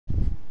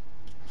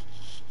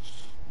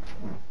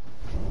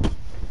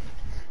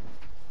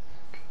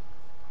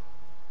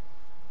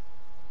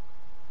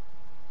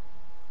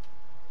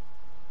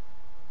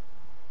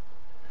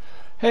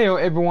Hey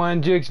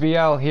everyone,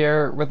 JXBL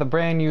here with a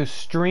brand new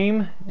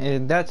stream,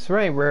 and that's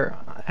right, we're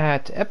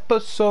at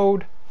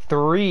episode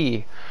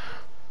 3.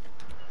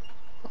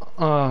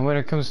 When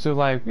it comes to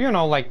like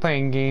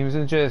playing games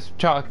and just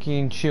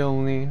talking,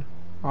 chilling.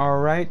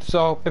 Alright,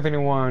 so if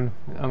anyone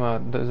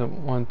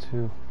doesn't want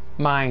to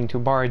mind to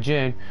barge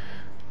in,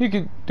 you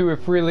could do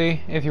it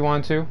freely if you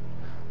want to.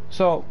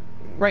 So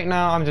right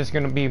now I'm just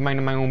gonna be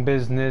minding my own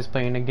business,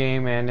 playing the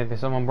game, and if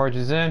someone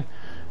barges in,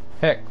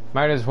 heck,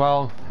 might as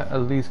well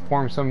at least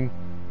form some,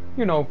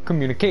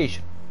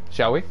 communication,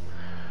 shall we?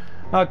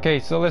 Okay,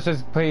 so let's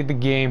just play the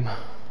game.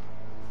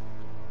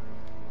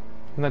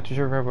 I'm not too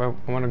sure if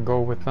I want to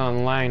go with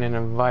online and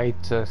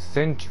invite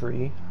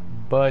Sentry,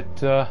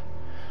 but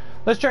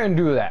let's try and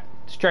do that.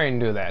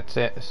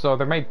 So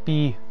there might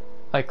be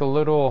like a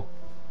little,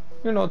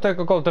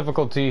 technical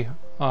difficulty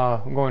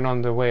going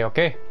on the way,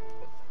 okay?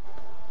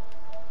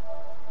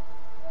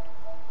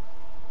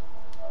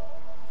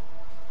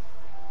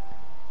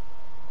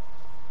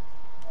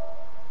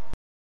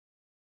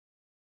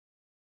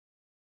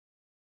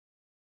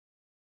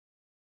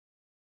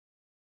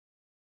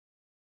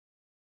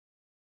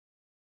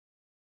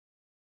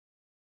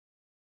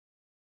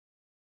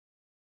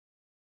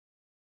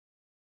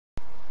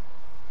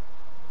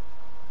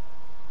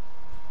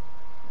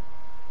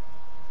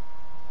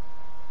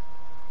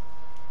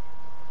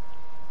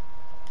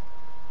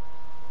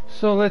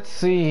 So let's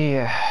see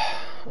if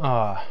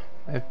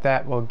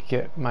that will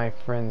get my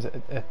friend's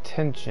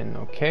attention,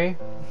 okay?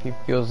 If he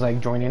feels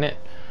like joining it.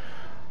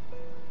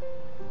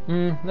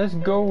 Let's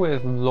go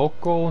with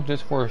local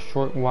just for a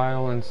short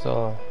while, and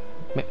so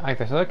I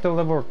can select the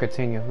level or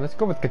continue. Let's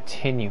go with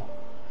continue.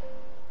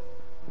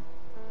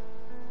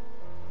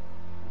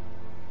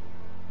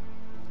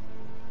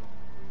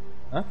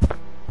 Huh?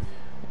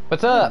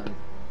 What's up?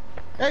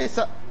 Hey,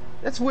 so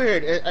that's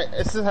weird.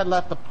 It says I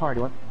left the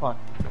party. What the fuck?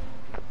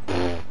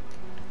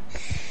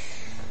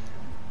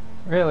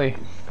 Really?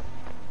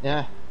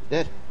 Yeah,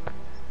 did.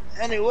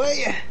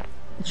 Anyway,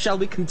 shall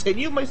we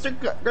continue, Mr.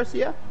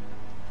 Garcia?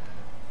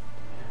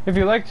 If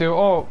you like to.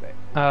 Oh,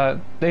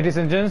 ladies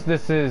and gents,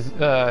 this is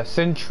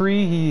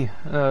Sentry. He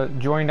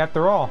joined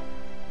after all.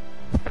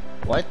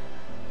 What?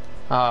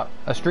 A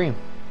stream.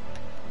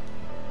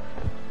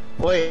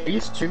 Wait, are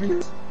you streaming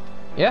this?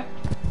 Yeah.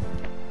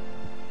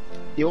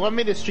 You want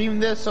me to stream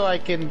this so I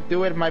can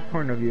do it my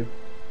point of view?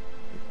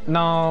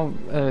 No,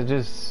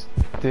 just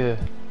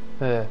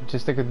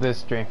stick with this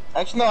stream.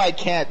 Actually, no, I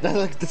can't.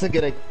 That's a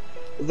good idea.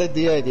 That's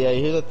the idea.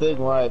 Here's the thing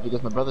why,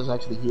 because my brother's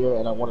actually here,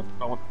 and I want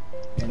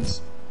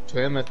and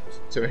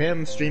to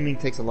him, streaming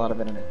takes a lot of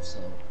internet, so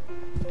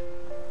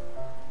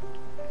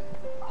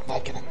I'm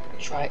not gonna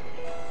try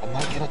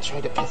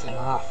to piss him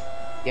off.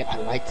 Yet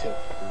I'd like to.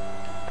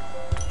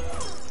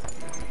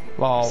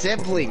 Well,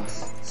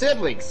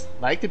 Siblings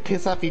like to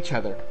piss off each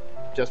other,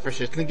 just for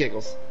shits and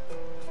giggles.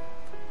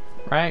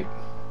 right?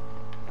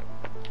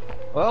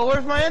 Well,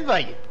 where's my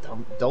invite, you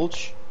dumb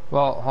dolch?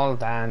 Well,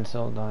 hold on.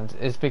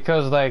 It's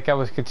because like I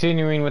was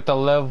continuing with the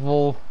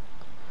level.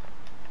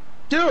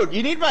 Dude,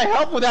 you need my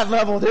help with that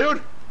level,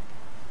 dude.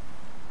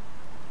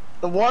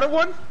 The water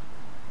one?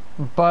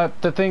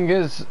 But the thing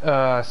is,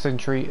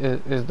 Sentry,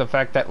 is the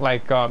fact that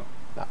like I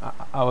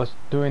was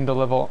doing the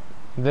level.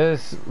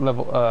 This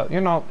level,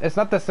 it's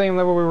not the same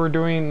level we were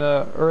doing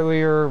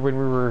earlier when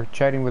we were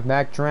chatting with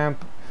Mactramp.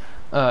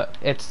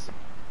 It's,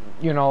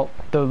 the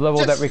level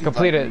Just that we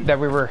completed that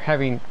we were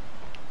having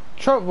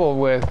trouble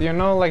with,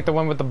 like the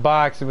one with the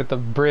box, with the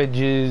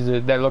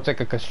bridges, that looks like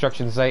a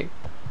construction site.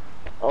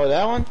 Oh,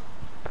 that one?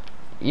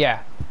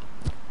 Yeah.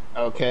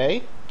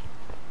 Okay.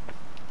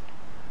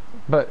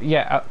 But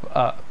yeah,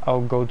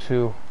 I'll go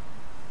to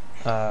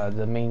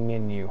the main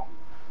menu.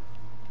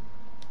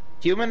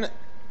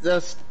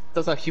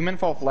 Does a human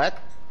fall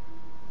flat?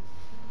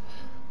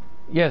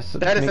 Yes.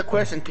 That is the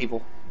question,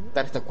 people.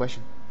 That is the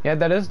question. Yeah,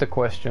 that is the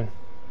question.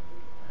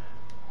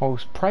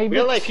 Host private.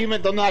 Real life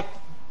humans do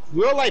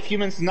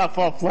not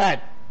fall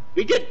flat.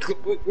 We get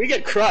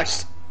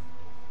crushed.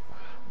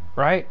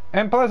 Right?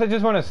 And plus, I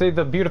just want to say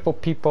the beautiful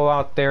people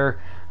out there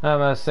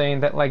saying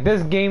that like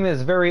this game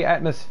is very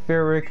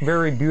atmospheric,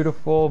 very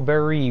beautiful,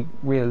 very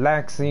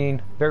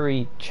relaxing,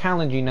 very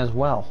challenging as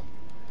well.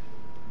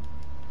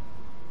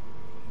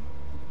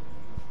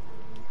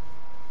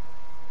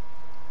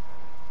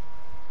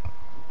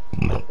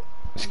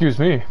 Excuse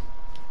me.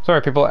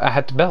 Sorry, people, I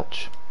had to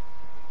belch.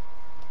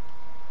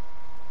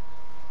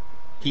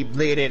 He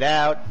bled it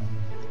out.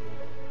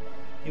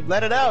 You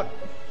bled it out.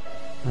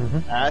 Mm-hmm.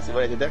 See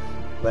what I did there?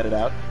 Let it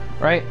out.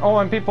 Right. Oh,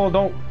 and people,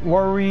 don't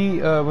worry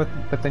with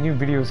the new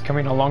videos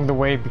coming along the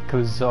way,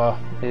 because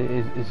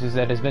it's just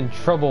that it's been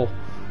troublesome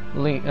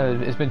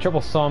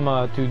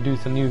to do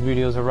some new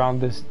videos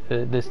around this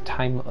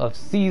time of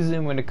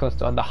season when it comes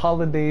to the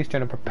holidays,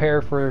 trying to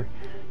prepare for,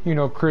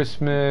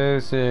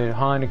 Christmas and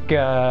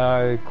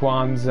Hanukkah,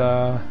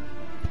 Kwanzaa,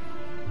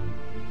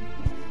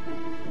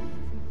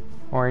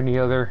 or any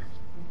other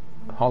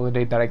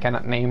holiday that I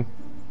cannot name.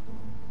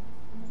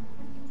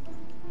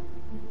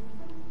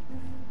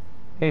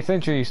 Hey,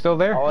 Sentry, you still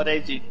there?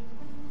 Holidays,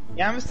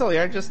 yeah, I'm still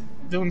here. Just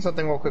doing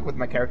something real quick with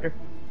my character.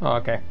 Oh,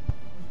 okay.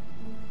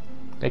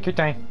 Take your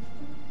time.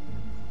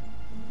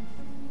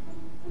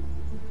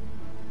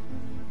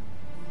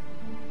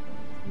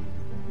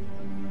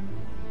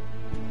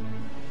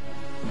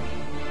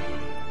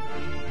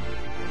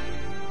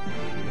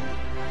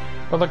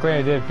 Well, luckily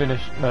I did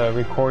finish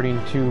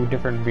recording 2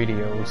 different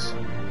videos.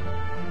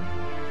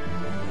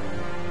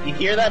 You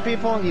hear that,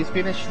 people? He's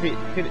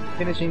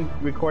finishing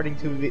recording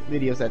 2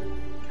 videos that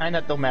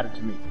kinda don't matter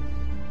to me.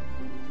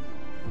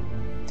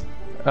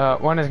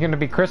 One is going to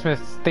be Christmas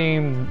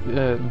themed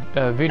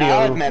video.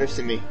 Now it matters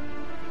to me.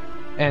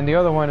 And the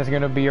other one is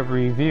going to be a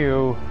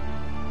review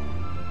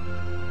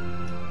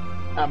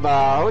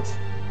About?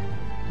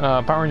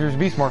 Power Rangers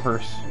Beast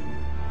Morphers.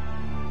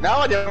 Now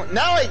I don't.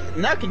 Now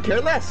I can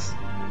care less.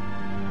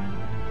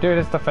 Dude,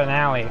 it's the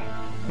finale.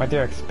 What do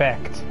you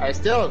expect? I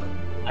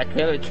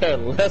clearly care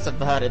less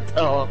about it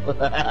though.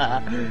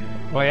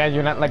 Well, yeah,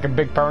 you're not like a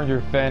big Power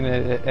Ranger fan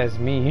as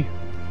me.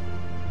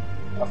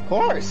 Of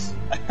course.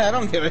 I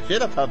don't give a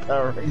shit about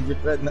Power Rangers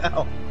right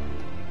now.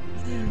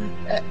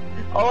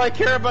 All I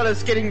care about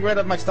is getting rid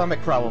of my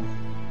stomach problem.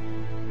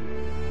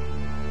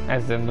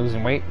 As in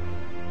losing weight?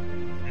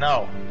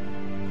 No.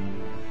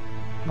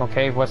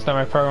 Okay, what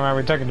stomach problem are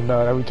we talking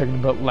about? Are we talking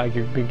about like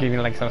you've been getting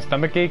like some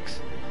stomach aches?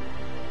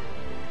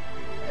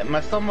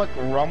 My stomach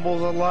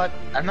rumbles a lot.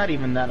 I'm not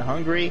even that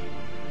hungry.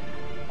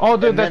 Oh,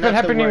 dude, And that's then been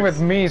happening afterwards-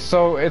 with me,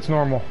 so it's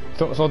normal.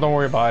 So don't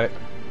worry about it.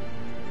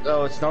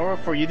 So it's normal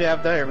for you to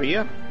have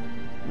diarrhea?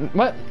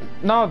 What?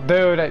 No,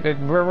 dude,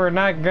 we're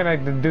not gonna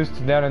deduce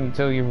to that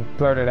until you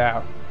blurt it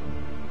out.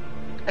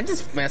 I'm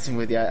just messing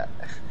with you.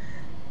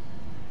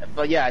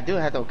 But yeah, I do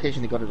have the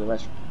occasion to go to the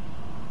restroom.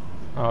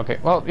 Okay,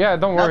 well, yeah,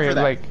 don't Not worry, for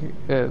that. like,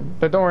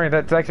 but don't worry,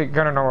 that's actually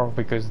kind of normal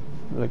because,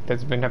 like,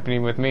 that's been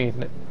happening with me,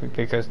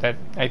 because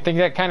I think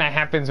that kind of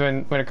happens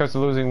when it comes to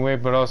losing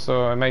weight, but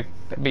also it might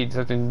be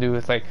something to do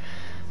with, like,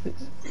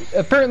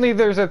 apparently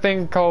there's a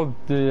thing called,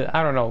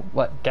 I don't know,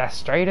 what,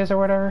 gastritis or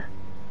whatever?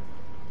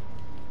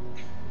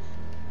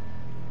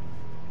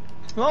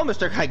 Well,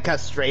 Mr.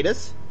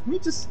 Castratus, let me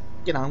just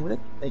get on with it.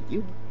 Thank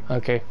you.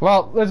 Okay,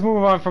 well, let's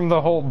move on from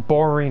the whole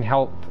boring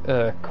health,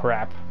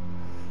 crap.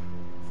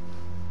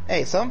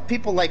 Hey, some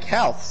people like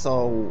health,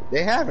 so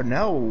they have to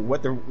know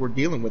what we're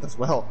dealing with as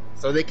well,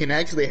 so they can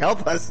actually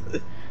help us.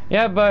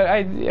 Yeah, but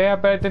I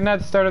did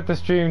not start at the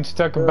stream to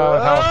talk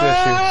about health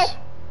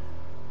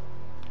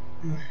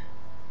issues.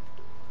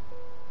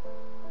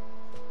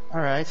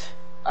 Alright.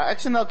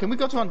 Actually, no, can we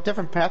go to a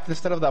different path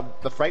instead of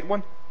the freight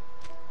one?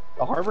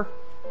 The harbor?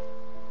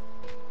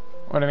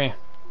 What do you mean?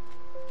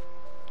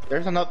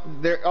 There's another.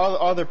 There are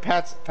other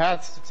paths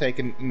to take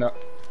in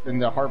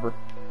the harbor.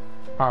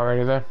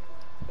 Alrighty then.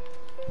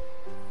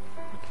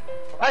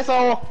 Hi,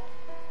 Saul.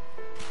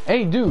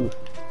 Hey, dude.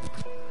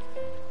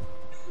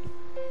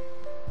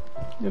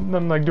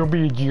 I'm like, don't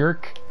be a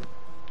jerk.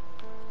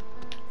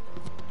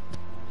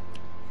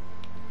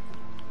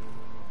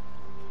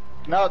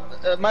 No,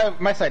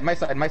 my side.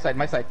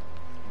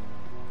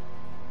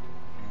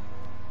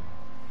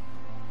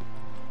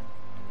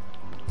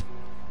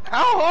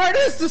 How hard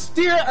is to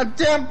steer a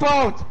damn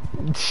boat?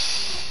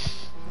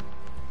 This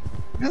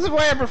is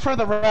why I prefer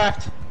the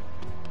raft.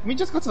 Can we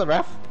just go to the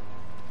raft?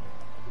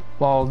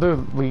 Well,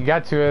 dude, we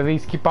got to at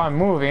least keep on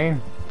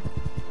moving.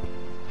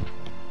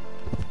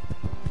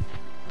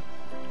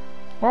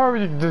 Or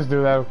we can just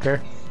do that, okay?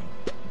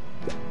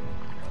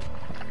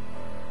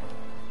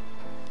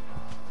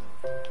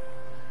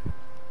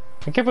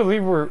 I can't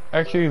believe we're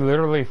actually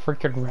literally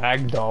freaking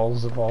rag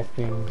dolls of all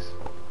things.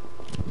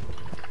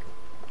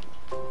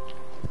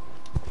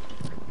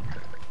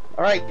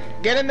 Alright,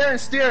 get in there and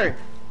steer.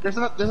 There's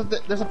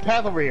a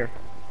path over here.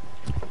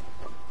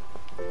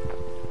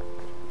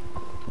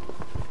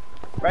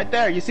 Right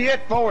there, you see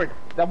it? Forward.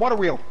 That water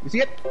wheel. You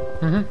see it?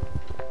 Mm-hmm.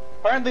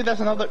 Apparently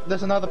there's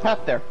another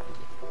path there.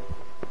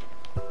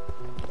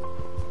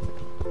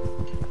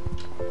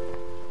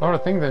 I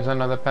don't think there's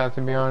another path,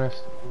 to be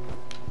honest.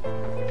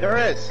 There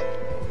is.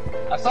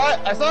 I saw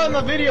it in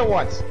the video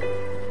once.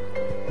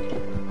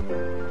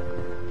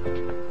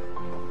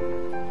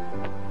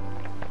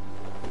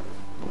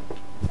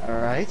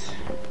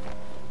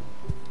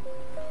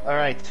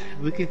 Alright,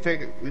 we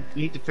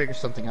need to figure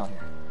something out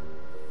here.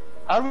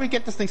 How do we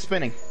get this thing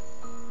spinning?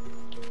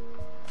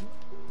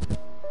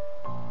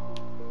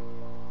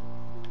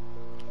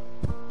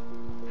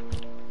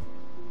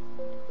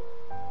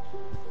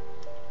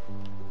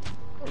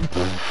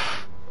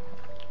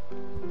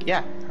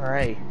 Yeah,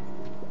 alright.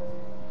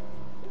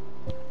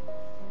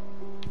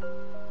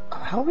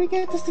 How do we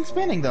get this thing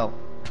spinning though?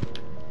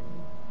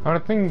 I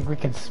don't think we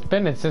can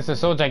spin it since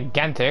it's so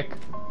gigantic.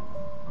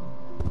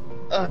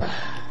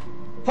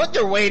 Put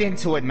your weight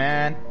into it,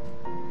 man.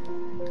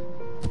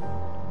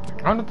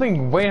 I don't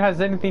think weight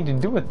has anything to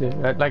do with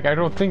it. Like, I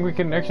don't think we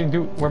can actually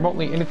do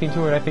remotely anything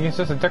to it. I think it's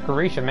just a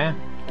decoration, man.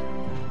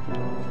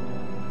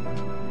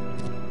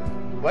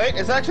 Wait,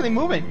 it's actually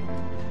moving.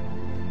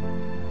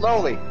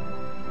 Slowly.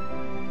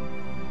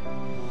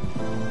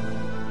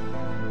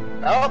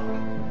 Oh.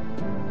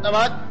 Come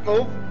on,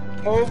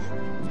 move.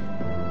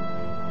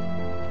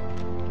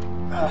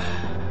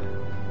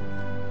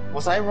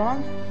 Was I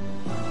wrong?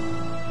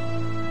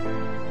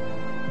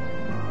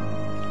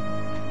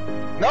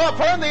 No,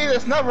 apparently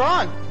it's not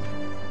wrong.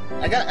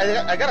 I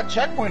got a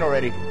checkpoint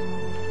already.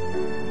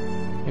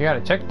 You got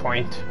a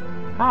checkpoint.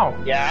 How?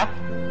 Yeah.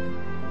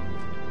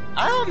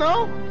 I don't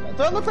know.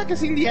 Do I look like I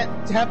seem to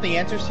have the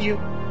answers to you?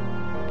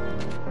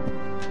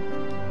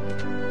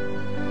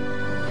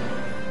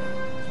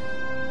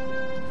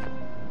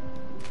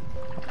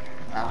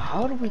 Now,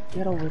 how do we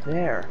get over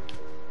there?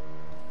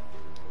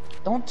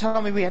 Don't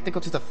tell me we have to go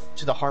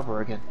to the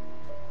harbor again.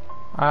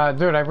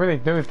 Dude, I really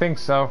do think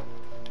so.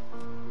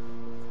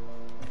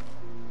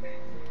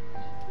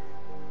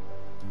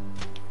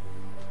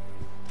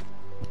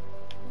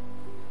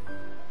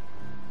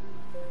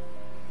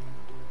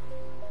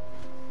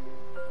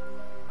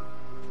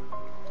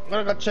 I'm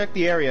gonna go check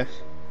the area.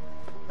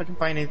 If I can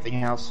find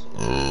anything else.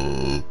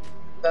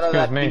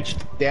 That me. beach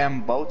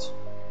damn boat.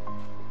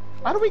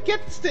 How do we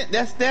get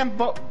this damn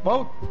boat?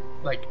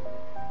 Like,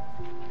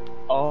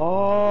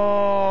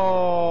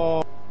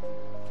 oh,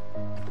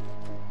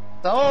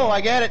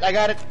 I get it.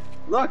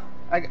 Look,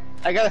 I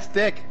got a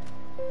stick.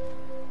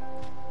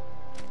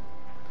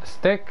 A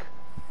stick?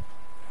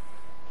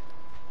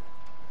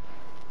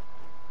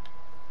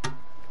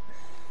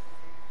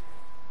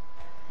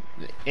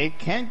 It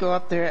can't go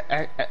up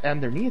there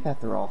underneath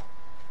after all.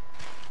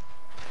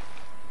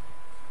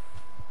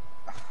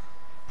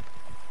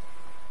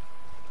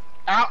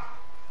 Ow!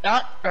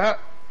 Ow!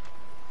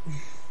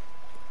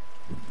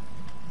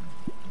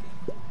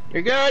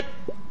 You're good.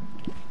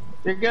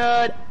 You're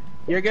good.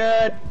 You're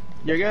good.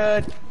 You're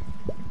good.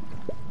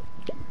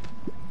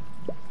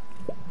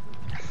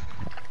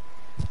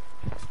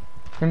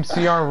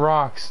 MCR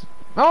rocks.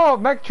 Oh,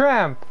 Mech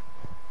Tramp!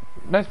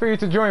 Nice for you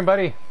to join,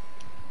 buddy.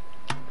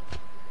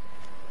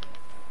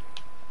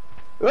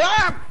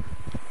 Ah!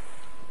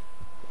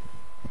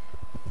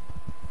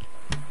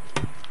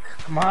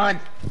 Come on.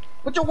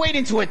 Put your weight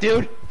into it,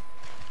 dude.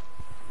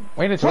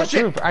 Wait, it's what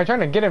troop? I'm trying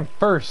to get him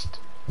first.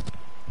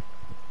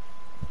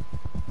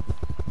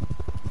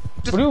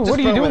 Dude, what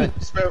are you doing?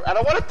 I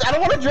don't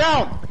want to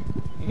drown.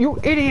 You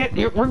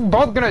idiot! We're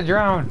both gonna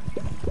drown.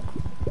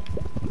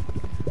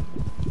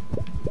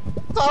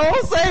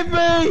 Someone save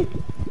me!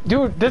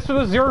 Dude, this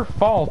was your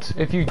fault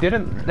if you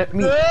didn't let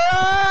me.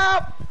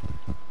 Ah!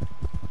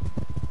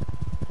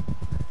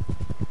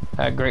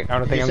 Great. I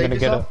don't think I'm gonna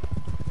get it.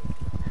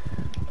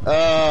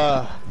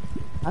 I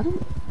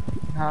don't.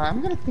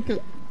 I'm gonna think of.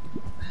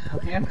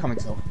 Okay, I'm coming.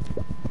 So.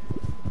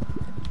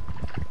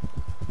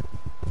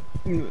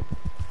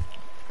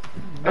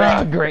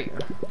 Ah, great.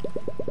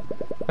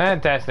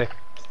 Fantastic.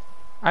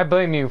 I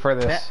blame you for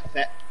this.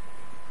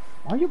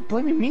 Why are you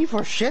blaming me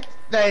for shit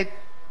that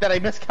I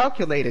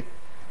miscalculated?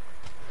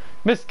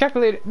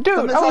 Miscalculated?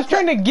 Dude, I was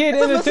trying to get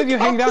in until you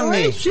hanged on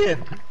me.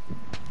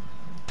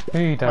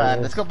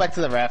 Let's go back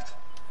to the raft.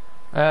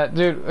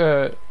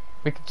 Dude,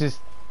 we could just...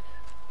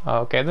 Oh,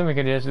 okay, then we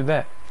can just do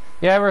that.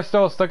 Yeah, we're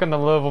still stuck on the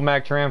level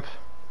Mac Tramp.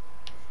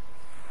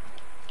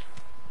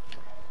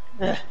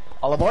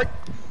 All aboard!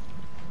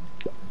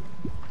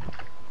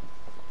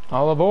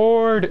 All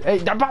aboard! Hey,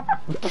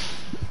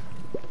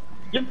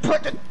 you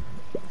put it!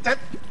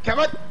 Come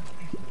on!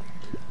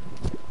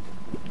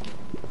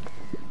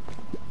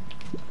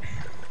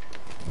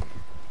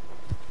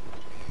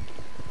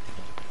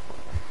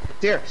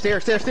 Steer!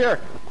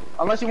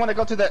 Unless you want to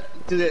go to the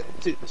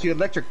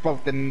electric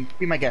boat, then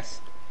be my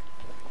guest.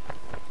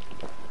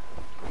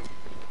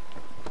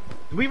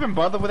 Did we even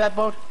bother with that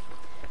boat?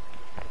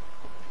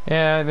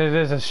 Yeah, it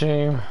is a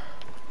shame.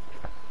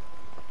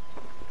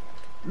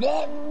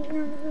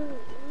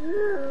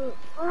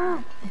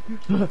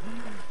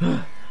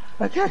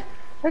 I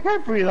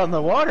can't breathe on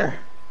the water.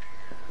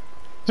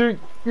 Dude,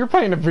 you're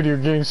playing a video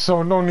game,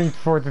 so no need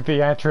for the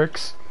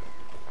theatrics.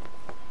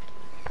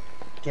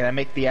 Can I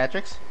make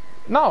theatrics?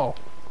 No.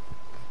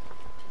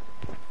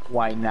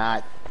 Why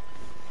not?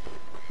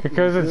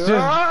 Because it's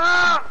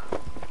just...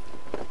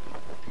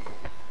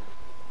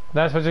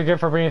 That's what you get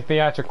for being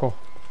theatrical.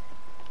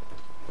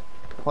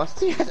 What's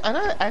the...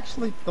 I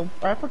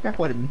forgot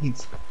what it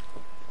means.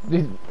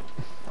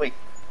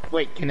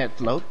 Wait, can it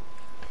float?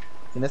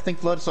 Can this thing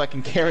float so I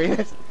can carry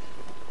it?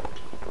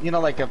 You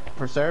know, like a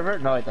preserver?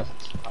 No, it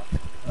doesn't. Oh,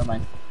 never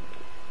mind.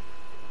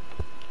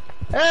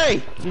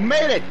 Hey! You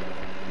made it!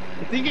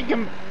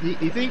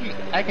 You think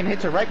I can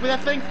hitch a ride with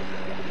that thing?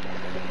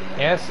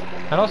 Yes,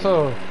 and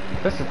also,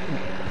 this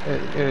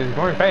is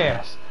going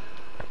fast.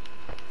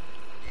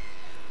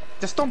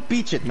 Just don't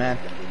beach it, man.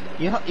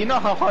 You know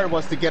how hard it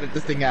was to get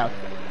this thing out.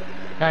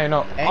 Yeah, I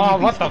know. And oh,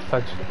 what the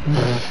fudge?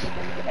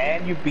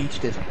 And you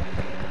beached it.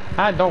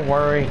 Ah, don't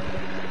worry.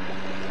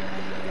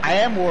 I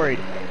am worried.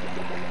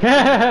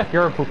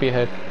 You're a poopy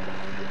head.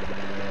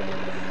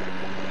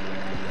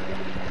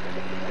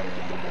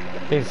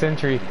 Hey,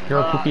 Sentry, you're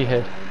a poopy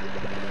head.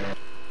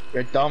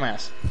 You're a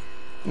dumbass.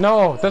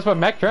 No, that's what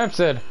Mac Tramp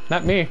said,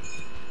 not me.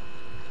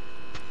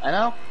 I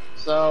know.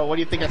 So, what do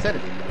you think I said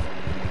it?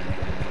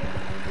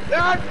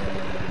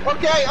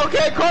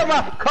 Okay,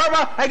 karma!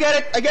 I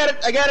get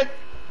it!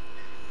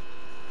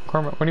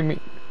 Karma, what do you mean?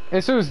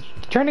 Jesus,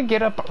 trying to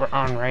get up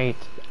on right.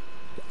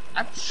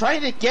 I'm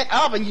trying to get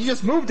up and you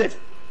just moved it.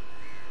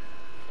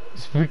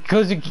 It's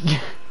because you...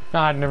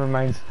 Ah, never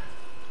mind.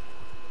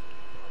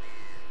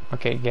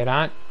 Okay, get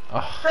on.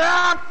 Oh.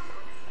 Ah!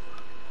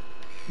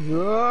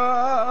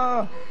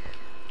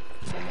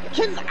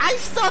 Can I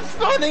stop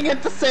spawning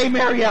at the same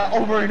area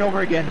over and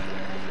over again?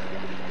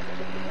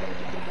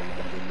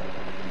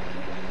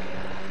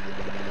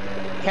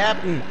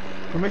 Captain,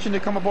 permission to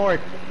come aboard.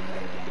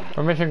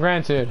 Permission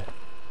granted.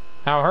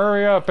 Now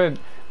hurry up and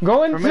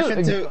go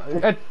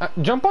into...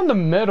 jump on the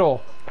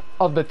middle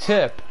of the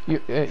tip.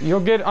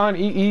 You'll get on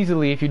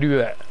easily if you do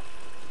that.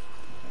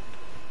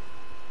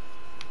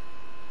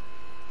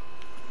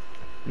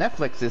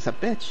 Netflix is a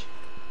bitch.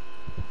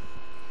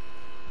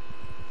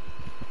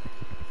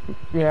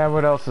 Yeah,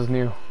 what else is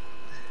new?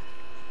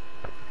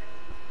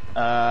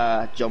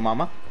 Joe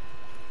Mama.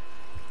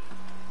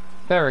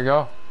 There we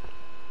go.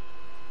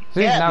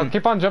 See, Yeah. now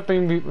keep on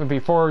jumping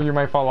before you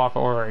might fall off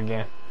over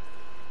again.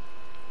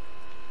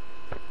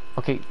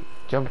 Okay,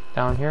 jump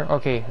down here.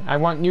 Okay, I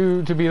want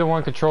you to be the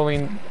one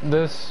controlling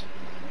this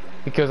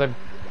because I'm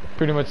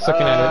pretty much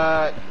sucking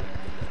at it.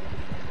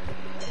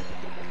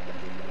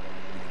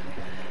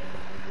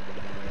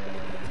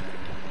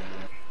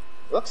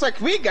 Looks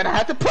like we're gonna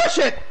have to push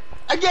it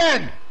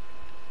again.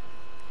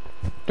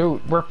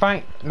 Dude, we're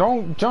fine.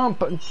 Don't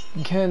jump,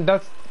 Ken.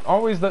 That's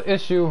always the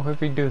issue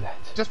if we do that.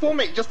 Just pull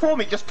me, just pull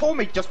me, just pull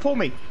me, just pull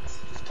me.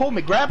 Just pull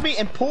me, grab me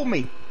and pull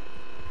me.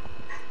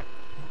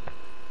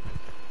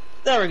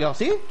 There we go,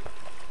 see?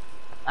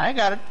 I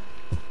got it.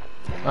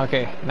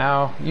 Okay,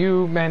 now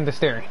you man the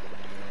steering.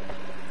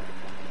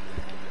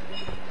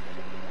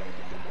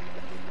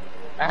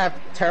 I have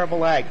terrible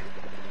lag.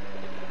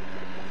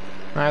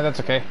 Alright, that's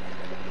okay.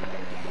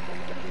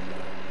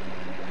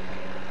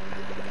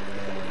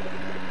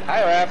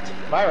 Hi, Raft.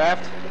 Bye,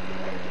 Raft.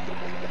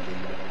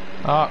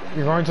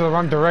 You're going to the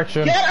wrong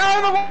direction. Get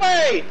out of the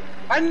way!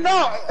 I'm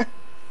not...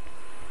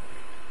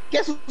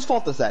 Guess whose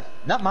fault is that?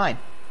 Not mine.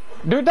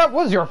 Dude, that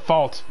was your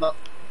fault.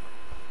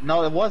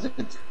 No, it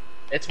wasn't.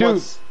 It Dude.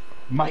 was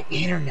my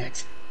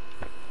internet.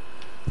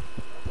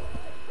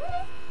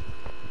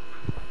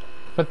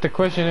 But the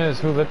question is,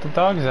 who let the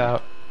dogs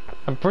out?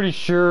 I'm pretty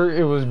sure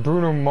it was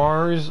Bruno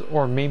Mars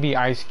or maybe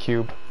Ice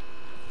Cube.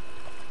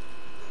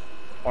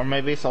 Or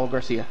maybe Saul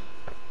Garcia.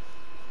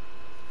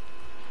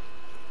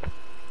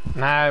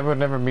 Nah, it would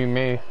never be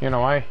me. You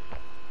know why?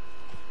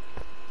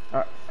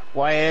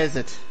 Why is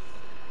it?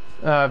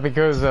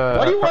 Because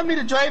Why do you want me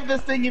to drive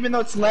this thing even though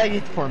it's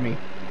laggy for me?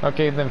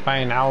 Okay, then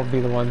fine. I'll be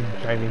the one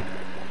driving.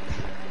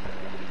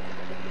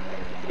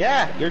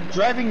 Yeah, you're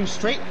driving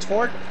straight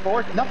toward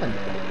nothing.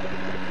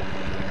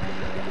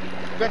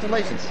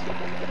 Congratulations.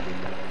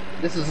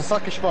 This is a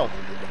suckish boat.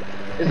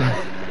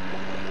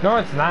 No,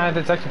 it's not.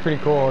 It's actually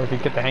pretty cool if you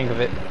get the hang of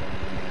it.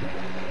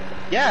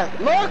 Yeah,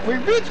 look, we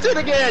reached it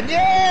again!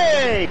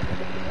 Yay!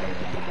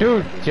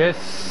 Dude,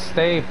 just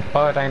stay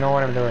put. I know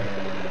what I'm doing.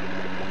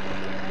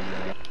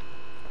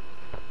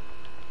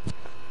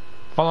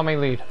 Follow my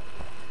lead.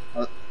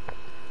 You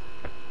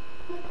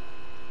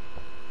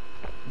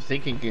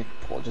think you can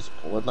just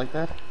pull it like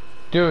that?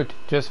 Dude,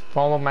 just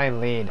follow my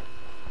lead.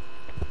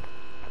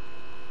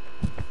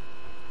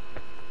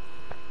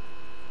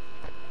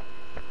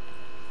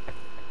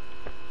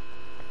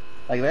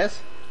 Like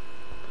this?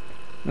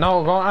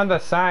 No, go on the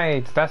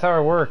sides. That's how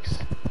it works.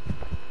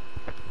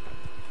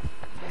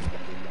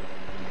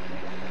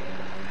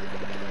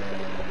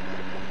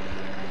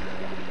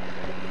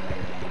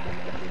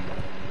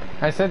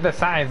 I said the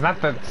sides,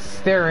 not the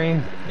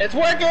steering. It's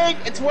working!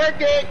 It's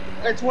working!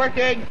 It's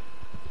working!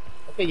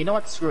 Okay, you know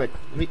what? Screw it.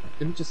 Let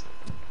me just...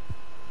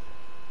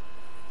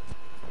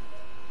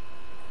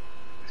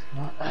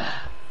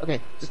 Okay,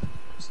 just...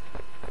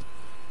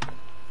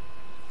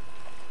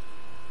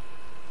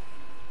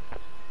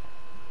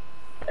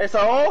 Hey,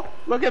 Saul,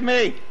 look at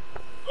me!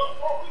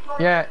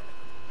 Yeah,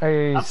 I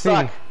I'm see.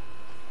 stuck.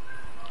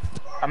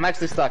 I'm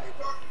actually stuck.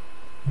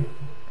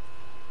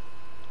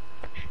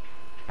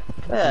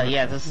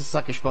 Yeah, this is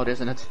a suckish boat,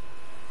 isn't it?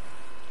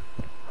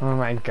 Oh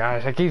my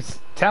gosh, I keep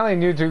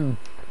telling you to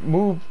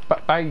move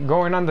by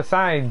going on the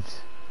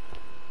sides.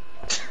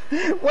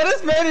 What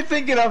is Manny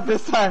thinking of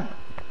this time?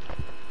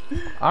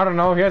 I don't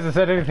know, he hasn't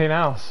said anything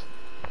else.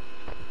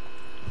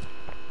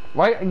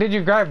 Why did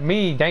you grab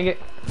me, dang it?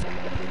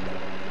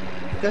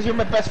 Because you're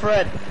my best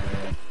friend.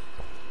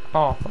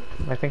 Oh,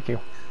 I thank you.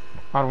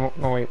 I don't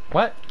know, wait,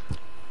 what?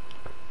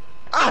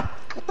 Ah!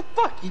 What the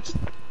fuck? You just...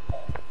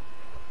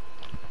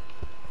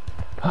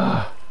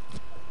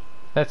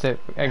 That's it.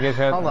 I guess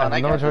I Hold on, have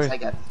I no got choice. this, I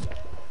got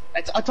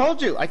this. I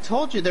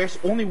told you, there's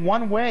only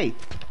one way.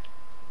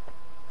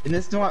 And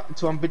it's to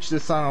unbitch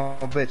this son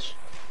of a bitch.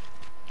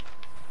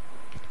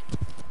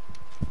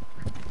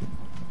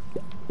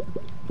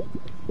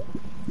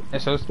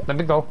 Jesus, let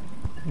me go.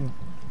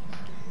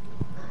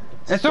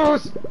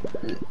 Jesus!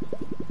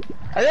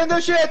 I didn't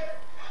do shit!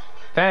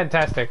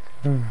 Fantastic.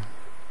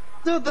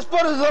 Dude, this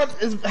boat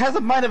has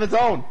a mind of its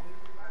own.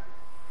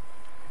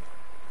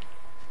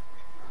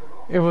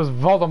 It was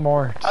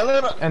Voldemort I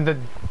literally. and the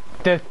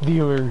Death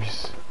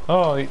Dealers.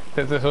 Oh,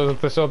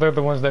 so they're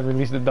the ones that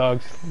released the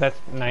dogs. That's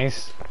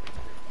nice.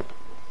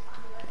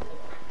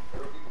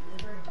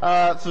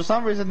 For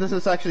some reason, this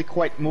is actually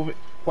quite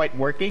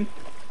working.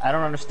 I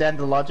don't understand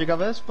the logic of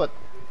this, but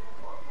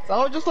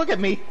so just look at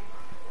me.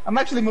 I'm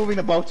actually moving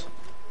the boat.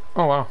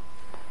 Oh wow.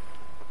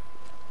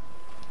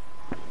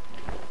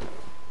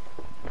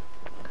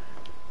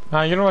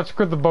 You know what?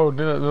 Screw the boat.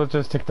 Let's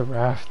just take the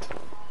raft.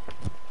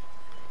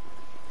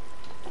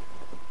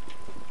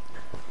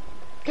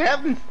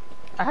 Captain,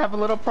 I have a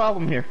little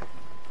problem here.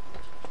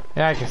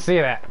 Yeah, I can see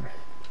that.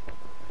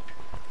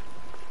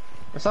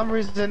 For some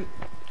reason,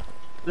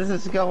 this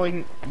is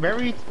going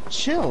very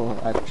chill,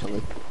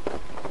 actually.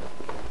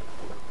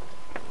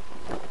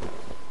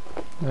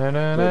 Dude,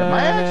 am I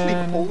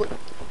actually pulling?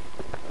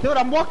 Dude,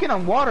 I'm walking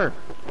on water.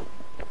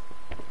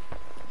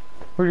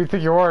 Who do you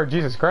think you are?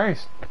 Jesus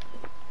Christ.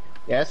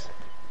 Yes.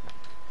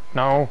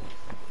 No.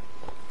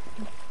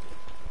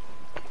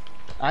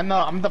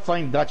 I'm the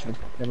Flying Dutchman.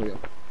 There we go.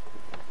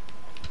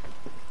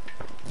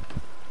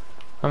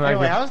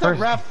 Anyway, how's that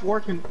raft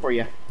working for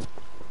you?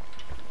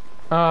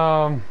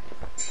 Well,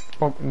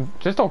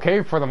 just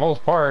okay for the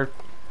most part.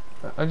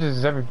 I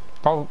just have a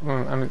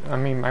problem. I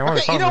mean, my only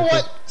Okay, you problem know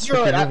is what?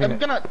 Screw it. I'm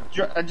gonna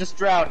just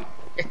drown.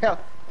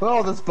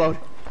 Pull this boat.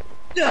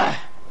 I'd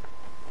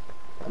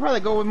rather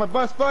go with my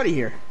best buddy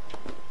here.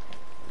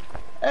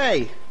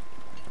 Hey.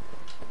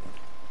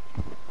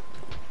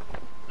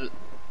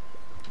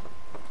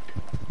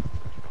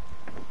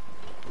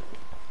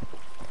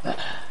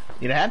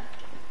 Need a hand?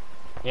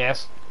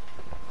 Yes.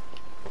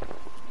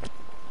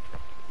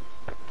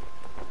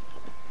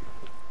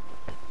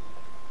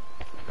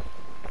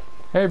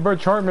 Hey,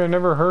 Butch Hartman,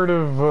 never heard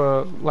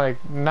of, like,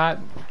 not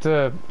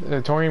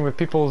toying with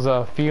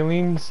people's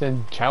feelings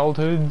and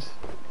childhoods?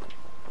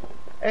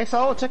 Hey,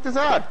 Saul, check this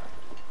out.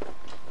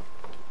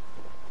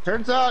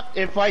 Turns out,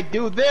 if I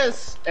do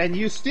this and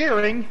you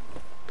steering,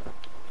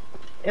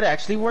 it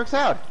actually works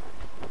out.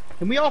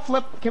 Can we all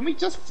flip? Can we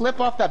just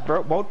flip off that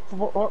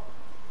boat?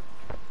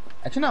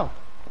 Actually, no.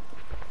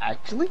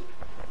 Actually,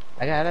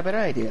 I got a better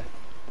idea.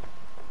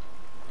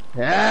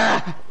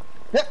 Ah!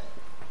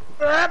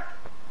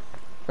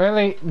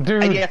 Really?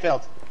 Dude. Idea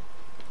failed.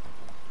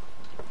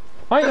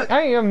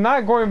 I am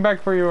not going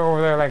back for you over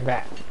there like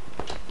that.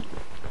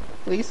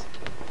 Please.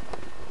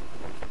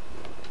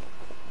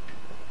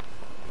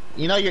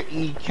 You know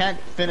you can't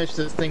finish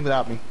this thing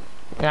without me.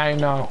 Yeah, I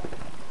know.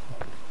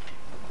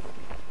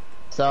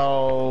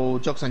 So,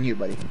 joke's on you,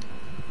 buddy.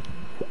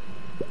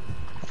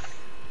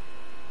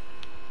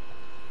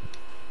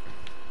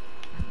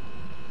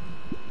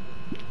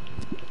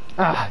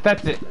 Ah,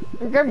 that's it.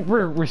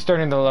 We're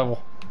restarting the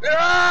level.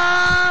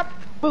 Ah!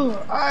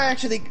 I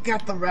actually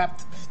got the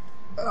raft.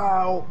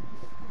 Oh.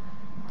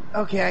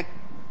 Okay.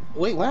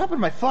 Wait, what happened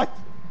to my foot?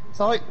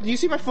 So, do you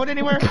see my foot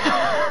anywhere?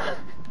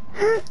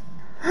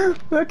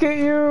 Look at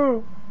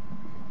you.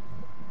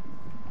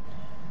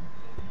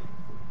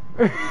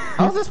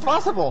 How's this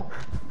possible?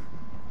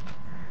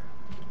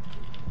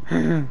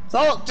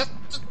 So, just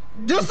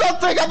do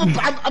something!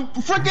 I'm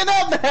freaking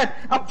out, man!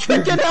 I'm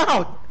freaking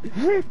out!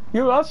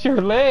 You lost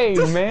your leg,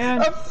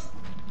 man.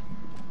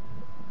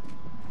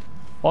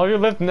 All you're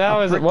left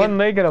now is one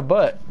leg and a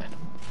butt.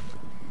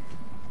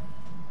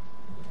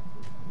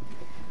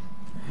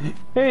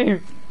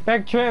 Hey,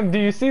 Back Tramp, do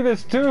you see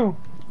this too?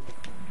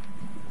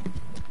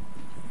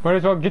 Might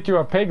as well get you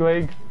a peg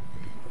leg.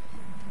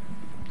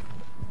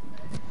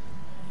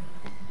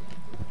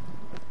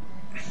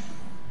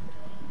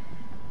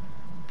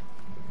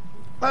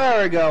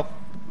 There we go.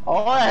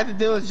 All I had to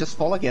do is just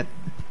fall again.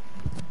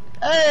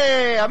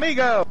 Hey,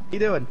 amigo! How you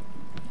doing?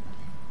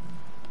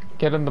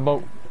 Get in the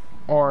boat.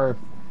 Or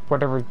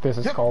whatever this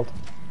is called.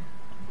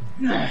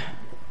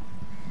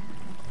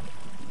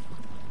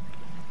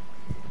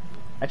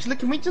 Actually,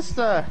 can we just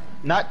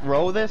not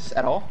row this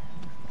at all?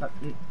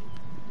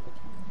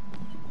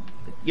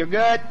 You're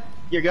good.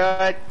 You're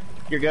good.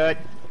 You're good.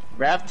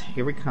 Raft,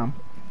 here we come.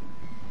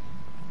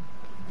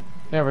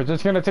 Yeah, we're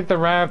just gonna take the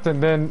raft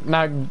and then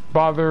not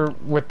bother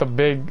with the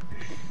big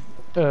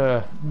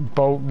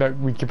boat that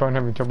we keep on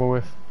having trouble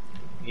with.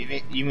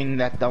 You mean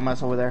that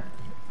dumbass over there?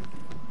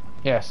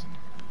 Yes.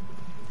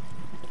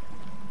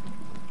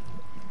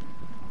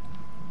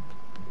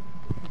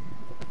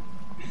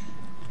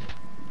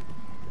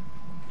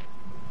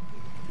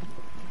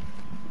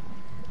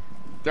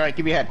 Alright,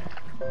 give me a hand.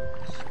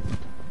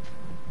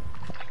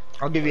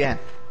 I'll give you a hand.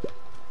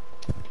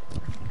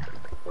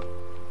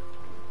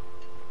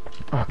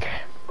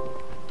 Okay.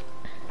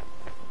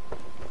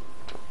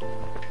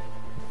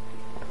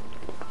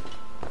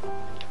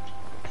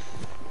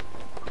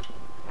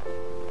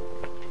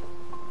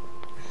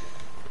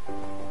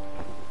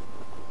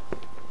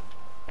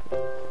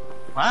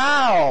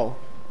 Wow!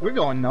 We're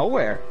going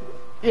nowhere.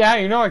 Yeah,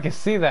 you know I can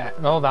see that.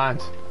 Hold on.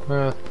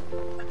 I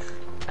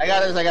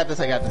got this, I got this,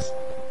 I got this.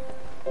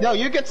 No,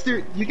 you get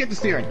steer. You get the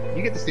steering.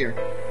 You get the steering.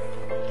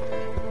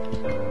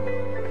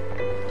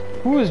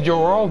 Who is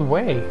Gerald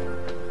Way?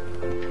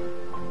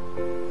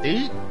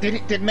 See?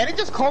 Did Manny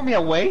just call me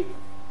away?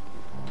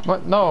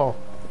 What? No.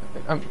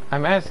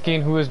 I'm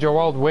asking who is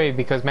Gerald Way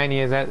because Manny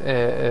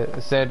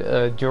has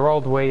said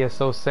Gerald Way is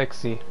so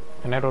sexy,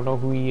 and I don't know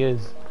who he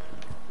is.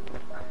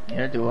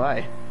 Neither do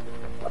I.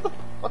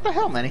 What the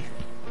hell, Manny?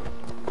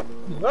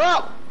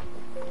 Oh!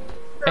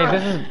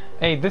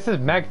 This is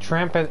Mag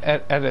Tramp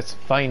at its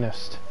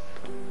finest.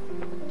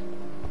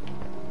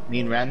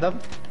 Mean random?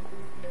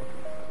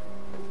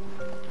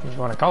 You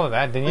want to call it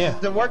that, didn't you?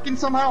 Is it working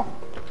somehow?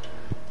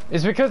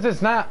 It's because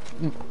it's not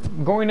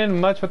going in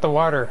much with the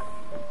water.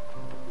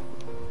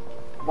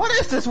 What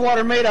is this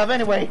water made of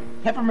anyway?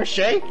 Pepper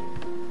mache?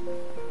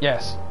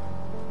 Yes.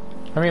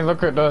 I mean,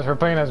 look at those. We're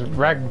playing as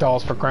rag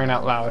dolls for crying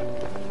out loud.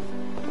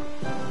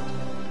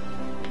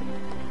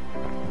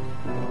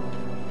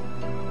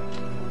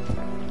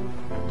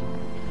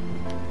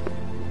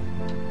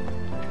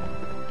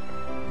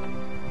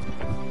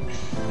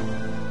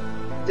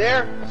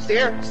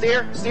 Steer.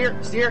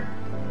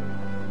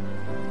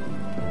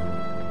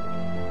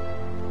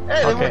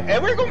 Hey, Okay.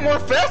 we're going more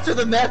faster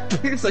than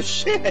that piece of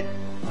shit.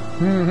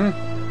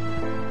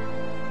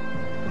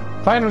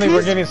 Finally,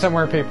 we're getting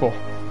somewhere, people.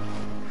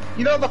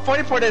 You know, the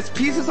funny part is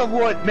pieces of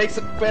wood makes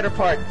a better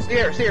part.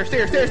 Steer.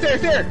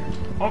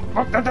 Oh, Oh,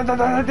 come on.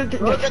 God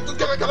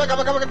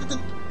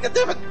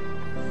damn it.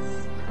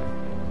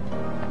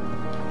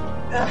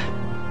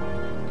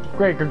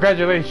 Great,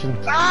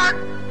 congratulations. Ah!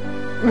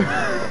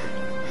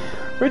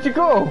 Where'd you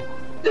go?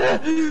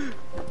 You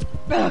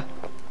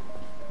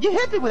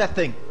hit me with that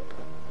thing.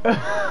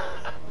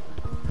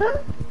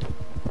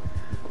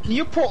 Can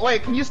you pull?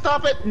 Wait, can you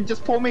stop it and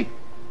just pull me?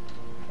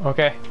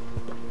 Okay.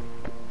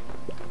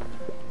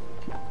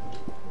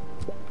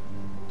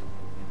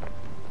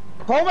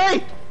 Pull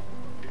me!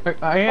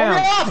 I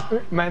am. Pull me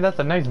up! Man, that's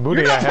a nice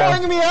booty You're I not have.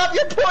 pulling me up.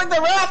 You're pulling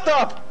the raft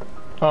up.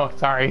 Oh,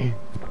 sorry.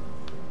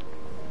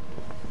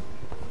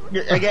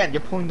 You're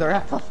pulling the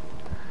raft up.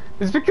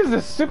 It's because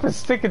the stupid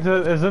stick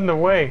is in the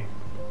way.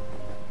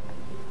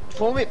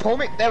 Pull me.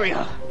 There we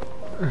go.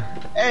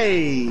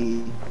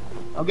 Hey,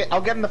 I'll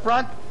get in the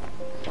front.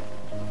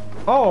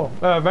 Oh,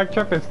 back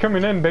trip is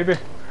coming in, baby.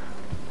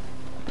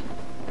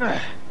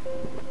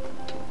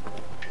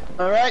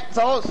 All right,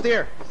 so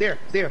steer.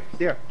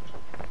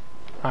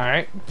 All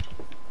right.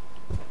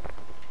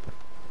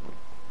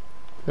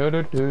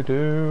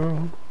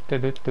 Do.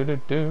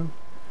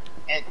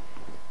 And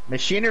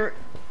machinery,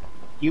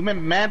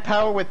 human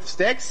manpower with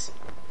sticks,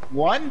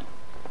 1.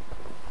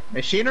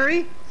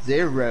 Machinery,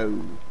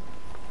 0.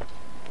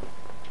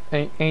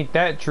 Ain't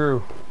that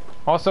true?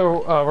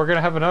 Also, we're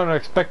gonna have an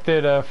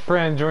unexpected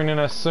friend joining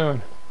us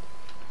soon.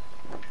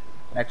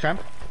 That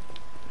Trump?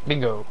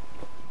 Bingo.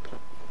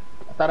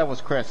 I thought it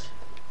was Chris.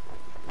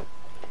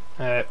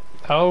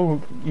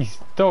 Oh, he's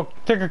still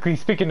technically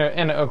speaking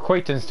an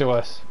acquaintance to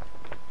us.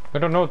 We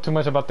don't know too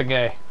much about the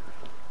guy.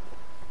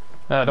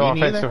 No Me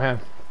offense neither. to him.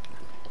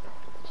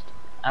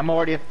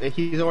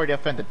 He's already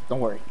offended. Don't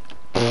worry.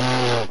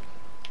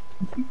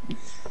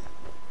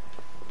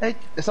 Hey,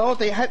 so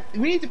we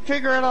need to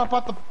figure out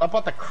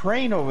about the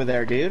crane over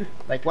there, dude.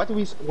 Like, what are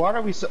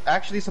we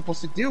actually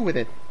supposed to do with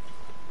it?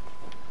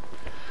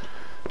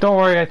 Don't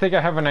worry, I think I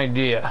have an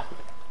idea.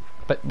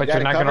 But you're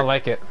not gonna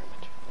like it.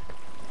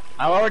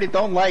 I already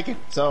don't like it,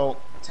 so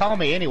tell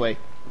me anyway.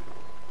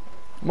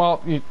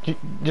 Well, you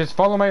just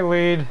follow my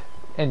lead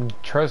and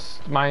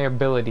trust my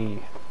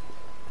ability.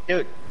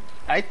 Dude,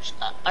 I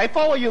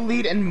follow your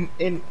lead in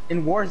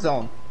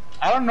Warzone.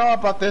 I don't know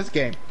about this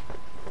game.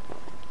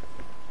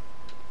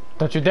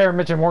 Don't you dare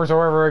mention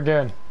Warzone ever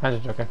again. I'm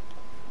just joking.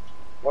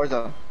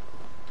 Warzone.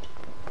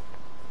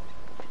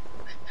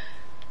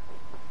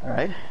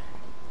 Alright.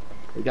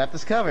 We got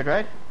this covered,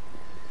 right?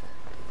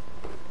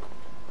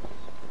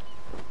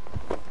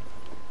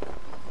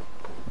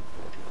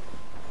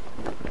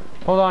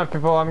 Hold on,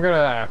 people. I'm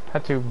gonna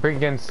have to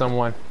bring in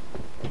someone.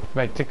 It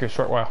might take a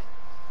short while.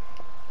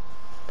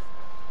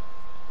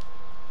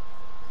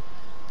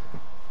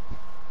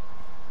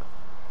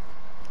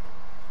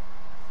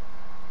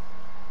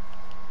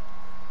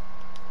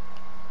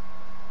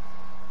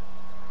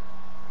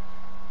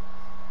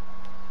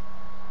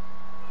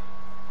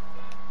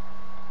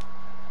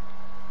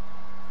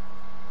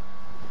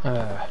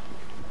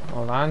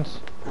 Hold on.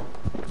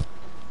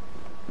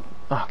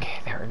 Okay,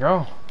 there we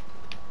go.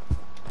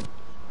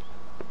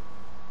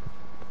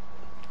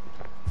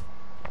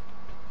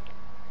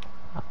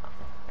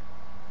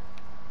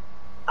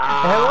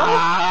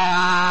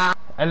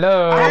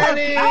 Hello? I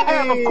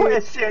have a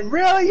question.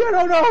 Really? You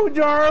don't know who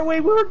Jar we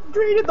were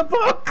reading the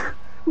book.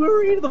 We were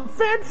reading the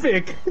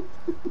fanfic.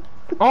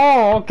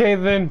 Oh, okay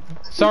then.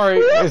 Sorry.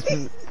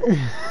 Really?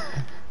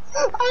 I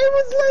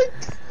was like,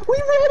 we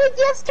read it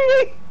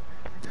yesterday.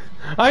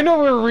 I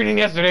know we were reading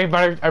yesterday,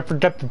 but I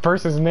forgot the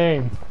person's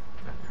name.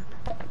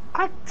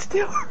 I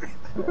still remember.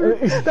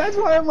 That's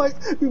why I'm like,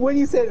 when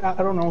you said, I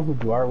don't know who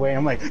Dwarway,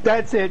 I'm like,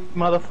 that's it,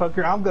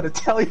 motherfucker. I'm going to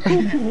tell you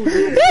who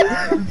it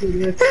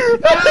is.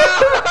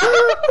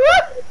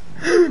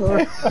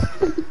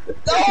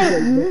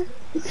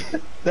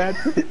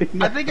 That's it.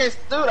 I think I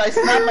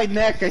snapped my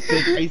neck. I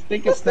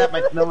think I snapped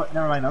my. No,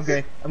 never mind.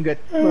 Okay, I'm good.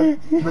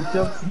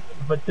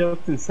 But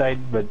jokes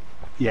aside, but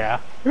yeah,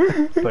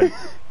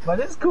 but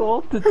it's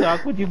cool to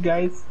talk with you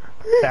guys.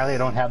 Sadly, I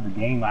don't have the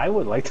game. I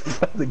would like to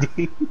play the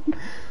game.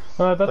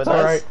 That's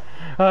alright.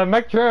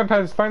 Mech Tramp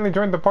has finally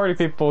joined the party,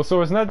 people,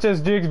 so it's not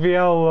just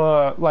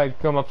GXVL,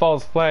 like, a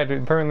false flag.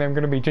 Apparently I'm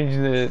gonna be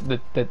changing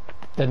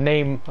the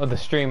name of the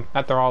stream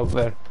after all of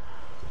that.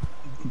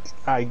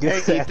 I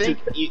guess. Hey,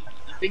 you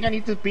think I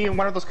need to be in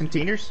one of those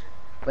containers?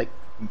 Like,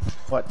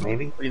 what?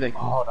 Maybe. What do you think?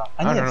 Hold on.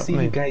 I need to see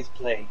you guys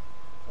play.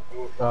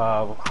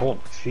 Oh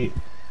shit.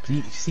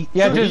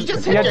 Yeah,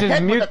 just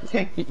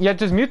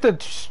mute the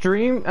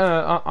stream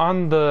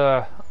on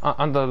the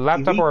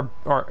laptop TV?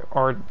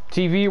 or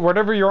TV,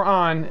 whatever you're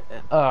on.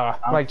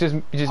 Like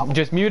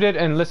just mute it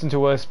and listen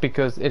to us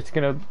because it's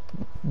gonna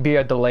be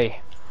a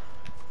delay.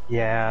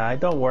 Yeah,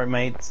 don't worry,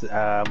 mates.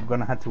 I'm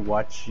gonna have to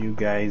watch you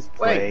guys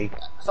play. Wait.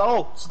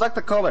 So select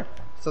the color.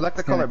 Select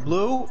the color,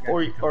 blue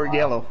or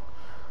yellow.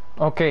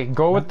 Okay,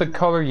 go with the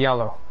color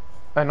yellow.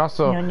 And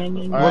also,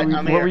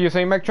 what were you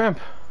saying, Mech Tramp?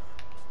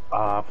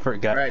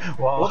 Forgot. Right.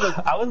 Well,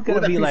 I was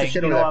gonna be like,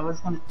 you know,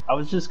 I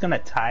was just gonna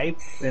type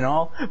and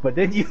all, but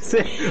then you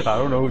said, I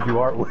don't know who you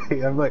are.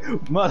 Wait, I'm like,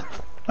 mother.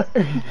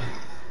 We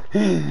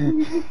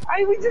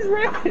just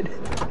ran it.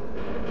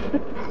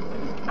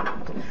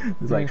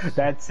 It's like,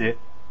 that's it.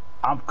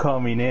 I'm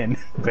coming in,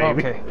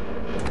 baby. Okay.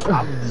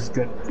 I'm just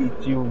gonna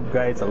teach you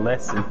guys a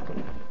lesson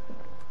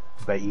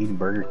by eating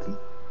Burger King.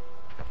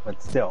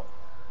 But still,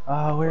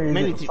 where is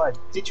it?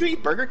 Did you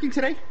eat Burger King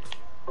today?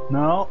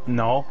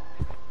 No.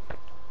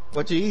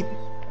 What'd you eat?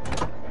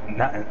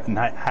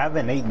 Not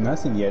haven't eaten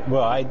nothing yet.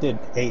 Well, I did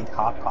eat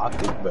Hot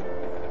Pocket, but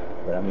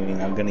I mean,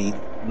 I'm gonna eat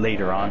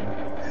later on.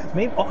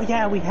 Maybe. Oh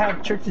yeah, we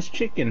have Church's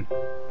chicken.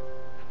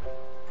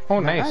 Oh,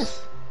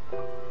 nice.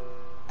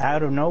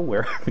 Out of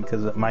nowhere,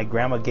 because my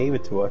grandma gave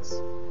it to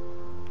us.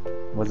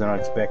 Wasn't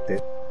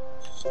unexpected.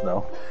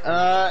 So.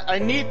 I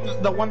need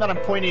the one that I'm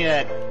pointing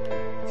at.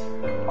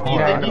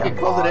 Yeah, you can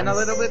close it in a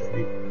little bit.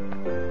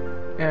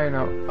 Yeah, I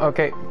know.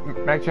 Okay,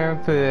 Mech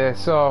Tramp.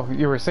 So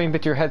you were saying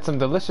that you had some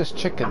delicious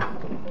chicken.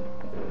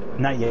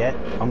 Not yet.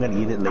 I'm gonna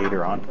eat it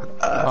later on.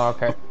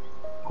 Okay.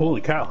 Holy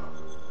cow!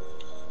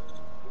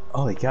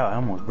 Holy cow! I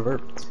almost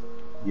burped.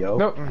 Yo.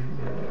 No,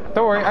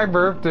 don't worry. I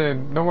burped.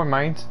 No one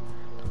minds.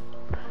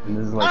 And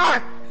this is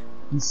like,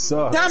 you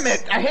suck. Damn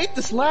it! I hate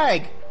this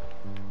lag.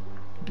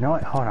 You know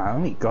what? Hold on.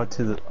 Let me go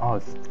to the. Oh,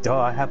 duh!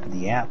 I have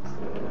the app.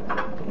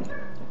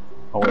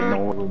 Oh wait,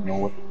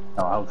 no.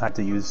 I'll have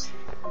to use.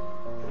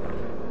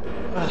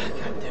 God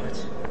damn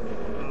it.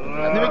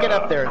 Let me get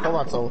up there. Hold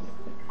on, Soul.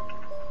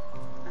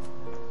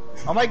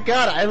 Oh my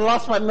god, I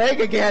lost my leg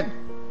again!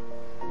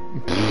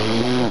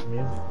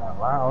 Music's not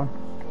loud.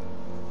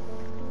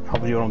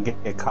 Hope you don't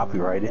get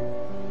copyrighted.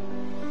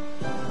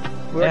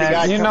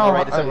 You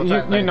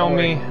know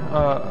me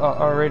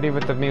already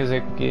with the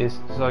music is,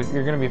 so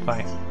you're gonna be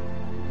fine.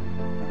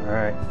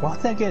 Alright. Well,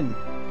 then again,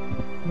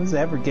 who's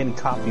ever getting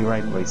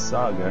copyrighted by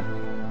Saga?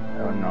 I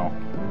don't know.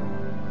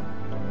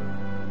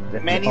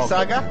 Manny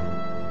Saga?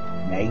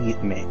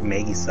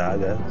 Maggie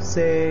Saga.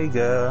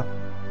 Sega.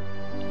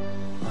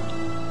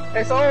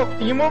 Hey, Soul,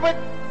 can you move it?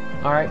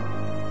 Alright.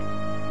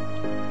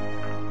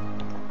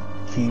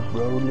 Keep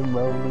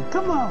rolling.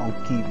 Come on,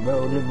 keep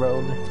rolling.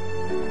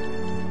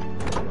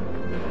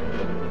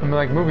 I'm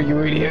like, move it,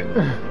 you idiot.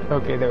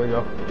 Okay, there we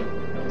go.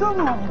 Come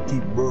on,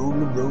 keep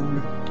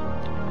rolling.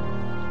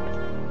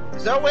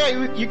 Is there a way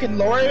you can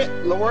lower it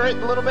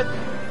a little bit?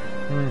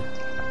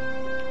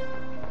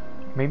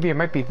 Maybe it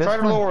might be this Try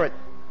one. to lower it.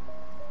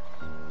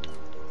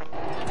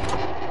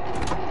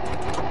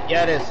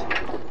 Yeah, it is.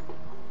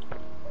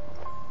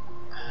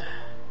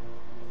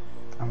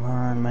 Come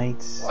on,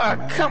 mates.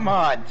 Come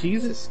on,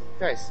 Jesus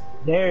Christ.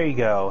 There you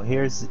go.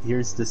 Here's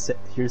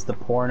the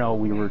porno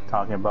we were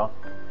talking about.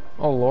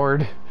 Oh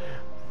Lord.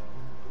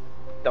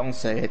 Don't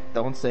say it.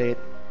 I'll say it.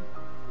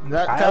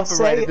 I'll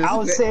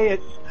say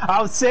it.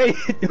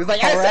 It's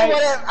like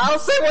I'll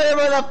say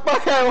whatever the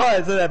fuck I want.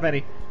 Isn't that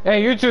many?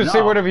 Hey, you two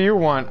say whatever you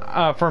want.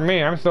 For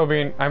me, I'm still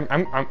being.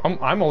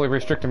 I'm only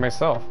restricting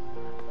myself.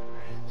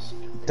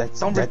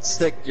 Don't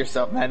restrict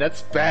yourself, man.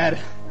 That's bad.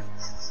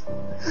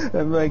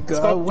 I'm like, it's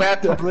called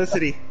bad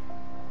publicity.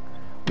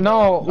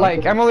 No,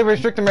 like I'm only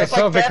restricting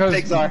myself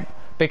like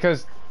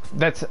because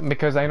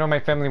I know my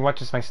family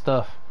watches my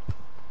stuff.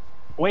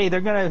 Wait,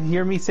 they're gonna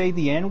hear me say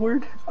the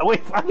N-word? Oh,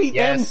 wait, I mean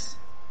yes.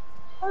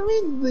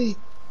 the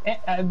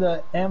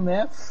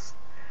MF.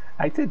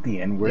 I said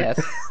the N-word.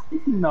 Yes.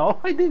 No,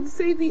 I didn't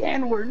say the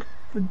N-word.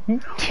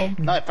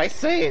 No, if I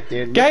say it,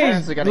 dude.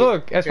 Guys,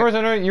 look. As far as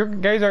I know, you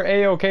guys are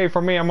a-okay.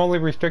 For me, I'm only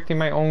restricting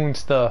my own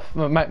stuff,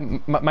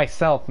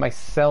 myself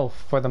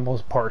for the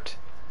most part.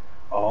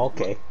 Oh,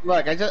 okay.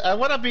 Look, I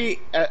wanna be.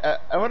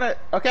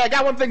 Okay, I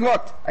got one thing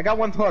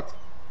hooked.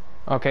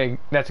 Okay,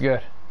 that's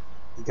good.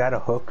 You got a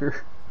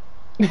hooker.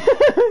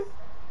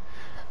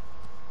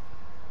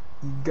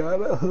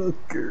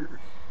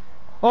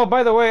 Oh,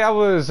 by the way, I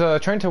was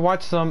trying to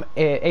watch some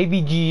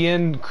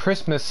AVGN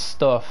Christmas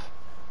stuff.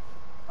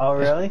 Oh,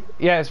 really?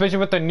 Yeah, especially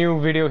with the new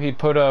video he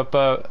put up.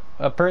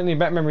 Apparently,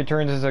 Batman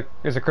Returns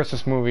is a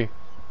Christmas movie.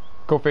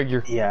 Go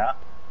figure. Yeah.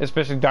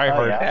 Especially Die Oh,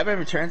 Hard. yeah. Batman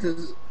Returns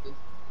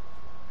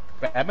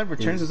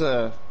is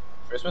a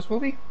Christmas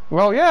movie?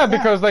 Well, yeah,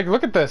 because like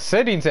look at the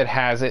settings it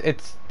has.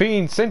 It's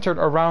being centered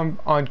around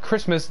on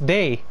Christmas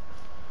Day.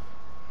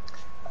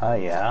 Oh,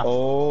 yeah.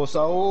 Oh,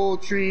 soul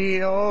tree,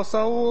 That's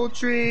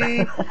what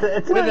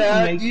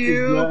without makes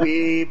you, it good.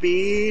 we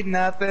be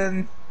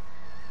nothing.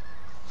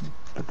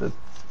 But the...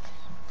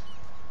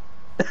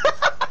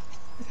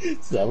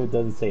 So that one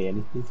doesn't say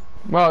anything.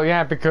 Well,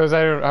 yeah, because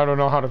I don't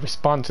know how to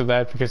respond to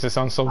that because it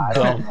sounds so I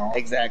don't dumb. know.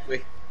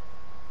 Exactly.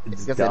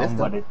 It's Because it is dumb,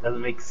 but dumb. it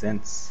doesn't make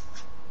sense.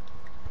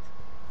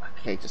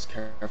 Okay, just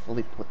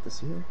carefully put this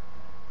here.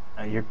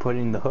 You're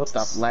putting the hooks.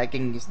 Stop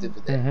lagging, you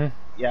stupid. Mhm.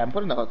 Yeah, I'm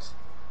putting the hooks.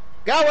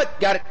 Got it!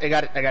 I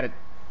got it.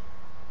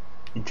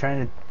 You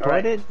trying to put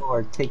Alright. it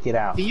or take it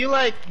out? Can you,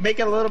 like, make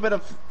a little bit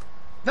of...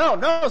 No,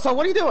 so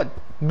what are you doing?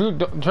 Dude,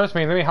 trust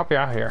me. Let me help you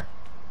out here.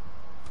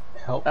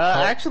 Help.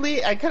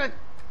 Actually, I kinda...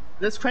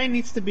 This crane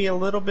needs to be a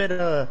little bit,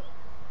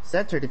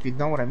 centered, if you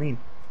know what I mean.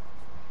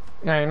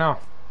 Yeah, I know.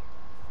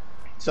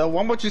 So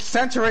why would you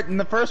center it in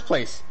the first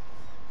place?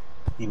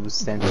 He was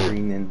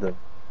centering in the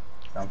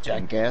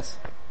something. Jackass.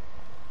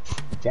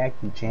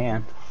 Jackie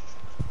Chan.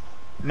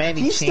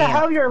 Manny You Chan. still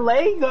have your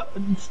leg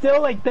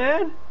still like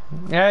that?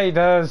 Yeah, he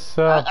does.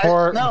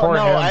 Poor him.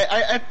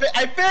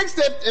 I fixed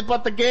it,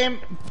 but the game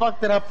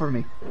fucked it up for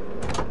me.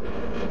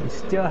 You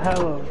still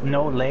have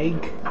no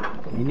leg?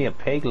 You need a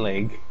peg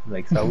leg,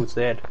 like Saul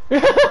said.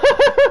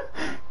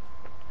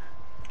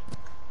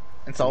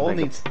 And Saul Like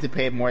a- needs to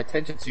pay more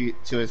attention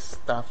to his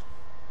stuff.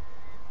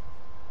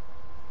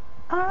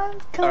 I'm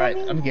Alright,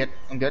 coming.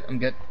 I'm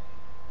good.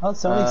 Oh,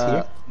 somebody's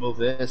here. Move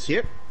this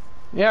here.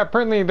 Yeah,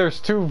 apparently there's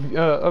two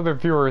other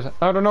viewers.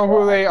 I don't know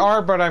who they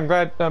are, but I'm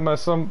glad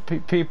some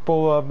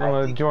people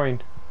I think-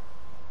 joined.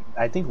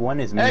 I think one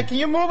is me. Hey, can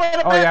you move it a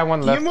bit? Oh, yeah, one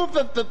Can left. you move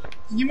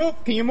Can you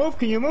move?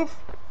 Can you move?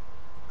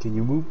 Can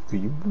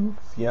you move?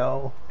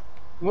 Yo.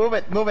 Move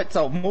it,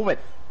 so move it.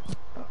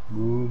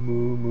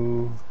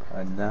 Move.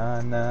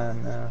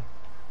 Na.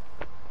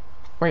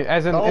 Wait,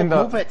 as in, No, in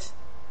the move it.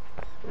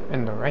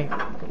 in the right.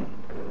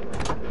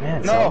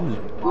 Man, No,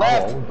 Saul's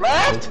left, bald.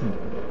 left. Makes him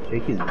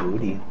shake his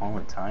booty all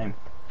the time.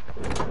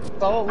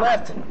 So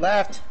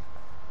left.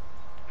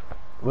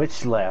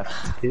 Which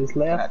left? His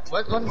left?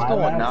 What is My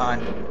going left?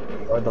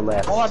 on? Or the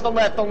left? Hold on, don't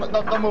left. Don't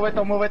move it.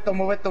 Don't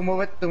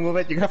move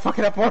it. You're gonna fuck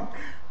it up more.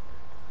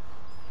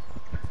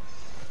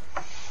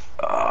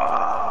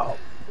 Oh,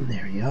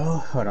 there we go.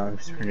 Hold on,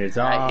 just turn this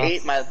off. I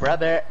hate my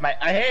brother.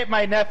 I hate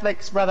my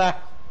Netflix brother.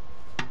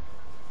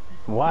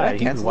 Why? Did I He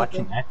was cancel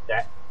watching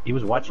that. He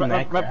was watching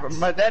that.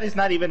 My dad is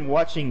not even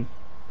watching.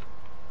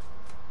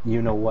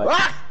 You know what?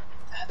 Ah!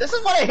 This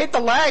is why I hate the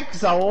lag,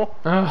 Saul.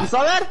 Ugh. You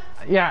saw that?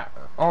 Yeah,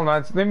 hold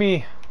on. Let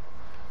me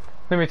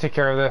take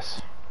care of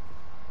this.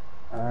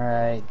 All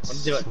right.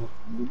 Let's do it.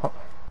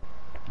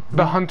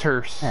 The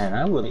hunters. Man,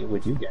 I will eat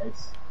with you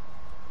guys.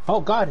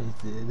 Oh God,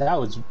 that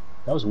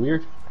was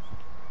weird.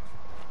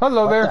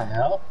 Hello What there. the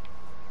hell?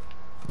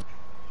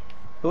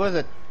 Who is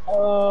it?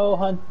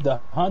 Oh, the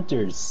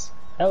hunters.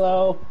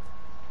 Hello.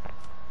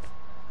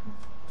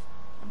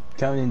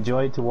 Come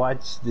enjoy to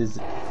watch this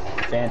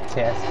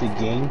fantastic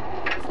game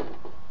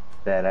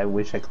that I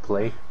wish I could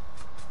play.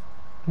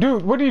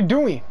 Dude, what are you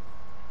doing?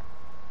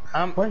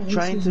 I'm What is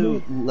trying his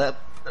to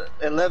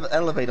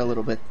elevate a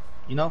little bit.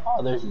 You know?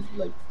 Oh, there's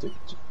like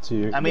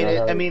two. I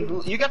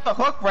mean, you got the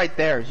hook right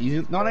there.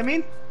 You know what I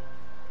mean?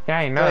 Yeah,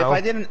 I So know. if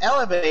I didn't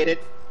elevate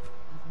it,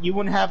 you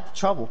wouldn't have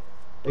trouble,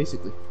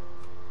 basically.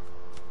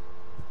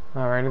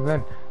 Alrighty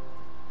then.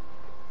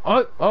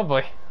 Oh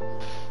boy.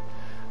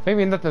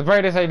 Maybe not the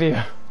brightest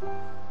idea.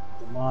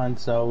 Come on,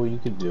 so you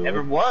could do Never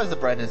it. was the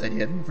brightest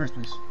idea in the first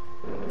place.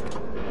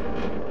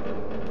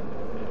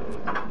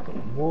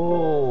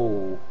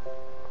 Whoa.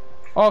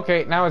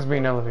 Okay, now it's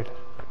being elevated.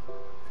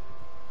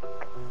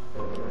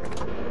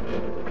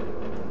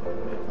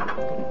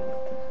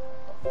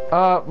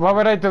 Why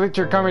would I delete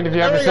your comment if you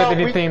There haven't we said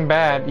go, anything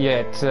bad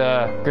yet,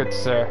 good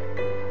sir?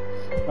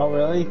 Oh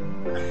really?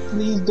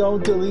 Please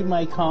don't delete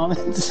my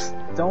comments.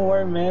 Don't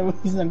worry, man.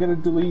 He's not gonna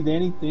delete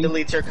anything.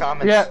 Delete your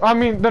comments. Yeah, I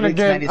mean, then Delete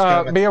again, 90s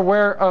comments. be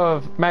aware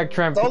of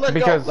MagTramp So let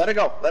because go. Let it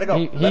go. Let it go.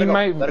 he let it go.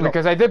 might let it go.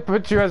 because I did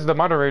put you as the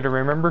moderator.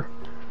 Remember?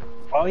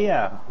 Oh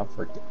yeah, I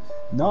forget.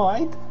 No,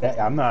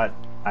 I'm not.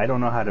 I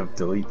don't know how to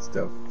delete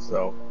stuff,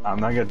 so I'm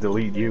not gonna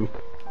delete you.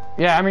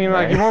 Yeah, I mean,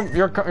 like Right. you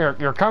won't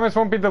your comments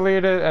won't be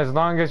deleted as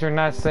long as you're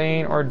not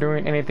saying or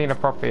doing anything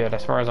appropriate,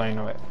 as far as I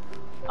know it.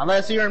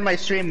 Unless you're in my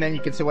stream, then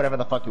you can say whatever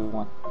the fuck you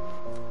want.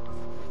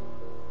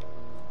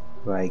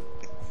 Like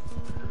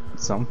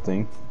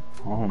something.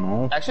 I don't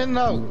know. Actually,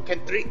 no.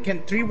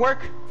 Can three work?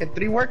 Can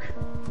three work?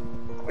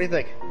 What do you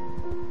think?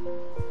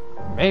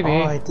 Maybe.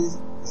 Oh,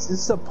 is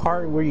this the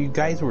part where you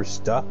guys were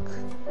stuck?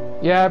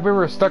 Yeah, we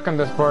were stuck on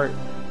this part,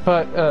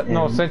 but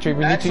no, Mhm. Sentry, we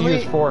need to Actually-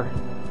 use 4.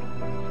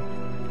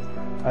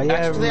 Oh yeah.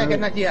 Actually, I got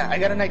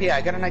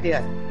an idea.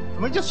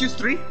 Can we just use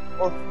 3?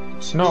 Or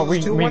No, we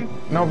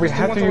There's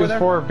had two to ones over use there?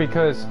 4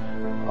 because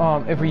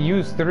if we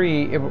use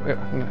 3,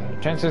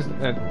 chances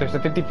there's a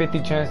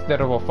 50-50 chance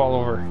that it will fall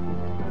over.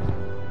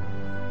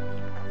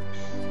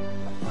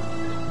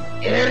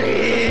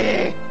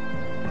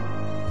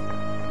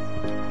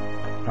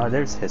 Oh,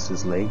 there's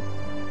Jesus' leg.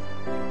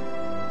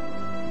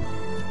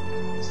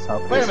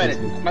 Stop Wait a Jesus'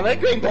 minute, leg. my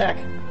leg going back.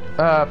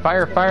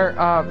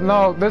 Fire.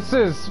 No, this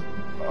is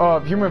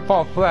Human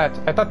Fall Flat.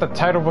 I thought the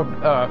title would,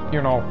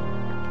 you know,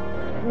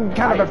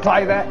 kind of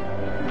imply that.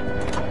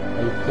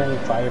 Are you playing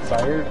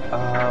Fire?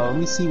 Let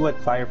me see what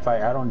Fire.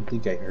 I don't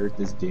think I heard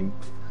this game.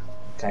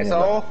 Kind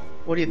So,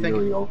 what do you really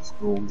think? old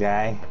school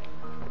guy.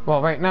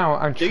 Well, right now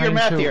I'm Do trying your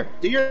math to. here.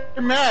 Do your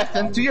math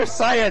and do your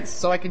science,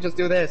 so I can just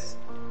do this.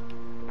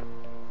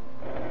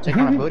 Check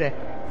on a booty.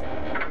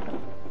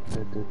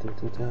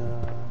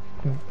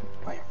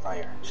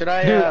 Fire. Should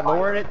I Dude,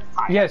 lower it?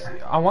 Yes,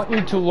 I want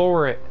you to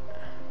lower it.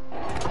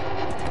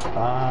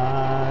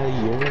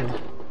 Yeah.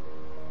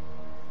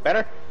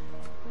 Better?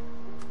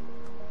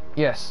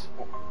 Yes.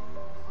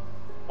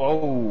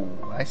 Oh,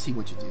 I see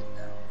what you did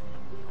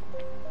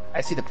now.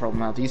 I see the problem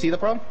now. Do you see the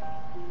problem?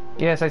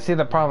 Yes, I see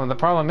the problem. The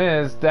problem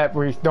is that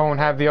we don't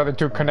have the other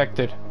two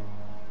connected.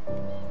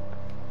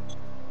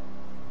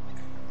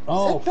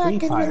 Oh, Sit back Free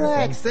and Fire.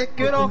 relax. Let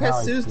good old Okay,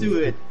 now Jesus I see do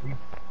it.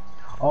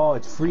 Oh,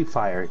 it's Free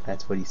Fire.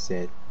 That's what he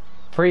said.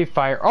 Free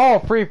Fire. Oh,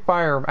 Free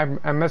Fire.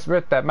 I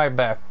misread that. My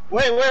bad.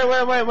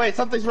 Wait.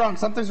 Something's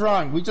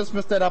wrong. We just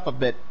messed that up a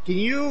bit.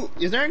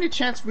 Is there any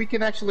chance we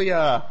can actually,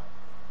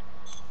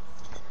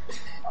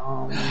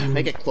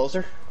 make it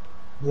closer?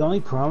 The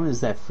only problem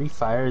is that Free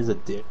Fire is a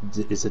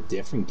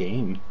different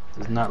game.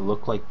 Does not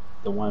look like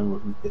the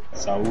one with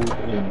Saul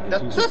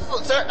and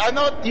Jesus. Sir, I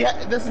know,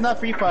 yeah, this is not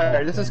Free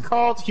Fire. This is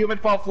called Human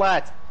Fall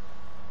Flat.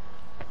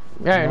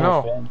 Yeah, no.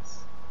 Offense.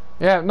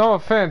 Yeah, no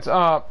offense.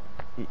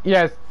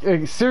 Yes,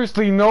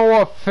 seriously,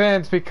 no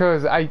offense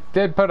because I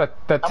did put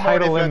the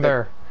title in offended.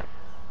 there.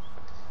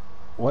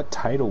 What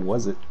title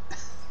was it?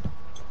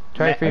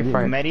 Try Free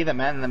Fire. Many the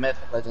man, the myth,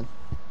 legend.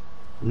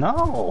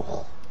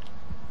 No.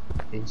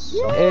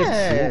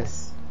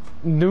 Yes.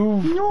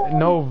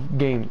 No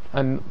game.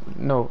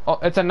 No. Oh,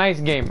 it's a nice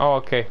game. Oh,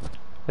 okay.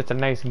 It's a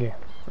nice game.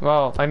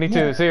 Well, I need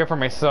to see it for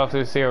myself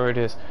to see how it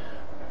is.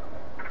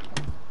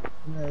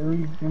 I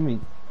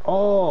mean,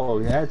 oh,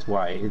 that's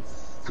why it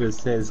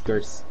just says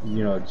Garcia,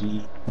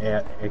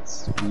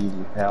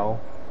 GXVL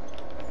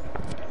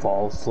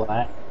fall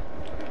flat.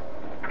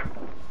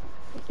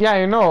 Yeah,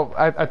 I know.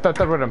 I thought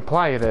that would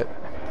imply it.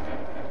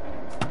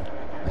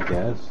 I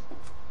guess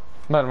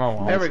But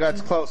no. There we go,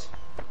 it's close.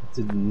 it's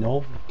a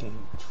no game.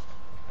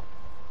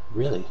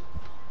 Really?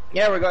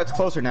 Yeah, we go, it's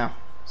closer now.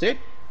 See?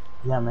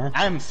 Yeah, man.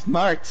 I'm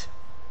smart.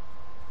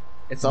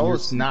 It's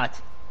always not.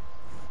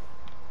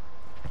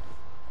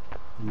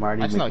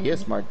 Marty. Actually, no, he is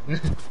smart.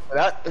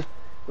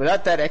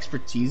 without that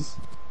expertise,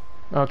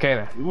 Okay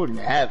then. we wouldn't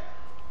have.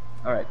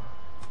 Alright.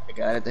 I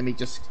got it. Let me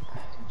just,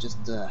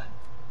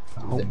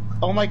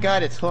 oh my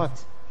god, it's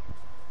hooked.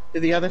 To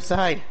the other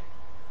side.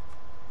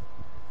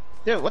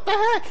 Dude, what the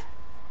heck?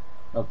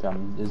 Okay,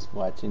 I'm just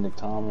watching the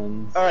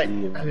comments. Alright,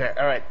 see if- okay,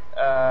 alright.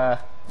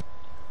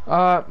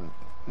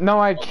 No,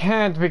 I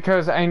can't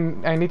because I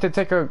need to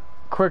take a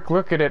quick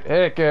look at it.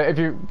 Heck, if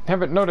you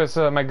haven't noticed,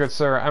 my good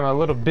sir, I'm a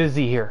little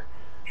busy here.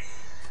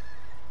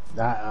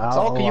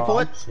 Saul, can you pull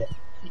it?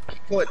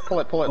 Pull it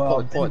up, pull it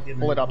up.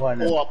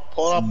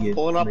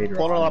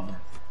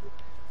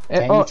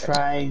 Can Oh, you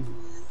try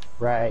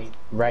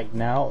right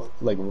now?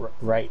 Like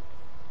right?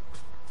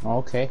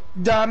 Okay.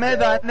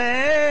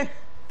 Dame.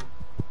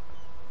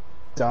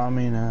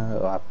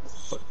 Domina.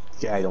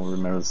 I don't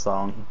remember the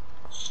song.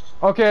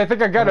 okay, I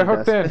think I got it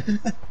hooked in.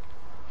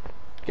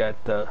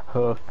 Got the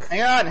hook.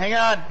 Hang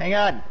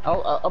on.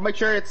 I'll make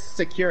sure it's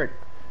secured.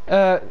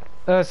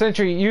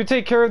 Sentry, you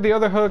take care of the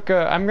other hook.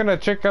 I'm gonna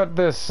check out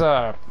this.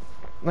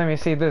 Let me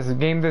see this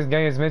game this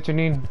guy is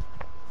mentioning.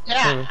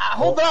 Yeah,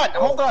 hold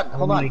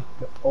on.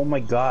 Oh my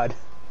god.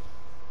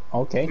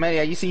 Okay. Man,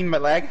 yeah, you seen my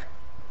lag?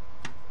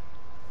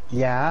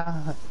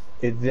 Yeah.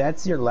 If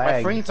that's your My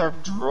lag. frames are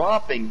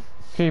dropping.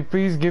 Can you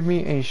please give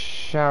me a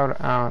shout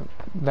out?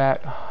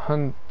 That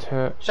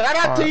Hunter. Shout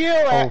out to you!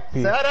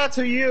 ROP. Shout out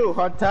to you,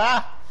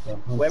 Hunter! the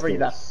Whoever the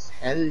hunters.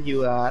 hell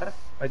you are,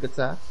 my good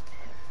sir.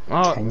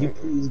 Oh, Can you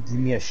please give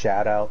me a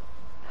shout out?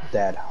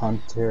 That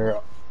Hunter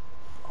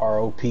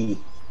ROP.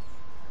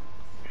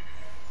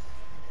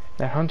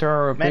 that Hunter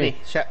ROP. Manny,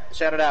 shout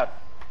it out.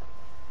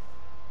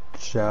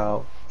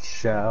 Shout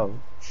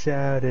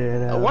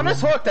it out. One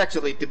is hooked,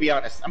 actually, to be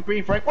honest. I'm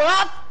being frank.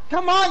 What?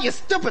 Come on, you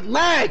stupid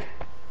lag!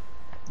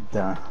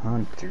 The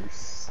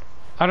Hunters.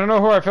 I don't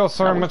know who I feel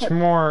so Oh, much what?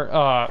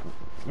 more,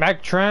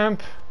 Mac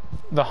Tramp,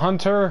 the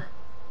Hunter,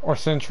 or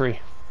Sentry.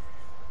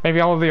 Maybe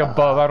all of the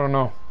above, I don't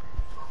know.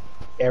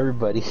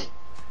 Everybody.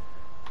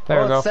 There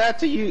we Well, go. it's sad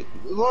to you.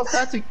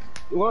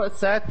 Well, it's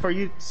sad for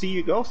you to see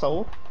you go,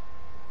 Soul.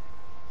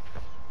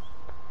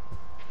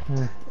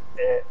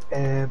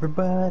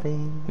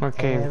 Everybody.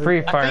 Okay,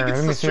 Free Fire, it's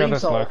let me the see how stream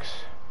this song. looks.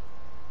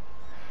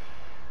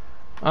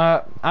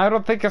 I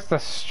don't think it's the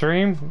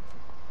stream.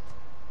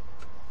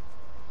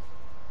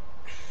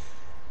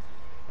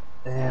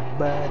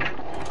 bad.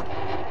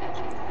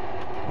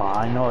 Well,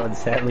 I know, and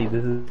sadly,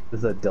 this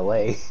is a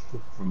delay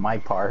from my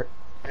part.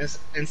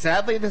 And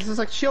sadly, this is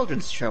a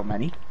children's show,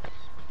 Manny.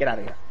 Get out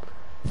of here.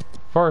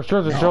 For a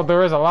children's show,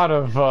 there is a lot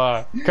of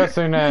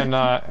cussing and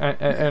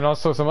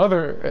also some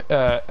other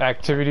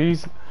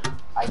activities.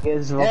 I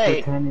guess we'll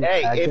pretend.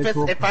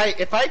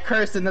 If I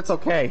curse, then that's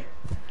okay.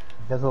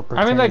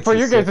 I mean, like for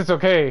you guys, it's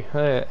okay.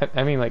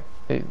 I mean, like,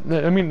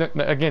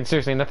 again,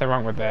 seriously, nothing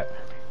wrong with that.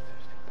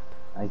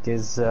 I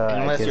guess.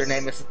 Unless your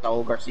name is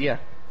Saul Garcia.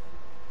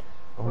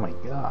 Oh my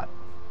god.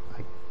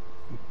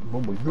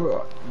 Oh my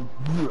god.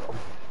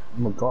 Oh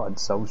my god,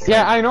 so strange.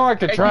 Yeah, I know I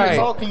could try.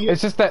 Saul,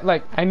 it's just that,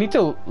 like, I need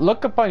to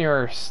look up on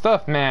your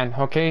stuff, man,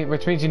 okay?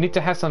 Which means you need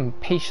to have some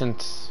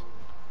patience.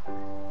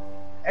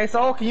 Hey,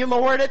 Saul, can you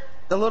lower it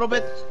a little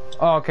bit?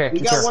 Oh, okay. We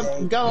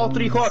got all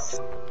 3 hooks.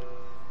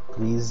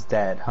 Please,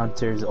 Dad.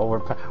 Hunter's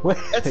overpowered. Wait,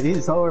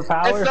 he's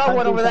overpowered? It's that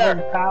one over there.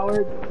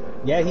 Overpowered?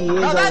 Yeah, he is No,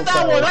 not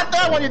that one, not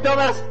that one, you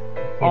dumbass.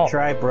 You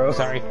try, bro.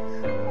 Sorry.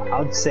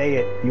 I'll say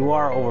it. You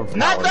are overpowered.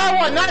 Not that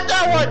one, not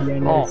that one. Yeah, I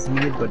know it's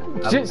me,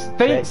 but Just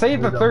say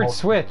the third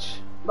switch.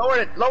 Lower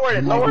it.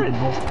 The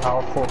most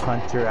powerful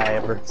hunter I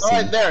ever seen.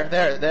 Alright,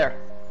 there.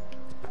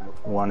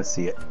 I want to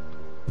see it.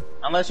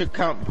 Unless you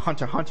count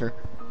Hunter x Hunter.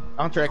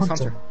 Hunter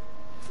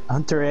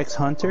x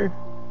Hunter?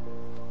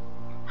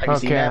 Have you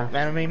seen that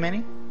anime,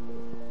 Manny?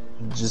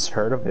 Just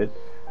heard of it,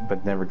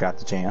 but never got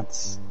the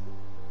chance.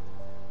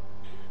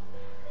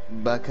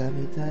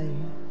 Bakamitai.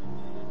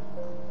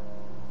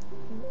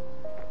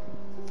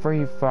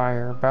 Free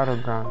Fire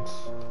Battlegrounds.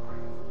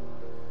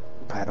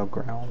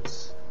 Battleground.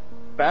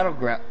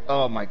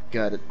 Oh my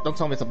god! Don't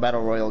tell me it's a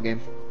battle royale game.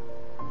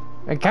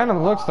 It kind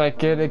of looks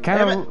like it. It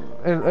kind of.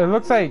 It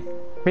looks like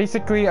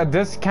basically a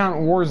discount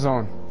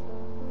Warzone.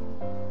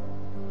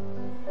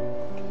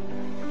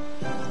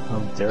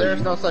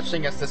 There's no such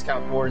thing as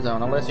discount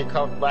Warzone unless you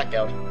count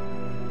Blackout.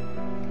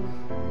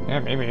 Yeah,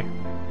 maybe.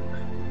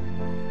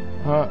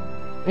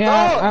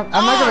 Yeah,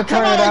 I'm not gonna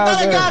try it out.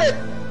 I got it.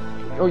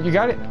 Oh, you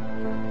got it?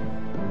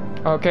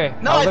 Okay.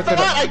 No, I thought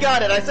I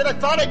got it. I said I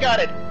thought I got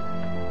it.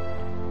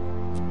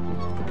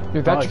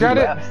 You thought you got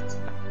it?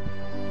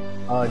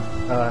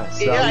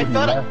 Yeah, I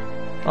thought it.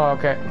 Oh,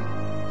 okay.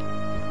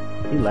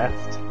 He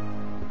left.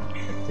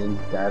 Then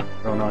Dad,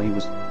 I don't know, he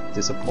was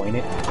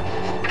disappointed.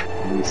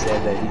 And he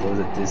said that he was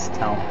a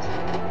discount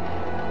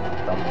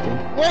something.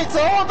 Wait,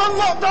 so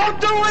don't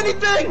do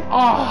anything!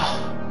 Oh!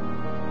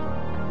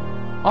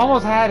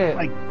 Almost had it.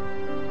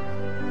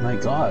 My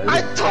god.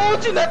 I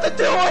told you not to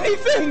do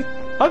anything!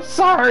 I'm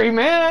sorry,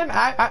 man.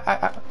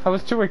 I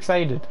was too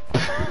excited.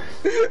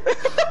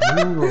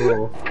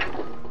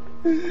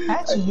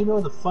 Actually, you know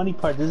the funny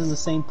part, this is the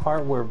same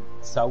part where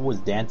Saul was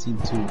dancing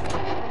to,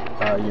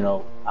 you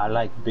know, I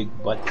like big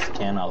butts,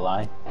 cannot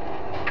lie.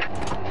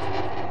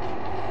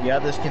 The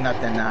others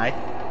cannot deny.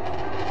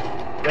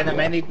 When a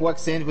manic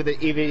walks in with an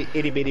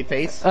itty bitty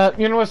face.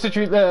 You know what,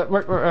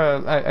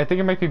 I think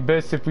it might be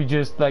best if we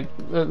just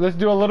let's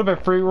do a little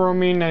bit free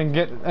roaming and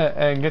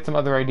get some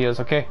other ideas,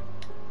 okay?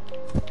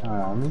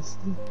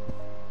 Honestly.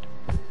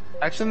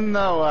 Actually,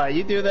 no.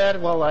 You do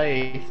that while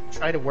I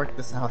try to work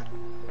this out.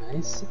 I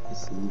see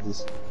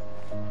this.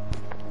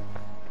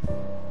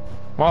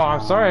 Well,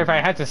 I'm sorry if I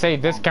had to say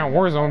discount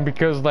Warzone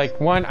because, like,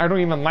 one, I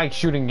don't even like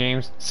shooting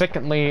games.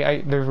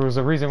 Secondly, there was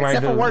a reason why.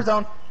 Except for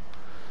Warzone.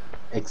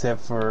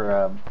 Except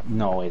for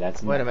no, wait,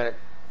 that's. Wait a minute.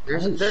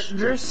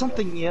 There's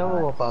something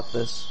yellow about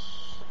this.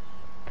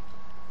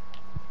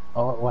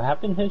 Oh, what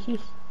happened,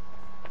 Jesus?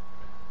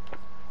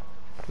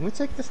 Can we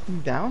take this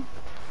thing down?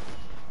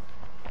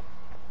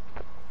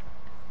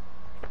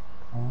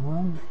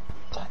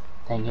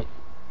 Dang it.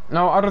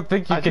 No, I don't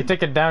think you can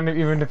take it down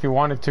even if you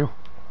wanted to.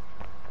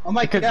 Oh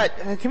my god,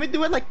 can we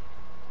do it like...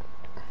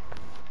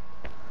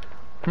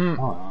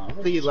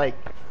 Like...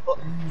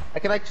 I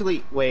can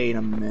actually... Wait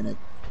a minute.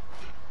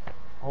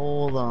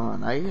 Hold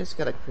on, I just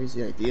got a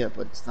crazy idea,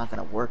 but it's not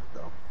gonna work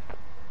though.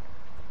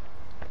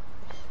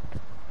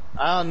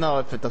 I don't know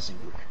if it doesn't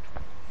work.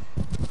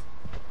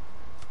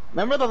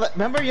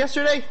 Remember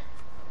yesterday?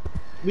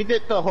 We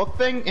did the hook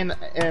thing and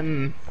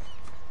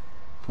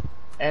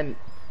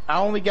I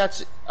only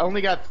got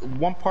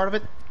one part of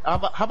it. How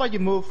about you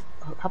move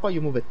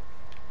it?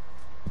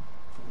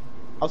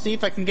 I'll see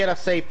if I can get a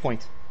save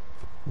point.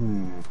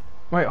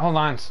 Wait, hold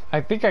on.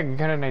 I think I can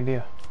get an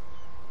idea.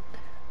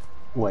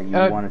 What, you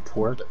want to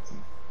twerk?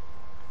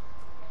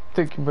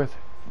 Take your breath.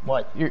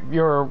 What?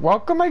 You're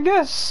welcome, I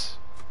guess.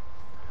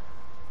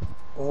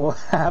 What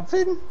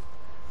happened?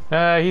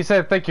 He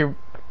said thank you,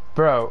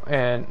 bro,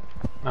 and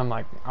I'm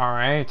like, all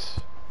right.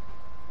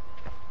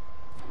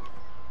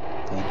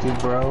 Thank you,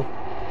 bro.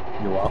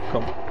 You're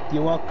welcome.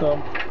 You're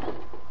welcome.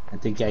 I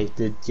think I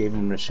did give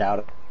him a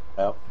shout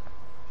out.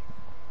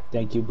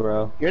 Thank you,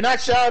 bro. You're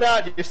not shout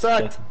out. You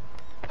sucked.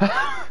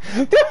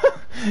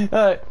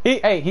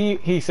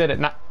 He said it,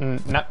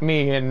 not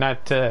me, and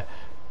not the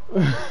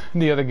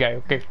other guy.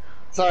 Okay.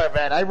 Sorry,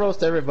 man. I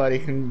roast everybody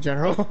in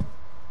general.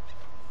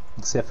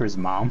 Except for his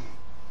mom.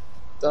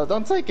 So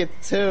don't take it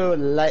too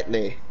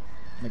lightly,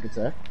 nigga,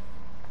 sir.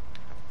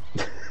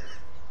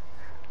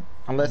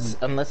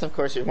 Unless of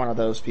course you're one of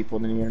those people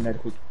on the internet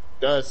who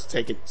does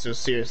take it so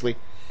seriously.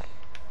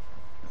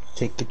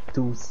 Take it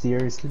too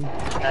seriously.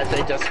 I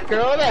say just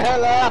go the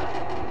hell up!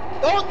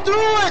 Don't do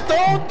it!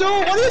 Don't do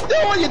it! What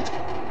are you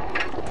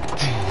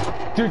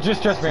doing? Dude,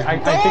 just trust me. I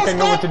think I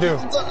know what to do.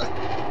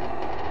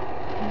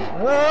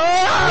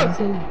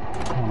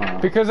 Ah!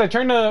 Because I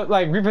tried to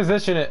like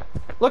reposition it.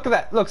 Look at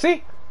that. Look,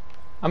 see?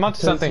 I'm onto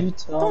something. You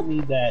told me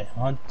that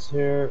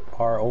Hunter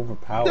are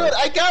overpowered. Dude,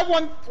 I got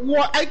one.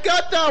 I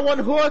got that one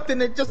hooked,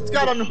 and it just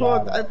got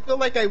unhooked. I feel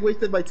like I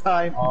wasted my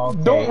time.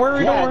 Okay. Don't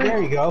worry, yeah, don't worry.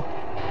 There you go.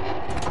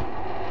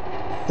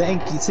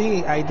 Thank you.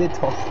 See, I did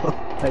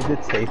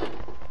say.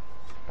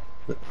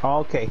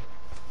 Okay.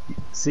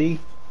 See?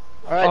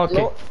 Alright,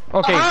 Okay.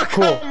 Okay, oh,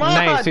 cool. come on!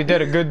 Nice. You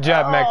did a good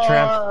job, Mac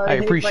Tramp. I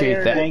hate appreciate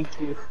my that. Thank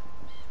you.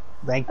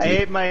 Thank you. I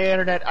hate my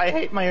internet. I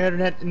hate my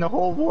internet in the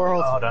whole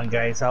world. Hold on,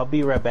 guys. I'll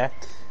be right back.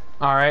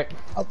 Alright.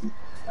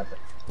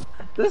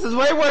 This is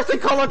way worse than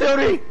Call of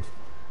Duty.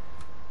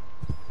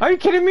 Are you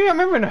kidding me? I'm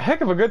having a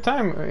heck of a good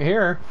time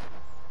here.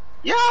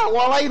 Yeah,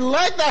 well,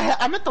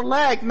 I meant the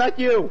lag, not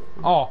you.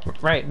 Oh,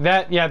 right.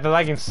 Yeah, the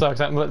lagging sucks.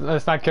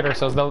 Let's not kid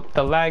ourselves.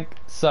 The lag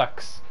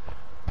sucks.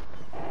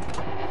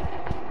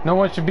 No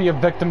one should be a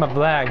victim of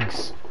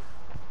lags.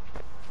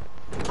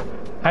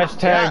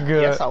 Hashtag,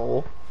 yes, I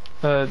will.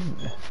 uh,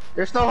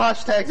 There's no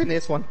hashtags in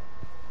this one.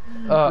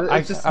 I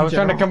It's just was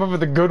trying to general. come up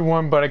with a good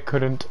one, but I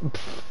couldn't.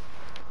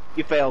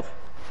 You failed.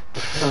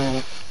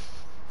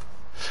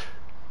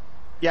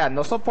 Yeah,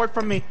 no support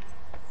from me.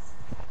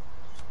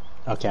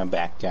 Okay, I'm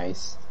back,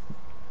 guys.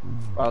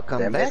 Welcome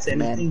Did I back, miss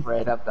anything?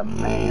 Bread of the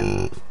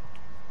man.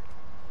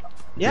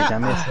 Yeah. Did I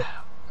miss it?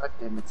 God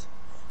damn it.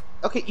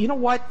 Okay, you know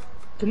what?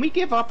 Can we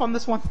give up on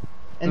this one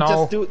and No.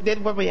 just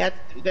did what we had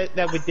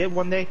that we did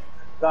one day?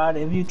 God,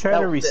 if you try That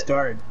to was it.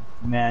 restart,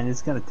 man,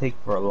 it's gonna take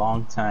for a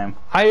long time.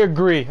 I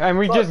agree, and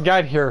we Look. just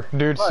got here,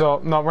 dude. Look.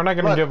 So no, we're not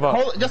gonna Look, give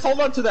up. just hold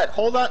on to that.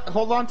 Hold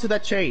on to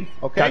that chain.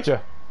 Okay.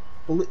 Gotcha.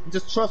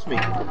 Just trust me.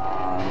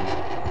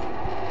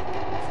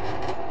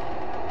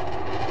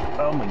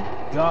 Oh my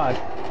God!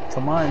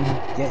 Come on,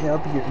 get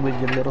up with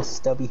your little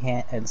stubby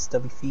hand and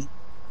stubby feet.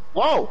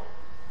 Whoa.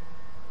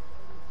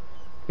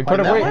 You put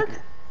it that way. work?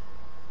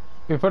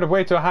 You put it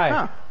way too high.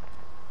 Huh.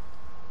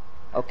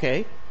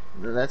 Okay,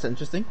 that's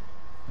interesting.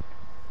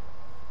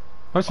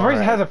 I'm surprised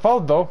it Alright. hasn't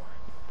fallen though.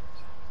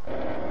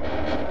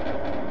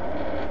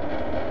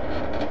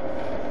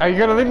 Are you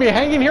gonna leave me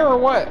hanging here or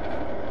what?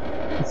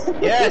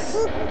 Yes.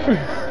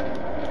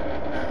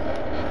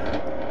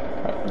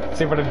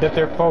 See what I did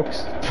there,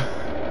 folks.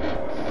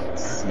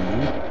 See,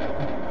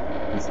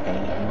 he's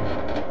hanging.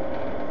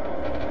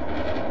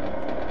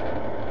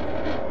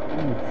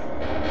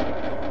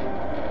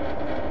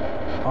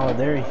 Oh,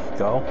 there you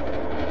go.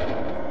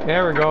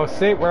 There we go.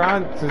 See, we're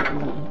on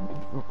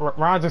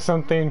to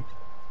something.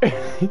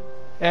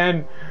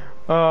 And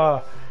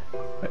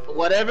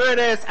Whatever it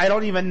is, I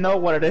don't even know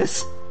what it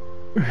is.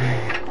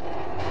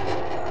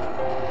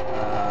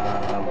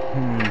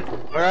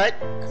 All right,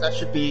 that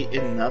should be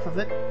enough of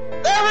it.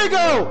 There we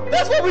go.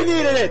 That's what we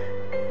needed. It.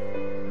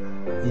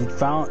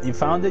 You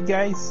found it,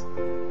 guys?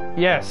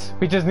 yes,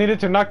 we just needed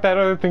to knock that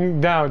other thing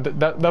down.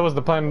 That was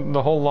the plan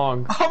the whole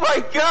long. Oh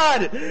my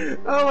god!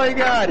 Oh my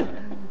god!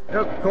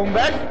 Come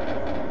back.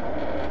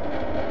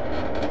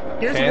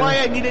 Here's Okay. why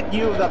I needed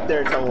you up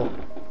there, Joel.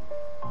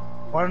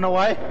 Wanna know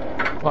why?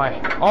 Why?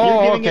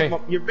 Oh, You're okay.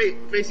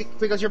 giving it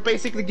because you're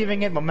basically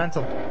giving it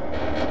momentum.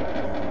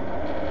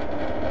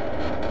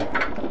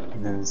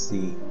 Let's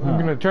see. I'm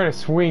gonna try to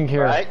swing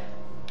here. Right?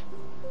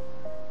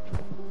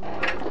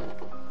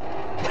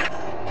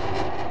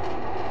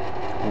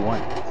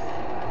 One.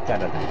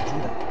 Got an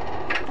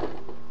idea.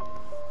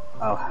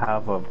 I'll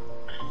have the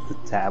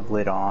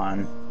tablet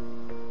on,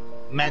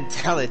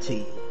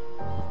 Mentality.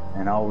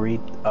 and I'll read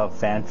a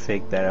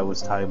fanfic that I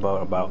was talking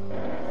about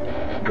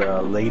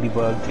the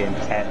ladybug and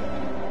cat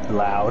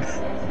loud.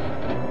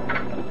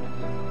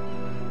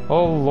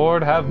 Oh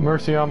Lord, have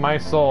mercy on my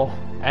soul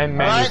and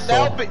Manny's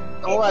Alright, soul. that'll be.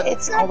 Hold on,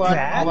 It's not hold on,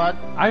 bad. hold on.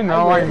 I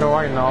know.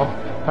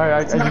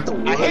 I It's not the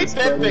I hate worst,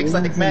 but fanfics it like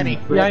isn't Manny.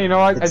 great. yeah, you know,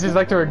 I It's just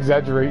like to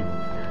exaggerate.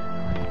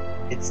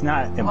 It's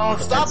not. Oh,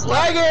 stop it's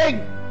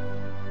lagging!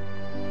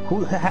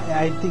 Who?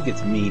 I think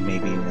it's me.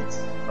 Maybe it's.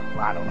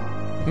 I don't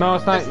know. No,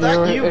 it's not It's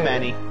not you, It-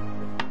 Manny.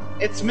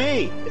 It's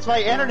me. It's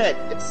my internet.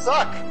 It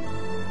suck.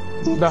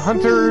 The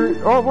hunter.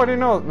 Oh, what do you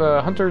know?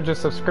 The hunter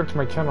just subscribed to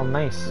my channel.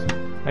 Nice.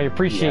 I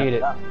appreciate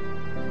it.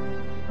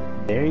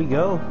 There you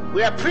go.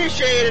 We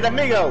appreciate it,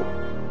 amigo.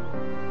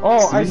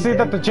 Oh, I See see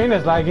that? that the chain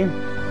is lagging.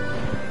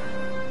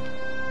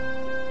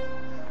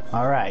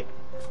 All right.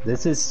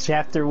 This is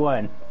chapter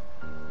 1.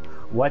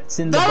 What's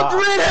in the Don't box?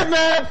 read it,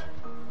 man.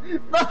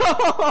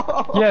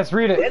 No. Yes,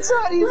 read it. It's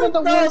not even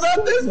the No, worst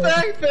not this thing.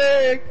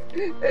 fanfic.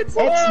 It's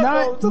horrible.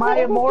 not It's a My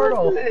horrible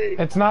Immortal. fanfic.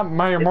 It's not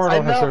my immortal.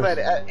 I know, Jesus.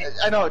 man.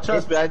 I know.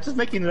 Trust me. I'm just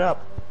making it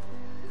up.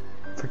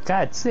 For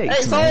God's sake,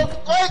 Hey, so man. wait.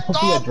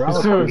 Don't be a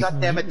drama queen.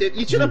 God damn it, dude!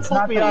 You should have It's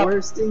pulled not me the up.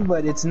 worst thing,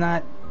 but it's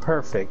not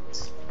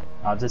perfect.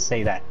 I'll just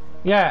say that.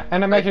 Yeah,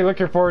 and I'm actually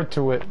looking forward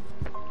to it.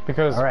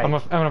 because All right.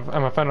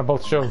 I'm a fan of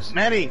both shows.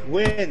 Manny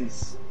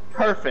wins.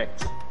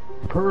 Perfect.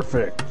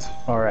 Perfect.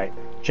 All right.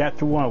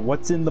 Chapter 1.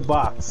 What's in the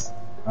box?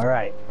 All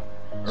right.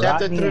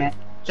 Chapter Rodney 3. An-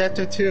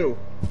 Chapter 2.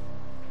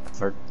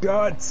 For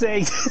God's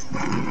sake.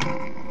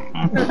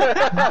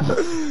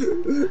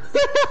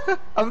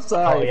 I'm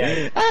sorry. Oh,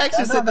 yeah. I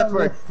actually said that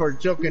no. for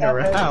joking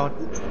around.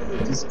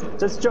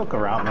 Just joke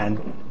around,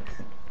 man.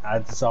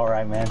 It's all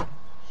right, man.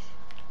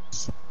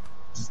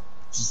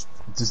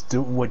 Just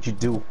do what you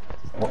do.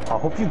 Well, I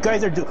hope you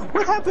guys are doing.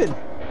 What happened?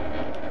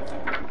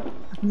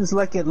 I'm just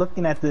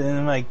looking at the and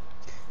I'm like,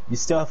 you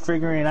still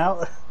figuring it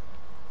out?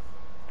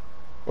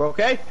 We're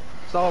okay?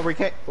 So we're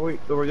good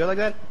like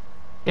that?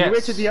 Yes.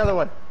 Which is the other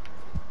one?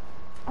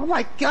 Oh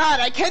my god,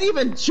 I can't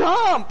even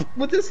jump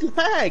with this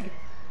lag!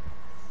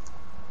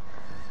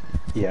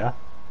 Yeah.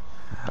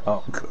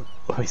 Oh,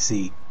 let me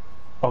see.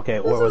 Okay,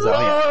 where This was is I?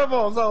 Oh, yeah.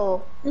 horrible,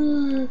 so...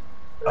 Oh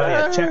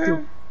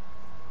yeah,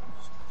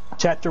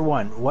 chapter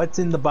 1. What's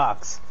in the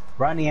box?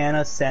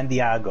 Raniana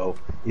Santiago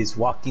is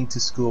walking to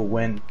school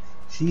when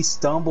she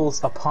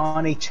stumbles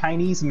upon a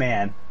Chinese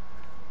man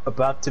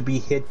about to be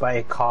hit by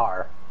a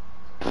car.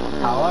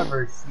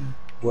 However,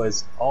 she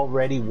was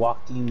already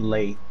running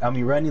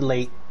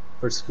late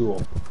for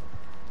school.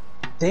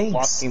 Thanks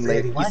Walking very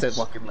late. He much, said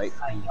walking late.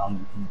 a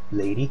young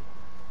lady.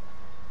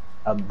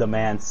 The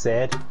man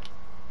said,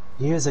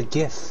 "Here's a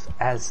gift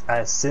as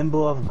a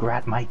symbol of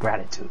my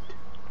gratitude."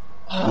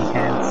 He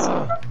hands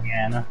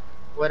Raniana.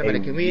 Wait a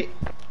minute, can we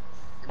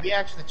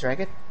actually drag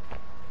it?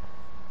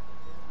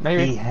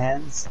 Maybe. He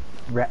hands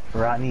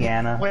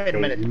Raniana Wait a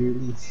minute.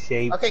 really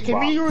shaped Okay, can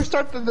box. we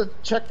restart the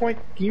checkpoint?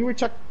 Can you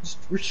restart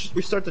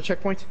the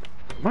checkpoint?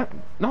 What?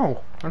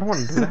 No, I don't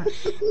want to do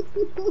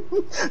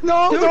that.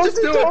 No, Dude, just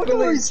do it, don't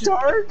please.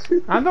 restart.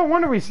 I don't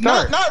want to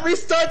restart. Not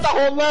restart the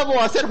whole level.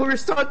 I said we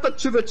restart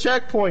to the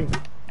checkpoint.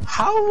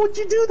 How would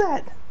you do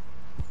that?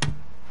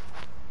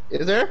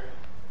 Is there?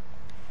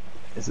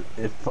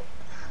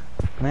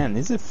 Man,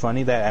 is it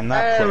funny that I'm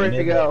not There playing we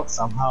it? go. But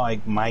somehow I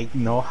might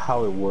know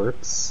how it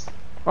works.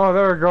 Oh,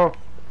 there we go.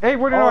 Hey,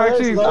 what did I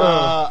there's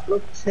actually?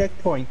 look,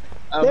 checkpoint.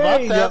 About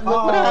There you that, go.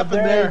 look what happened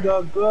there there. you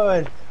go.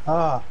 Good.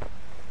 Oh,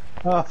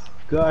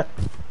 good.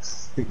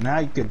 Now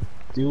you can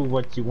do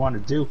what you want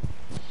to do.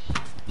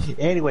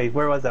 Anyway,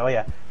 where was I? Oh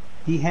yeah,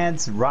 he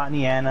hands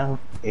Raniana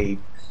a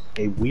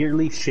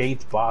weirdly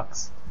shaped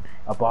box,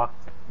 a box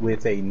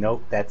with a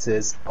note that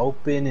says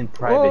 "Open in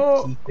private.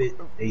 Whoa. Keep it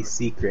a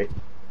secret."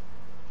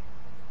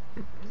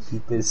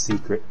 Keep it a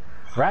secret.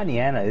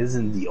 Raniana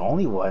isn't the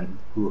only one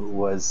who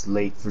was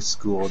late for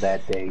school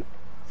that day.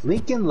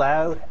 Lincoln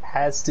Loud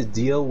has to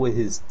deal with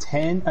his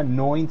 10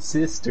 annoying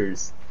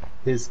sisters.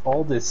 His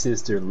oldest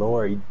sister,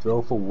 Lori,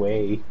 drove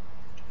away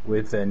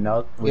with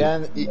another.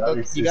 You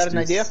got an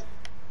idea?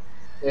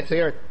 Yes,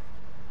 here.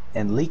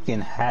 And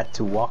Lincoln had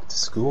to walk to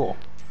school.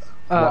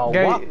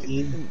 Gary,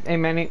 walking, hey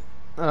Manny,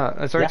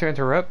 sorry Yeah. to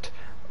interrupt.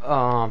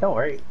 don't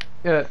worry.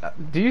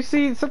 Do you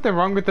see something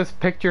wrong with this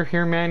picture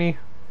here, Manny?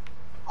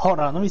 Hold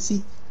on, let me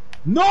see.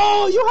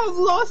 No, you have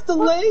lost a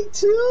leg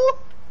too.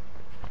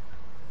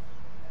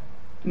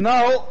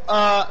 No,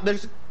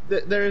 there's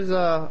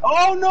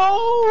Oh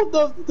no,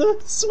 the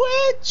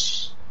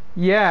switch.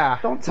 Yeah.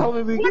 Don't tell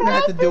me we're What gonna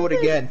have to do it happened?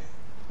 again.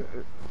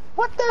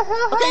 What the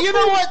hell? Okay, you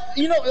know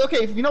what?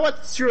 Okay, you know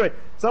what? Screw it.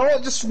 So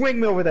just swing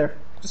me over there.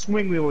 Just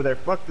swing me over there.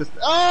 Fuck this.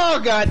 Oh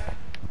god!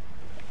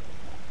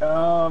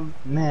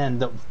 Man,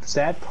 the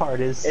sad part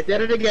is. It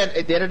did it again.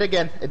 It did it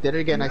again. It did it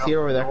again. I see it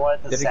over there. You know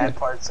what the Did it sad again.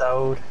 part's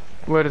out?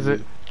 What is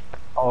it?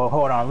 Oh,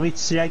 hold on. Let me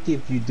check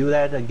if you do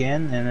that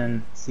again and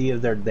then see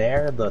if they're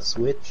there, the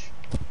switch.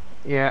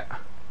 Yeah.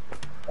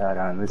 Hold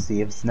on, let's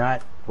see. If it's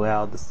not,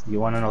 well, you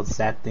want to know the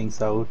sad thing,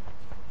 so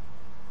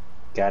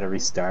gotta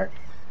restart.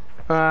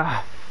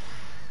 Fuck.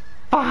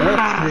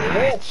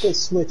 If the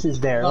switch is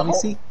there, let me No.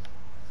 see.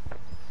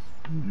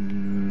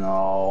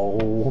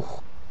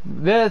 No.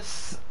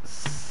 This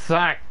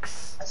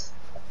sucks.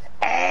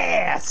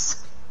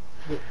 Ass!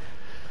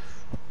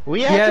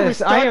 We have to Yes,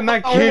 restart I am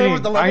not all over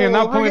kidding. the I am level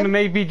not over pulling again?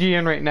 an AVG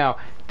in right now.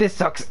 This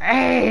sucks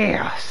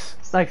ass.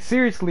 Like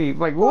seriously,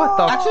 like what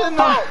the Actually, no.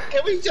 fuck?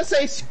 Can we just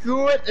say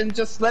screw it and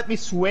just let me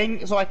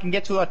swing so I can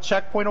get to that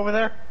checkpoint over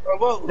there?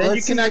 Well, Then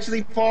you can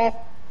actually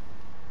fall.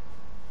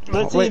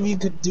 Let's see if you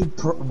could do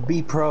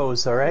be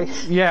pros, alright?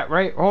 Yeah,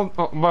 right.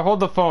 Hold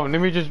the phone.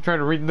 Let me just try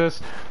to read this.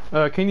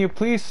 Can you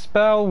please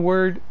spell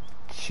word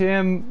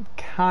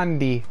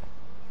chimkandi?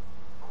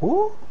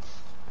 Who?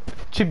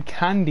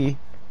 Chimkandi.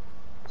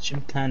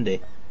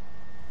 Chimkande.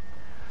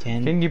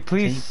 Can you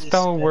please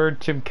spell word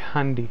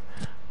chimkandi?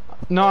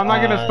 No, I'm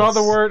not gonna spell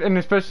the word, and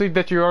especially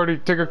that you already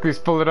technically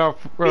spelled it out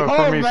for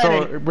Behold, me, so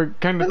Manny, it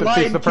kind of the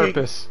defeats the Lion King.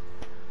 purpose.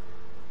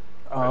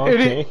 Oh,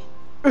 okay.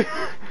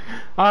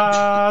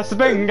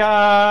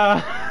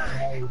 Spenga.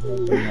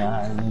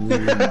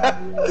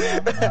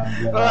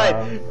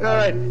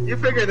 Alright, you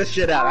figure this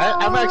shit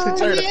out. I'm actually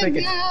tired of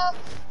thinking.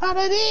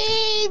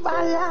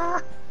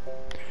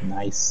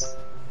 Nice.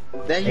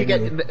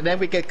 Then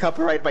we get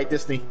copyright by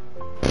Disney.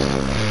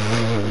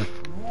 No,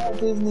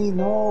 Disney,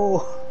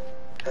 no.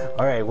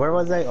 Alright, where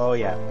was I? Oh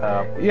yeah.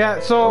 Yeah,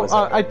 so was it?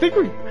 I think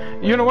we,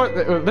 you know what?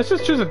 Let's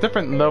just choose a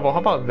different level. How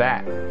about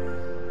that?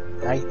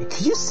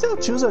 Could you still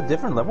choose a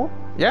different level?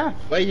 Yeah,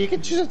 Wait, you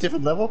can choose a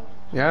different level?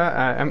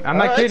 yeah. I'm not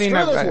Alright, kidding.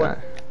 screw this one.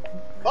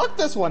 Fuck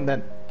this one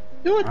then.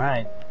 Do it.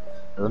 Alright.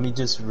 Let me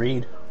just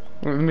read.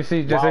 Let me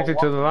see. Just Wow, exit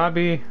to the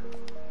lobby.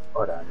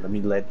 Hold on. Let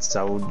me let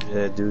Saul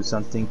do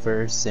something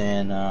first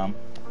and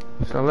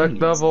Select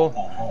please. level.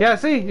 Yeah,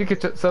 see, you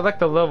could select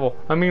the level.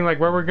 I mean, like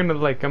where we're gonna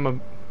like. I'm a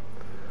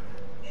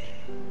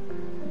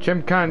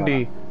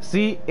Chimkandi.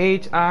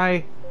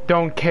 CHI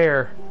don't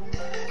care.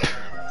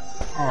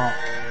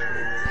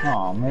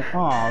 Oh man!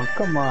 Oh,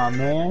 come on,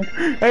 man!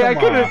 Hey, I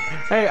Come couldn't. on.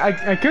 Hey,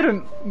 I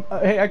couldn't.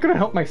 Hey, I couldn't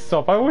help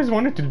myself. I always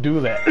wanted to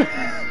do that.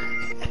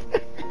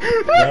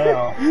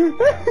 Well,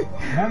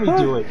 let me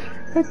do it.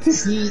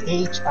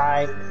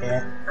 CHI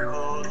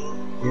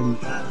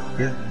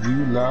if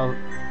you love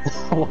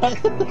what?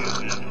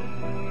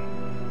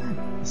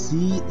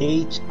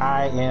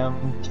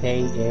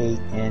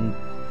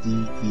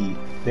 CHIMKANDE.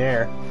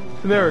 There.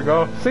 There we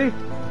go. See?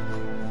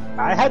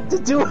 I had to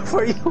do it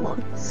for you.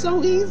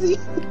 So easy.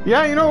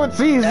 Yeah, you know it's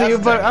easy, That's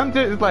but the- I'm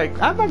just like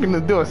I'm not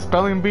gonna do a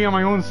spelling bee on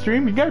my own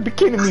stream. You gotta be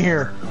kidding me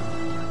here.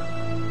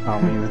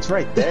 I mean, it's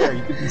right there.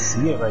 You can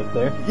see it right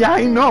there. Yeah,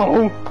 I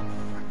know.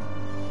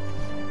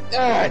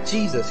 Ah,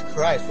 Jesus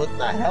Christ! What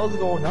the hell's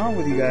going on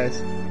with you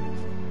guys?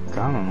 I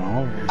don't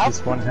know. We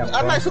just want to have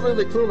I'm fun.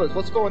 absolutely clueless.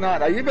 What's going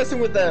on? Are you messing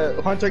with the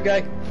hunter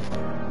guy?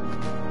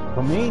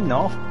 For me,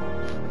 no.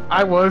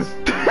 I was.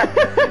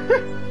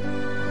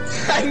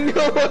 I knew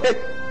it.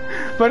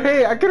 But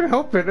hey, I couldn't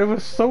help it. It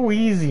was so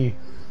easy.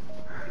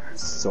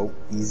 So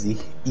easy.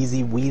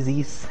 Easy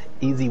wheezies.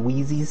 Easy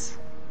wheezies.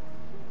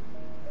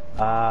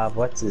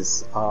 What's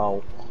this?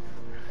 Well,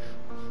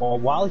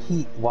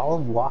 while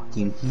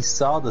walking, he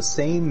saw the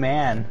same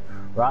man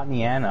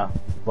Rotniana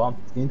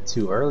bumped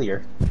into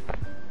earlier.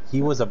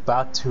 He was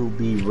about to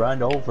be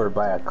run over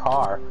by a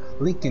car.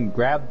 Lincoln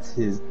grabbed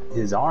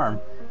his arm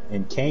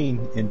and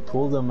cane and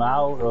pulled him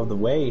out of the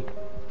way.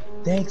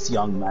 "Thanks,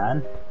 young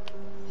man,"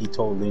 he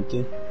told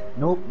Lincoln.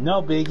 "Nope,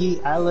 no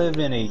biggie. I live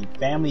in a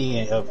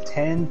family of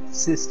 10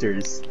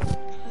 sisters,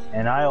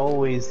 and I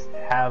always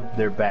have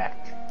their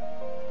back,"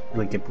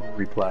 Lincoln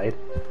replied.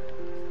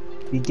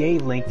 He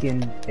gave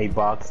Lincoln a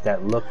box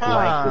that looked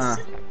like the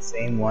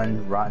same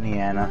one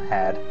Rotniana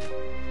had,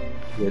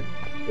 with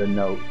the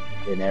note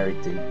and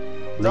everything.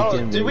 So,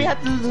 Lincoln did we waved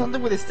have to do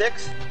something with the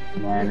sticks?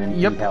 man, and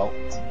Yep. he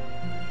helped.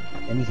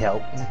 And he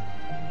helped.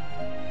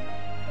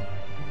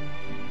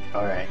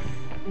 Alright.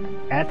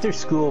 After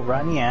school,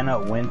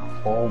 Rotniana went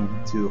home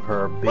to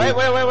her big...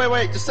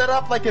 Wait. Just set it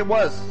up like it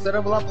was. Set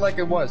it up like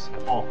it was.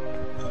 Oh.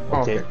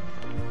 Okay.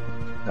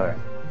 Alright.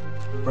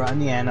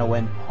 Rotniana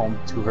went home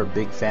to her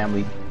big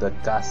family, the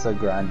Casa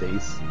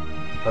Grandes.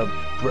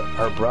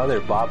 Her brother,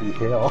 Bobby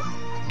Hill.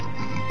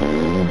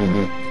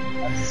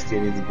 I'm just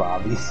kidding, it's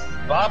Bobby.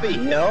 Bobby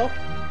Hill?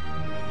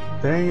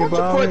 Dang Why it, don't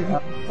Bobby. you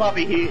put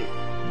Bobby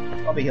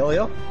Hill? Bobby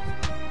Hill?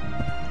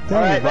 Dang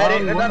Alright, it, Bobby.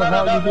 ready? What the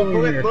hell are you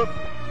doing here? Move.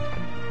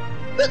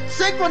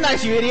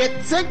 Synchronize, you idiot!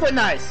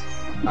 Synchronize!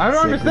 I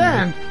don't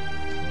understand.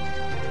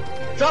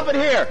 Drop it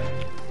here!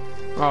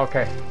 Oh,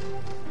 okay.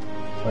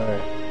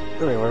 Alright.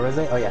 Wait, where was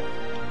I? Oh yeah.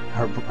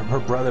 Her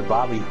brother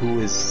Bobby, who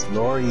is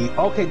Lori.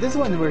 Okay, this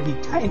one where he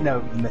kind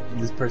of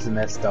this person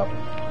messed up.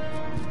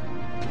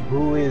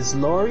 Who is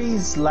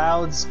Lori's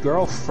Loud's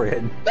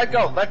girlfriend? Let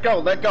go!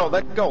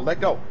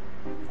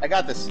 I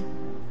got this.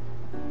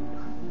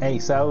 Hey,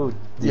 so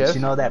did Yes?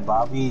 you know that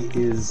Bobby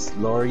is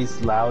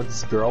Lori's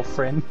Loud's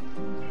girlfriend?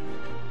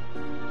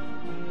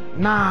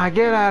 Nah,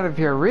 get out of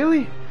here.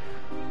 Really?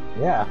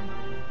 Yeah,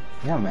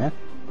 man.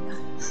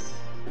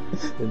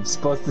 I'm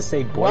supposed to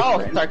say Wow,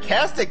 boyfriend.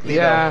 sarcastically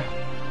Yeah.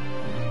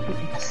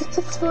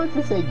 It's supposed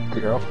to say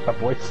a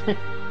boyfriend.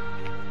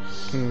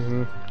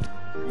 Mm-hmm.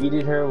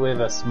 Greeted her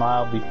with a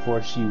smile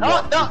before she though.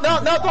 walked No, into the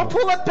don't house.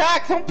 pull it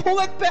back! Don't pull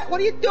it back!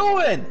 What are you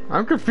doing?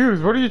 I'm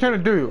confused. What are you trying to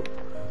do?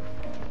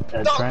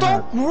 Trying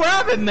Don't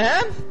grab it,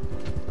 man! to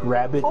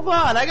grab it. Hold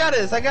on, I got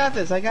this.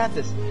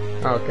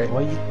 Okay.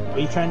 What are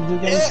you trying to do,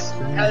 guys?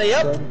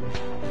 Yep.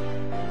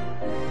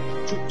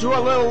 Do a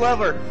little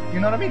lever. You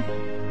know what I mean?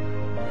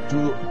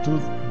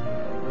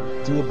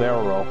 Do a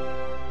barrel roll.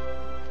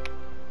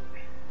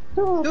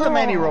 Do the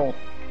mani roll.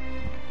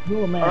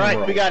 Do a man Alright,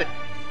 roll. we got it.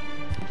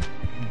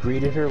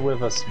 Greeted her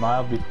with a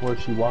smile before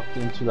she walked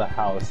into the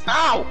house,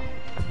 Ow!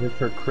 with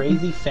her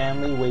crazy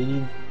family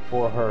waiting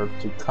for her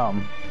to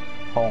come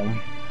home.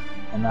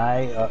 And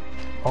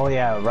oh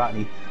yeah,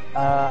 Rodney,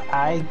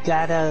 I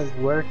gotta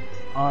work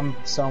on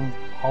some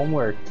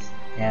homework.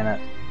 Anna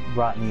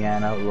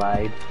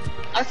lied.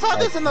 I saw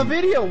this in the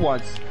video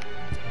once.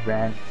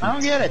 Ran. I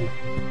don't get it.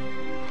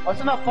 Why's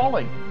it not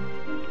falling?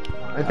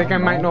 I think I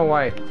might know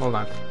why. Hold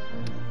on.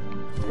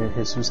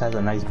 Jesus has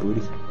a nice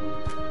booty.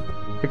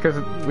 Because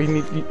we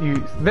need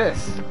you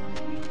this.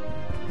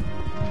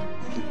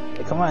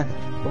 Hey, come on,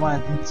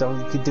 so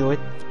you can do it.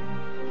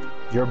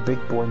 You're a big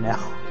boy now.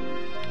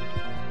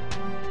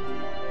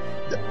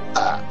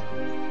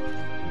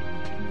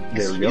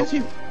 There we go. Excuse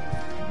you.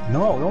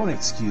 No, don't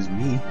excuse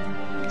me.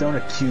 Don't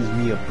accuse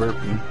me of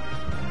burping.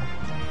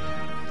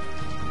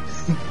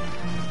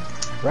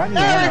 Rodney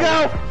There we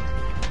Anna, go!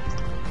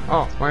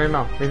 Oh, wait,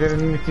 no. We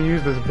didn't need to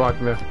use this block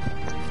lift.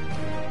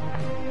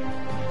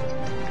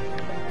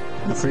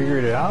 you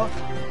figured it out?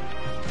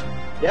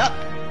 Yep.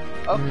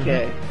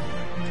 Okay.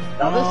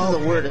 Now this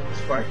is the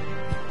weirdest part.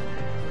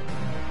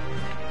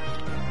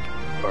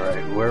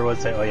 Alright, where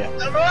was I? Oh yeah.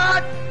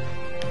 What?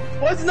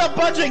 Why is it not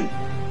budging?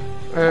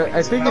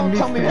 I think it Don't needs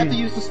tell to me we have to be...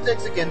 use the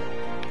sticks again.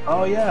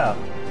 Oh yeah.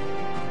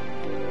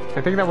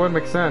 I think that would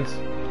make sense.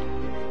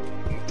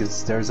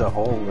 Because there's a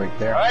hole right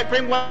there. Alright,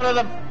 bring one of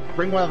them.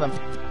 Bring one of them.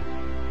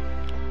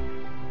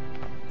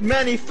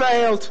 Many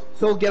failed.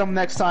 So we'll get them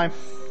next time.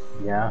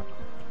 Yeah.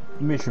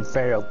 Mission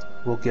failed.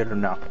 We'll get her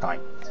next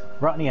time.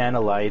 Rodney Anna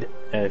lied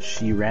as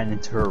she ran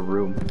into her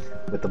room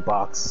with the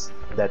box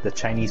that the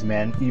Chinese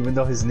man, even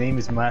though his name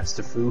is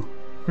Master Fu,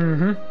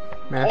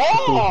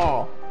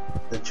 Oh!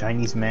 the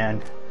Chinese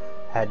man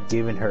had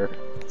given her.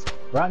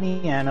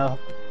 Rodney Anna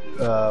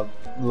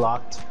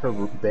locked her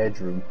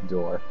bedroom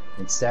door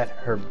and sat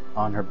her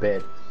on her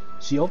bed.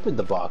 She opened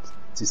the box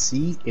to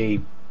see a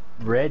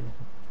bright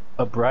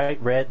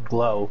red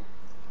glow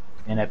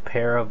and a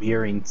pair of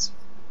earrings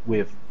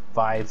with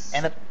 5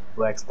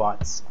 black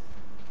spots.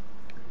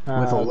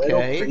 With a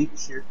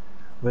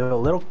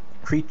little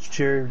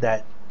creature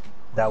that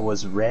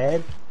was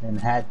red and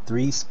had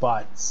 3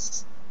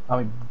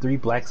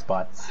 black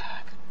spots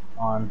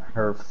on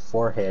her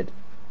forehead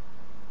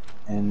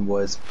and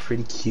was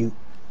pretty cute.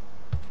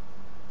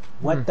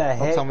 What the heck?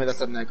 Don't tell me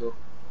that's a Neko.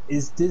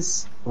 Is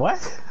this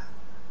what?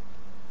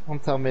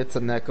 Don't tell me it's a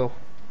Neko.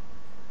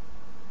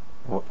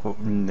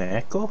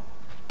 Neko?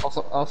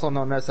 Also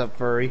known as a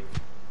furry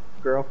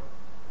girl.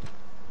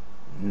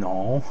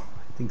 No,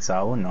 I think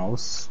Saul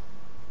knows.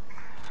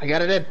 I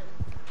got it in.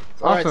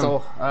 Alright,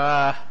 so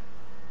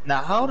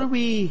now how do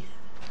we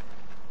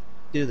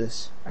do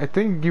this? I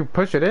think you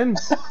push it in.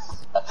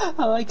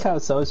 I like how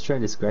Saul's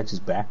trying to scratch his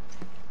back.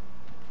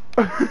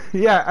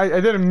 Yeah, I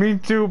didn't mean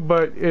to,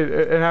 but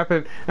it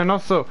happened. And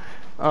also,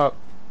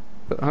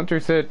 Hunter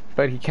said,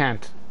 but he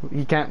can't.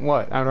 He can't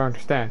what? I don't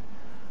understand.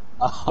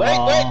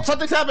 Wait!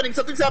 Something's happening!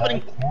 Something's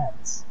happening!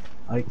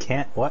 I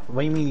can't. What?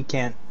 What do you mean you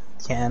can't?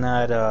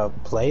 Cannot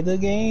play the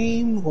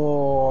game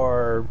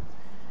or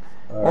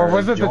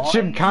was it the join?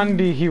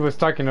 chimpanzee he was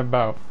talking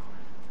about?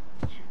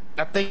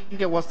 I think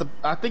it was the.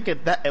 I think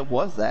it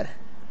was that.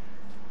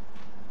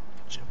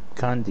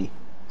 Kandi.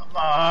 Come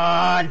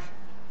on!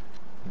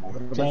 A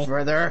little bit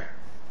further.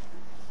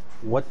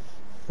 What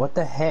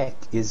the heck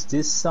is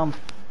this? Some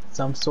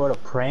sort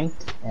of prank?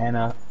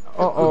 Anna.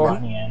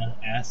 Ronnie Anna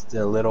asked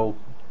the little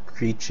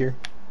creature.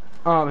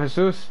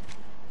 Jesus.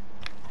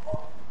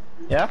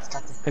 Yeah.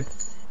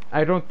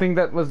 I don't think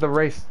that was the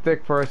right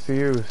stick for us to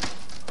use.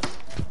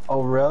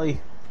 Oh really?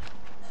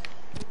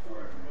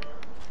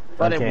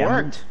 But Okay, it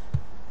worked.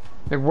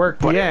 It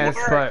worked, yes,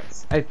 but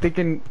I think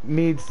it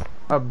needs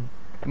a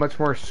much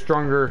more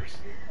stronger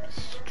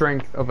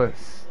strength of a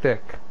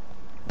stick.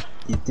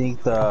 You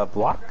think the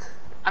block?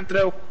 I'm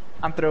through.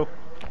 I'm through.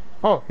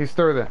 Oh, he's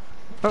through then.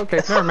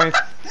 Okay, never mind.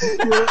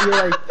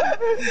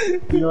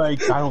 you're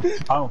like I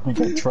don't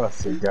think I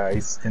trust it,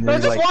 guys. And No,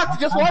 then just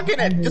you're just walk in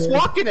it. Just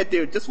walk in it,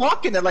 dude. Just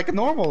walk in it like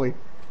normally.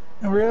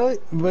 Really?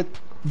 But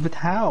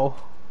how?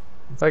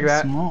 It's Like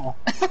that. Small.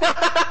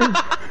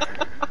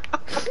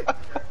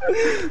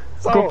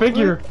 Go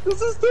figure.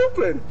 This is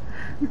stupid.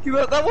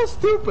 That was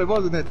stupid,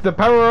 wasn't it? The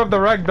power of the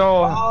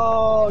ragdoll.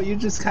 Oh, you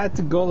just had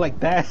to go like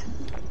that.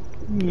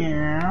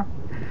 Yeah.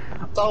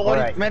 So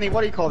what? Manny,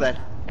 what do you call that?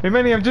 Hey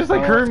Manny, I'm just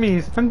like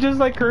Hermes. I'm just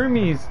like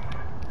Hermes.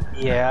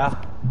 Yeah.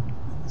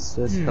 It's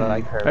just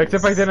like her.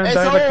 Except I didn't Hey,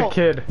 die like so- a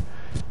kid.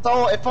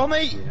 So if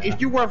only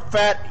if you were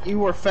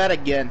fat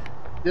again,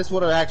 this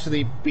would have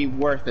actually be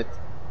worth it.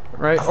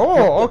 Right?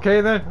 Oh,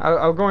 okay then.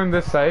 I'll go in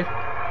this side.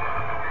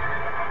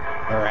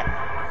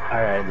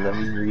 Alright, let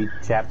me read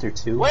chapter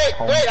 2. Wait!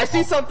 I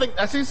see something.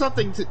 I see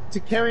something to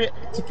carry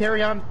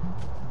on.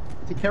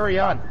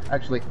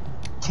 Actually,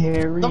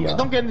 Carry on.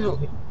 don't get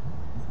into.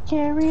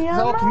 Carry on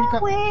Hello, can you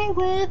come?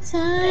 wayward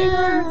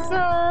son.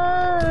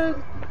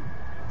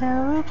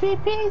 There will be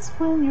peace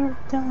when you're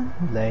done.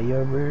 Lay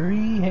your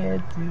weary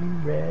head to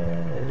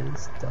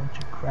rest. Don't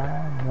you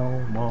cry no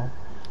more.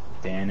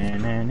 Okay,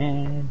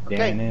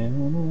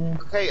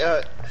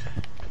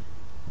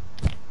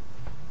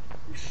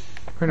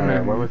 Wait a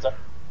minute. Where was that?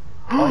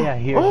 Oh yeah,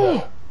 here.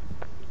 Oh!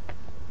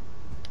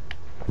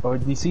 Oh,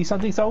 did you see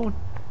something, Saul?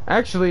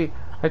 Actually,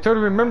 I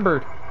totally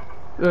remembered.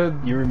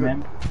 You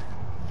remember?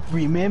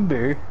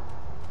 Remember?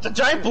 the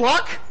giant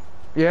block.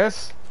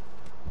 Yes.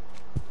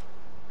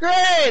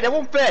 Great! It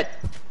won't fit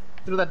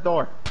through that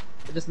door.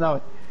 I just know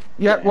it.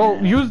 Yeah,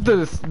 well, use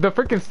the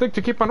freaking stick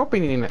to keep on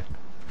opening it.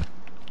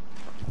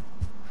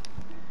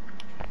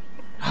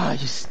 Ah,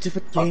 you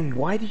stupid game!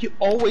 Why do you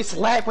always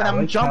lag when I'm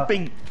like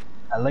jumping?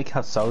 I like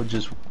how Saul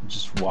just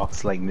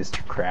walks like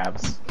Mr.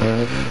 Krabs.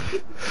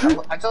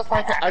 I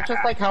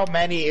just like how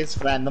Manny is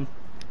random.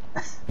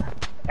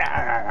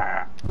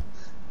 Alright,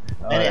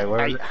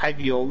 Manny, have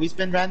you always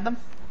been random?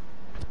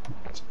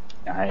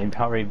 I've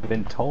already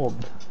been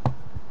told,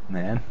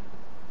 man.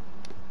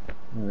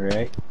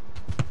 Alright.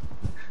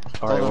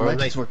 So Alright, the where was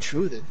legends were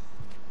true then.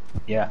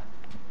 Yeah.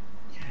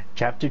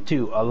 Chapter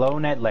 2,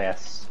 Alone at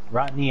Last.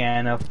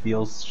 Rotniana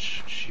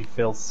she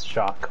feels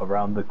shock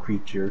around the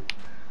creature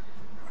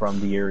from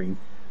the earring.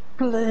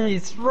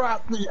 Please,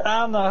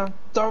 Rotniana,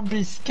 don't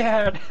be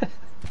scared.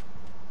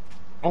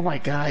 Oh my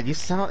god, you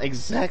sound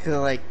exactly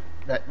like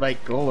that,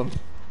 like Golem.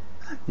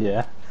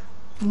 Yeah.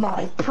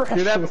 My precious.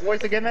 Do that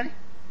voice again, man.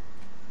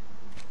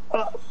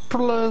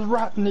 Please,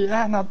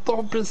 Rotniana,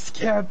 don't be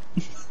scared.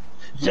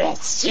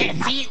 Yes,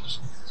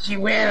 She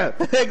will.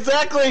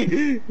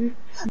 Exactly.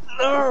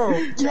 no,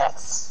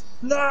 yes,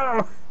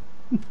 no.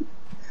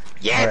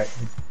 Yes. Alright.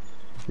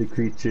 The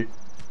creature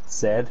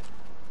said,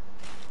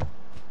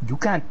 You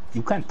can't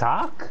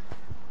talk?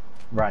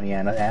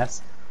 Rotniana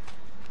asked.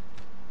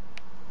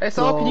 Hey,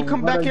 Saul, can you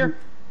come back here?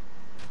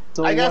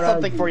 I got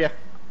something for you.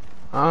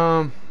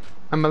 I'm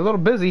a little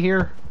busy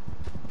here.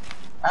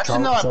 Actually,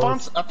 no,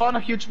 I found a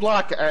huge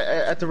block.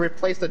 I had to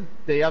replace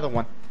the other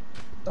one.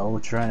 Oh, we're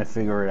trying to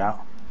figure it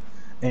out.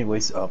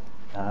 Anyways, where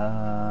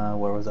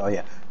was I? Oh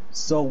yeah.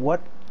 So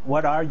what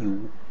are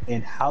you,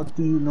 and how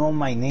do you know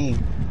my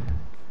name?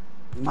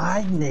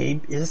 My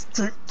name is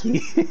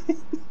Tiki.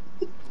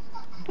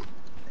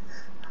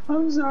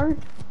 I'm sorry.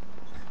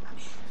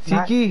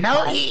 Tiki?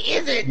 No, he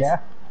isn't. Yeah.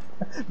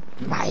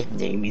 My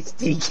name is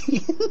Tiki.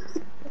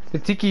 The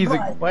Tiki's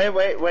a...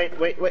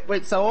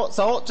 Wait,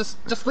 Saul,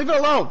 just leave it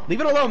alone. Leave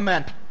it alone,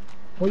 man.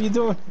 What are you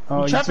doing?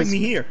 You're trapping me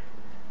here.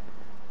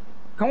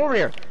 Come over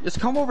here. Just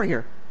come over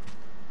here.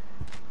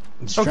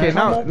 Okay,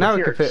 now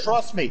it can fit.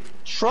 Trust me.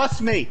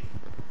 Trust me.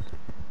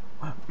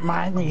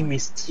 My name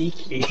is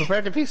Tiki.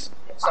 Prepare to be I'm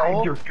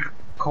Saul. your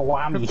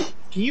Kawami.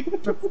 Can you...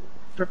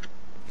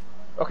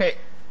 Okay,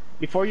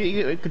 before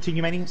you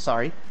continue, Manny,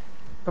 sorry.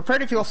 Prepare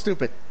to feel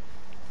stupid.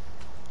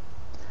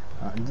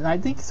 I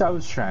think I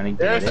was trying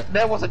to get it.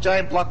 There was a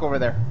giant block over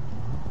there.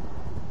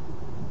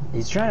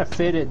 He's trying to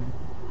fit it.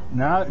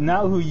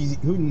 Now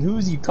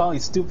who's you calling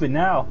stupid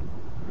now?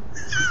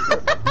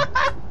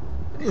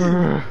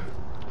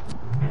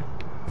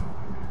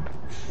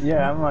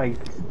 Yeah, I'm like,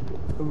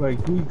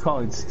 who you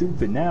calling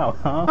stupid now,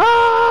 huh?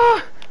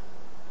 Ah!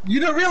 You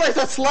don't realize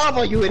that's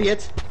lava, you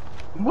idiot!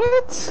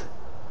 What?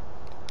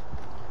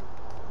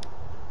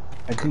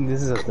 I think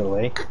this is a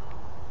delay.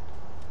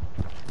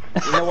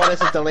 You know what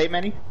is a delay,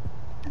 Manny?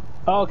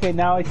 Oh, okay,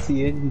 now I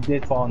see it. You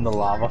did fall in the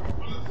lava.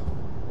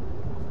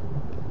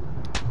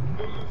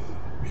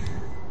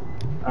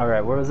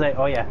 Alright, where was I?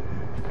 Oh yeah.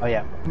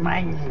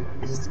 My name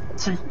is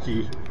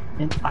Tiki,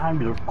 and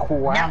I'm your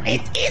Kawami. No,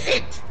 it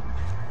isn't!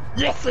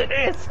 Yes, it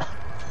is!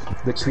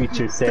 The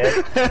creature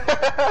said.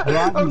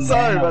 I'm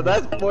sorry, but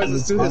that voice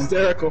is too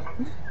hysterical.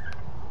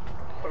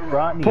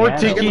 Poor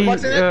Tiki.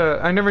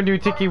 I never knew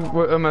Tiki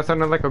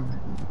sounded like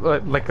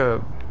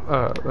a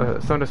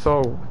sounded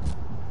so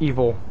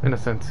evil in a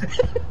sense.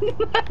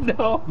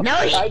 No,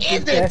 he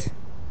isn't!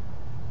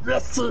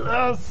 Yes, it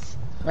is!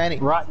 Manny.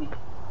 Rotten.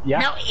 Yeah.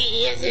 No,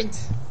 he isn't!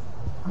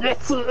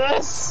 Yes, it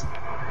is!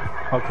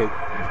 Okay,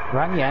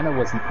 Rotniana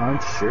was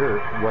unsure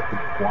what the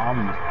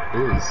Guam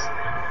is.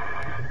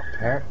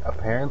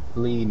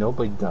 Apparently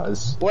nobody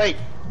does. Wait.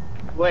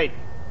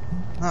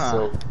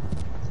 Huh.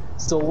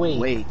 So wait.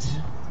 Wait.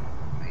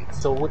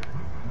 So what?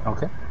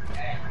 Okay.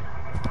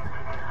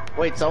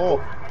 Wait,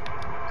 Saul.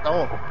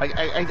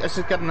 I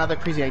just got another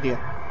crazy idea.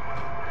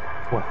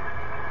 What?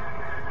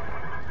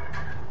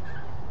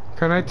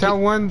 Can I tell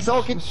one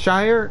So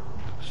Shire?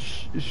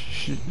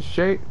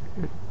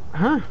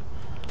 Huh?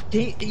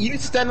 You need to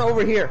stand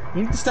over here.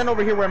 You need to stand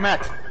over here where I'm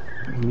at.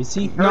 Let me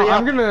see. No,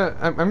 I'm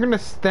gonna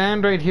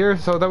stand right here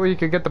so that way you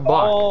can get the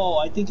block. Oh,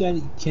 I think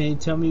can you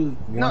tell me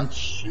one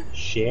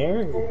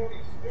share?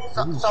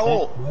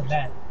 Saul. What's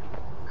that?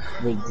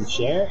 Wait, the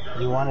share?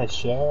 You want to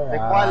share?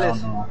 I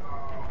don't know.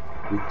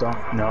 We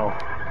don't know.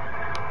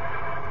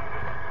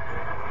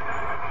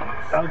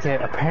 Okay,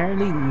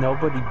 apparently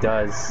nobody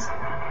does.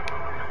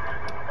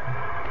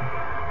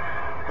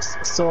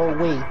 So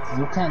wait,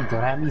 you can't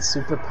grant me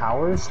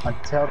superpowers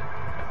until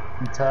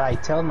I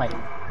tell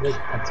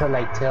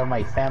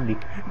my family.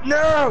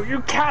 No,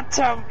 you can't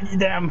tell me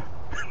them.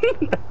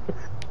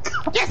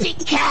 Yes, he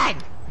can.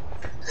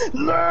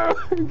 No,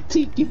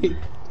 Tiki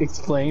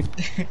explain.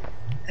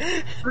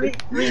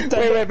 Wait,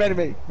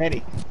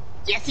 Manny.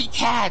 Yes, he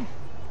can.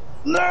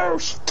 No,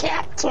 she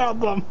can't tell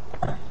them.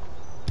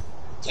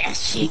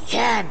 Yes, she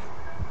can.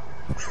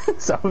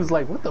 So I was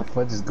like, what the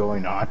fuck is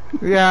going on?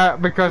 Yeah,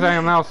 because I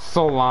am now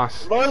so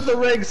lost. Lord of the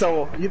Rings,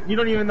 so you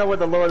don't even know what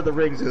the Lord of the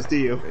Rings is, do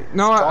you?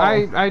 No,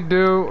 I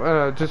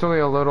do, just only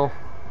a little.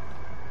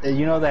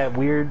 You know that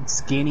weird,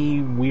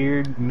 skinny,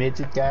 weird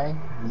midget guy?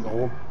 The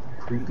old,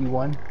 creepy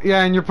one?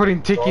 Yeah, and you're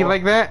putting Tiki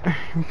like that?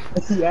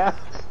 Yeah.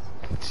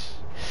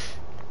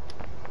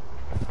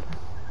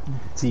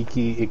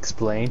 Tiki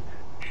explained.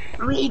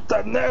 Read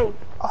the note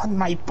on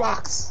my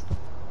box.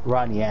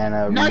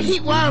 Rotniana. No, he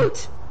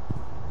won't.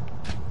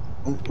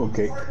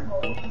 Okay.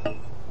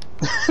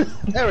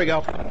 There we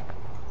go.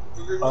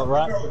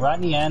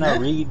 Raniana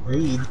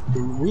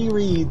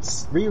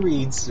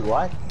rereads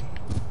what?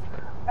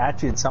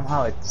 Actually, it's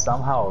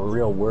somehow a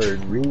real word.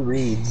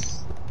 Rereads.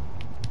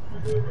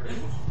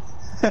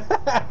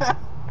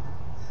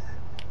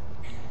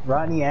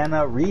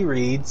 Raniana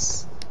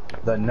rereads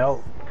the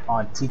note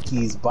on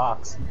Tiki's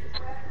box.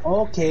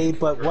 Okay,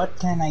 but what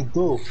can I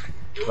do?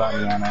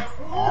 Raniana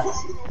asks.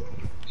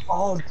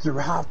 All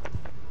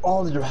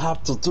you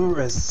have to do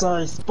is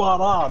say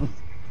spot on.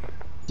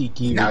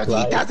 Tiki No,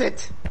 replied. he does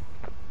it.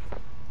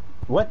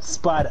 Why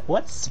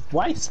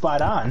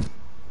spot on?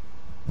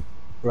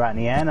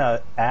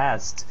 Raniana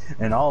asked,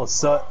 and all of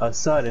a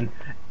sudden,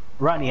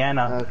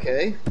 Raniana,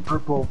 Okay.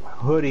 purple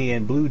hoodie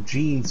and blue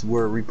jeans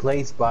were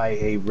replaced by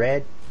a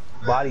red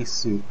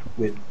bodysuit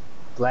with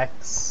black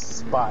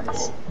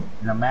spots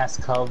and a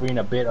mask covering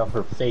a bit of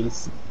her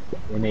face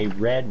and a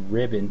red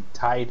ribbon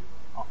tied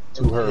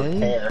to her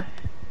hair.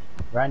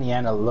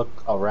 Raniana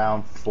looked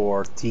around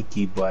for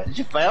Tiki, but Did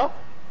you fail?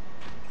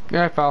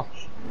 Yeah, I fell.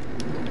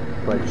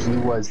 she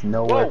was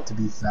nowhere Whoa. to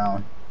be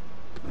found.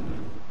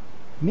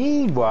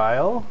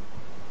 Meanwhile,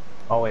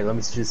 let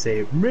me just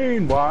say,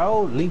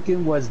 meanwhile,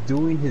 Lincoln was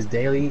doing his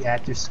daily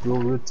after-school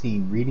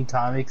routine, reading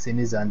comics in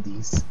his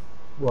undies.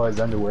 Well, his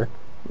underwear.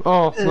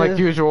 Oh, like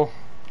usual.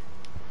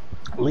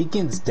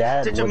 Lincoln's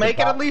dad Did you was make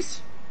it about, at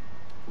least?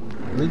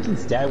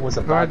 Lincoln's dad was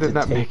No, I about did to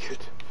not take... make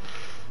it.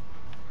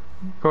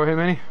 Go ahead,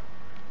 Manny.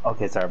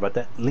 Okay, sorry about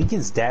that.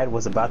 Lincoln's dad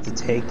was about to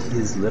take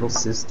his little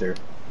sister,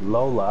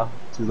 Lola,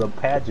 to the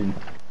pageant,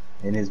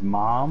 and his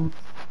mom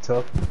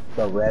took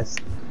the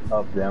rest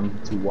of them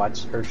to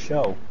watch her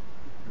show.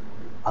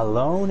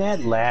 Alone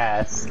at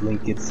last,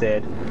 Lincoln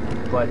said,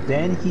 but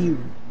then he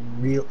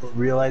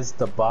realized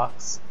the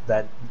box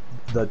that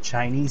the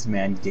Chinese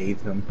man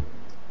gave him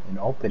and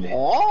opened it.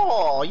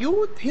 Oh,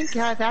 you think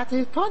that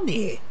is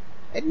funny?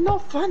 It's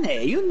not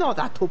funny. You know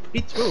that to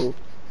be true.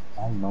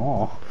 I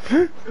know.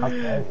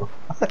 Okay.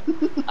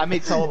 I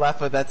made someone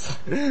laugh at that.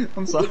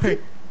 I'm sorry.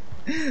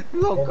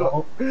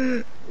 Look,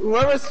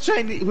 whoever's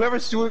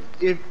doing,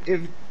 if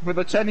for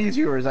the Chinese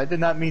viewers, I did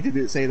not mean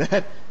to say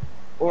that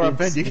or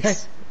offend you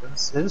guys.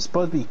 It was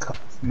supposed to be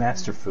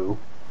Master Fu,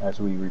 as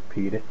we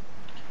repeat it.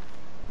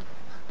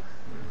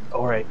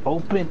 Alright,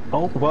 open.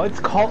 Well,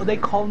 they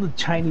call him the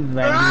Chinese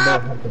man, even though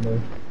it has the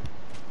name.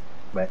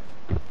 But,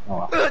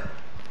 oh well.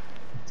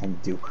 Can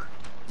do.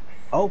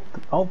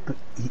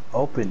 He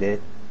opened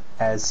it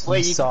as he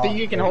Wait, you saw. think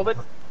you can hold it?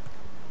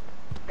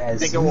 As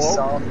Think he it will?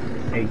 saw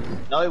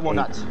No, it will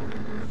not.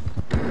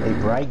 a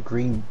bright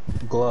green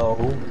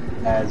glow,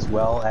 as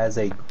well as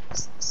a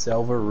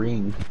silver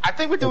ring. I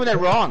think we're doing it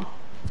wrong.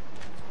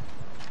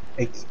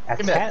 A Give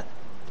me cat.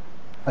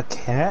 A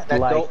cat-like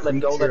Let go, creature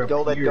let go, let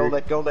go, appeared.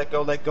 let go, let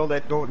go, let go,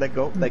 let go, let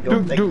go, let go,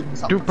 let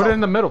go. Dude, put it in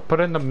the middle. Put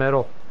it in the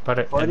middle. Put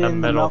it Put in the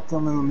in the middle.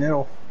 Malcolm in the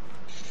middle.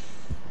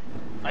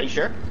 Are you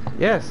sure?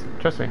 Yes,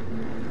 trust me.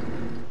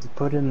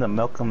 Put in the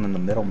Malcolm in the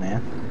middle,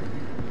 man.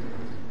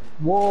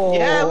 Whoa!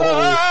 Yeah,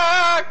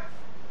 look!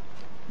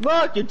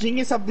 Look, your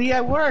genius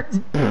idea worked.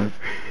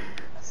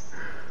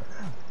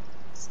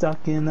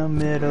 Stuck in the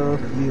middle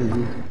of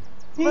you.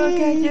 Look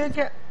at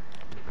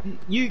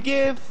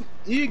you,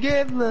 you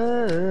give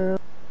love.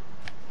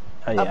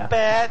 Oh, yeah. A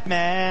bad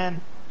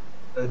man.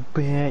 A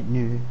bad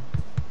news.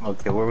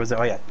 Okay, where was it?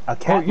 Oh yeah, a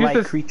use cat-like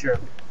this- creature.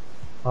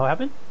 What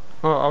happened?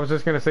 Oh, I was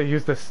just gonna say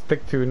use the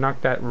stick to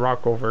knock that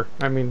rock over.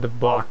 I mean the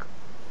block.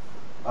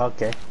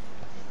 Okay.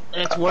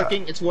 It's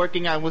working, it's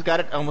working. I almost got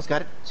it, I almost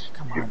got it.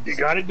 Come on. You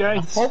got it, guys.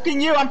 I'm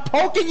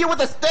poking you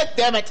with a stick,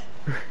 damn it!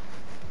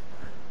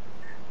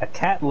 A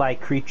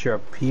cat-like creature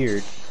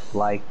appeared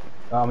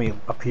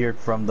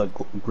from the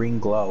green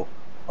glow.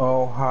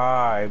 Oh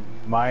hi,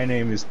 my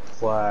name is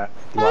Plague.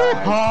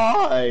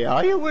 Hi,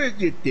 how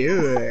you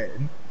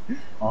doing?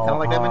 Oh Kinda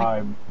like that,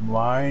 hi,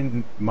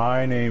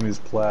 my name is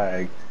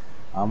Plague.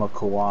 I'm a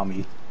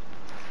Kiwami.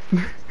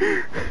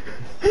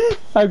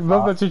 I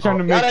love that you're trying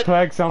to got make it.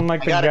 Plague sound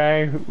like I the got it.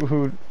 guy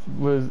who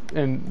was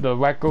in the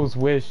Wacko's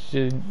Wish,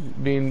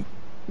 being,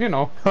 you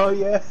know. Oh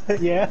yeah,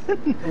 yeah.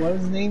 What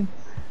was his name?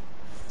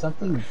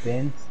 Something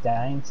Ben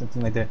Stein,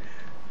 something like that.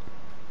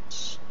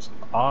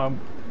 I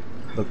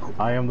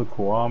am the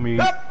Kiwami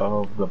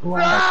of the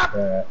Black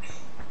Cat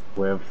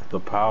with the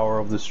power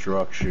of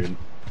destruction.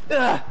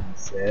 Ugh. He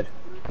said.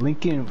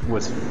 Lincoln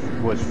was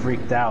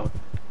freaked out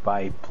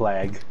by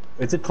Plague.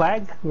 Is it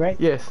Plague, right?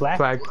 Yes, Plague.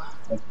 Plague.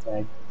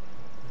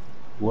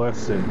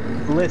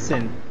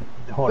 Listen.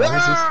 Hold on,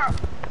 what's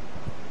this?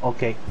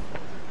 Okay.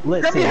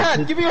 Listen. Grab your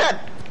hand, give me your hand!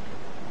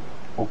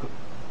 Okay.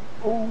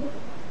 Oh,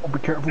 be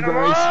careful,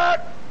 guys.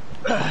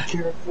 Be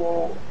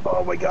careful.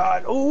 Oh my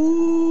god.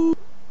 Ooh.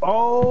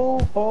 Oh.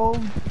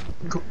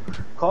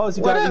 Cause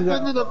you What got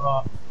happened to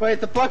the... Wait,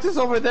 the box is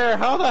over there.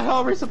 How the hell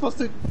are we supposed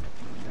to...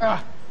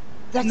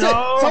 That's No.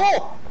 it!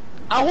 So,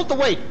 I'll hold the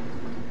weight.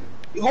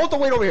 You hold the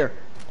weight over here.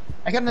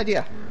 I got an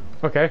idea.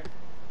 Okay.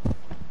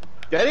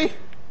 Ready?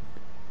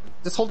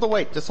 Just hold the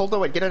weight. Just hold the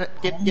weight. Get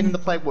in the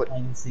plywood.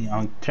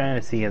 I'm trying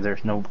to see if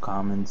there's no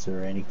comments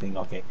or anything.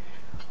 Okay.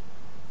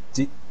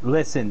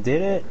 Listen,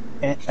 did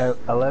an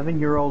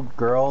 11-year-old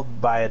girl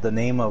by the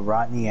name of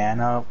Rodney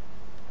Anna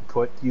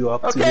put you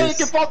up to this? Okay, you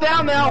can fall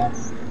down now.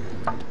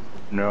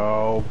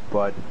 No,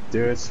 but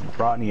this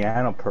Rodney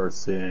Anna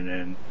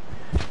person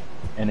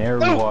and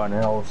everyone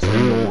else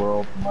in the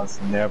world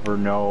must never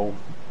know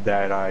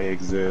that I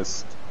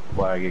exist.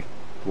 Like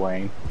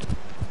explain.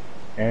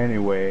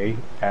 Anyway,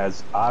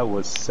 as I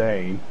was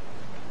saying,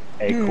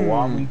 a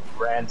Kiwami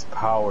grants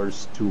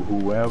powers to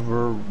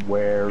whoever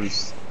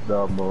wears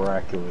the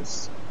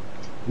miraculous,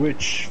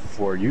 which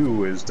for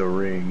you is the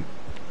ring.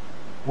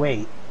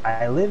 Wait,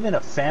 I live in a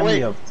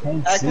family of 10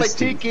 Act sisters. like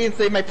Tiki and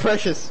say my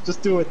precious.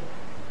 Just do it.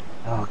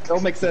 Oh,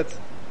 Don't make sense.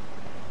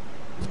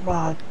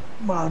 my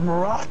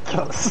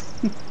miraculous.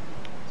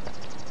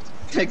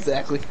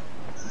 Exactly.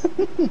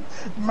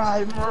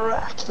 My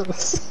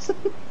miraculous.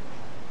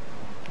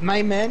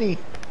 My Manny.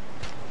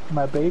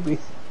 My baby.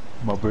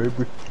 My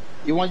baby.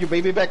 You want your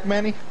baby back,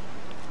 Manny?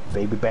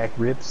 Baby back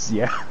ribs,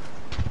 yeah.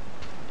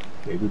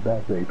 Baby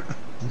back baby.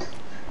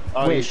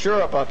 Oh, Wait. you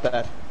sure about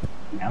that?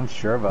 I'm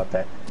sure about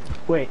that.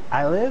 Wait,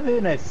 I live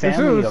in a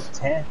family of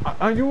 10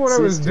 I knew what I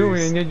was sisters.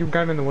 doing, and yet you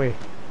got in the way.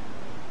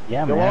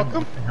 Yeah, You're man.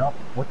 welcome.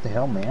 What the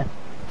hell, man?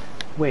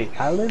 Wait,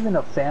 I live in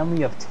a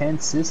family of 10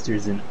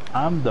 sisters, and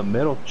I'm the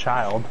middle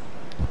child.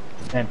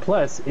 And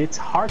plus, it's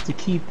hard to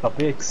keep a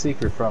big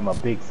secret from a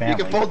big family.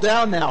 You can fall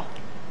down now.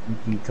 You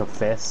can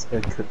confess.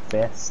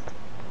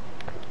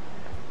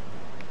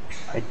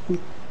 I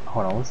think.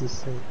 Hold on. What's this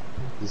say?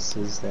 This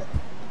says that.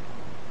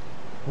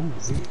 Who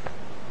is it?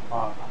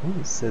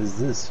 Who says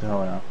this?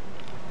 Hold on.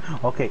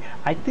 Okay,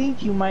 I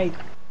think you might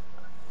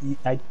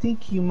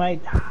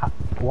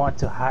want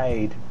to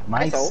hide.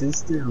 My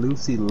sister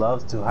Lucy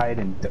loves to hide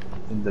in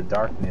the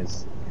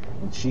darkness,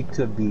 and she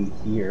could be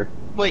here.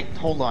 Wait,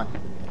 hold on.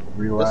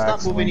 Relax.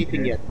 Let's not move Lincoln.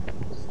 anything yet.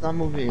 Let's not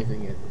move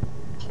anything yet.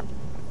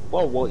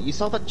 Whoa, you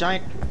saw that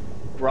giant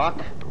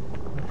rock?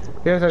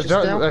 Yes, Just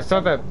down? I saw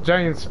that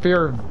giant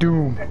spear of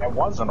doom. It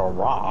wasn't a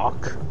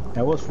rock.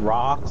 It was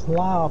rock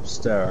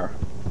lobster.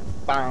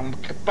 Bam,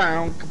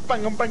 bam,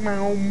 bam,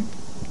 bam,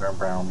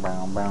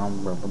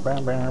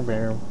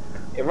 bam.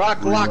 A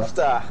rock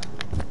lobster.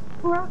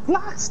 Rock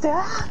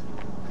lobster.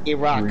 A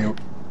rock.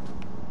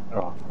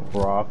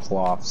 Rock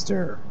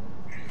lobster.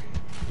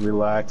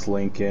 Relax,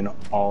 Lincoln.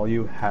 All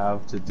you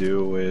have to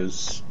do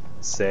is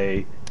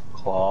say,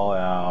 claw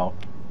out.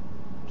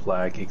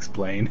 Plague,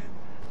 explain.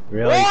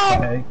 Really?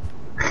 Plague?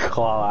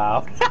 Claw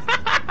out.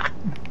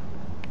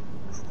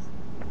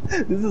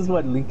 This is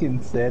what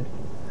Lincoln said.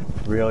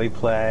 Really,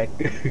 Plague?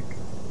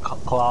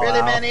 Claw Really,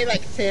 out. Manny?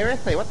 Like,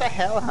 seriously? What the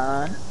hell,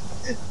 hon?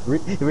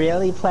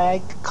 Really,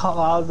 Plague?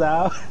 Claws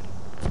out.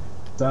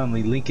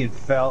 Suddenly, Lincoln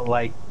felt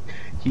like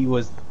he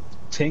was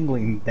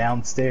tingling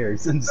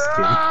downstairs in the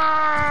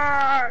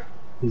skin.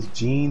 His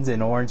jeans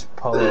and orange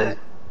polo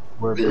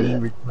were being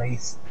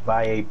replaced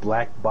by a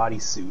black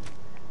bodysuit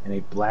and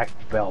a black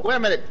belt. Wait a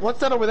minute. What's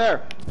that over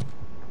there?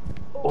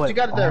 What you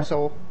got there,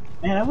 Soul?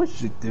 Man, I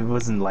wish it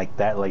wasn't like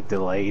that, like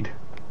delayed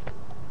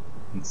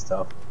and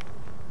stuff.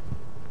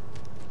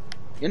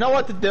 You know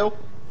what to do?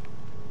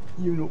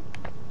 You know.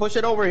 Push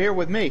it over here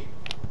with me.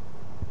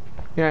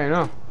 Yeah, I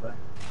know.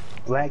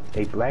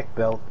 A black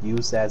belt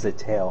used as a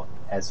tail,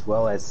 as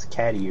well as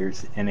cat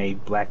ears and a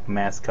black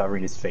mask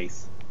covering his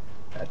face.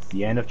 That's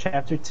the end of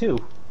chapter 2.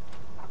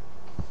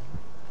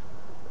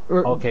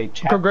 Okay,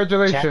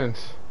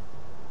 congratulations.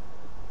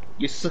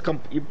 You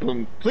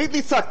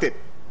completely sucked it.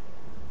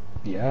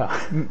 Yeah.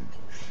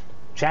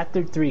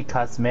 Chapter 3,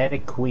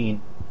 Cosmetic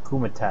Queen,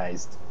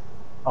 Kumatized.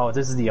 Oh,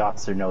 this is the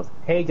author note.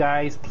 Hey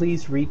guys,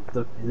 please read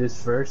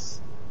this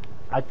verse.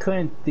 I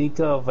couldn't think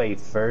of a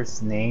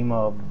first name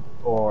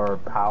or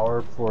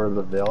power for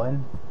the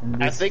villain.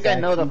 I think I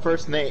know the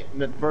first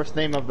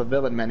name of the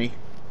villain, Manny.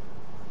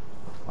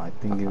 I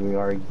think we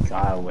already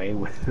got away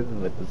with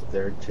the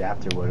third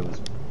chapter, what it was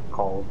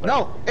called.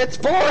 No, it's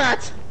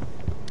Borat!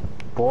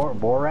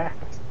 Borat?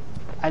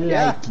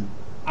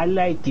 I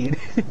like it.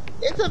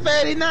 It's a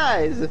very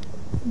nice.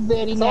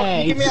 Very So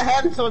nice. give me a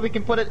hand so we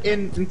can put it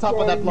in top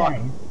of that block.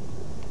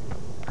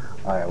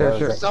 Alright, Yeah, what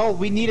sure. was that? So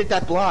we needed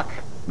that block.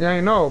 Yeah, I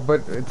know,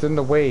 but it's in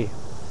the way.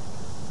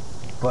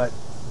 But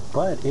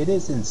it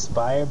is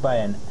inspired by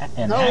an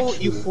No, actual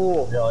you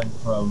fool. villain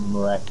from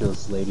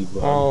Miraculous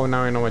Ladybug. Oh,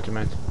 now I know what you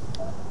meant.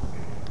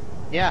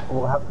 Yeah.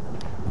 Well,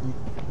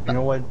 you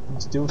know what?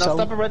 Let's do Now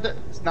something. stop it right there.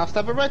 Now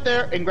stop it right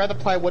there and grab the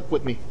plywood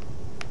with me.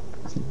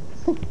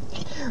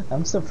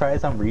 I'm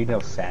surprised I'm reading a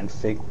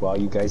fanfic while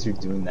you guys are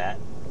doing that.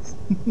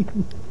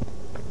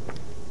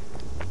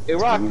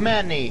 Iraq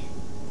Manny.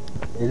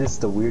 It is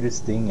the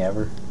weirdest thing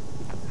ever.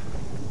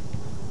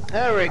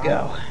 There we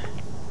go.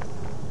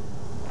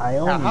 I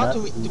own Now how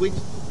do we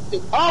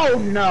Oh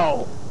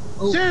no!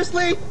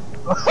 Seriously?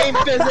 Game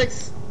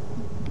physics?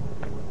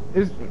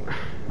 It's,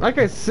 like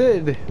I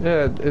said,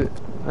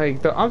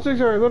 like the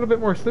objects are a little bit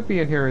more slippy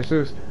in here,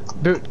 Jesus.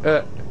 Dude,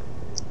 I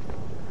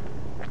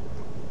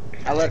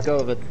let go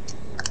of it.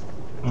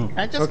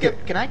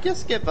 Mm. Can I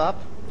just give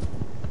up?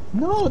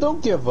 No,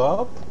 don't give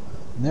up.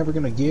 Never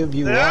gonna give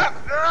you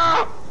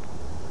up.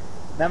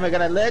 Never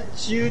gonna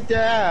let you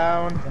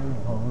down.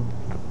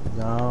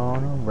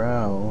 Down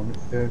around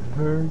it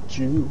hurt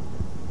you.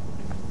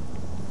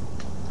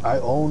 I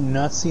own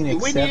nothing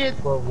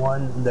except for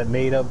one that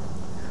made up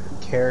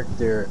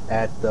character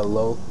at the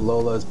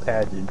Lola's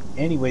pageant.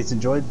 Anyways,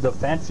 enjoyed the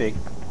fanfic.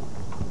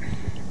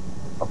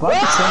 About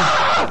the same.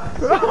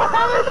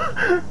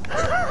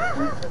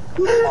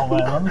 Oh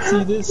man, let me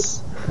see this.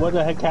 What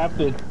the heck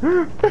happened?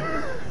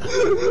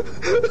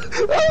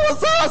 That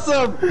was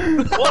awesome!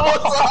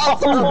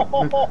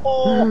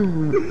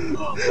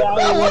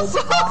 That was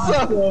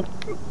awesome!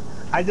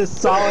 I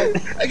just saw it.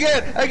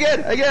 Again!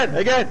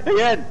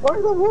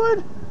 Where's the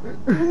wood?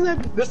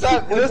 This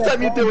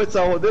time you do it,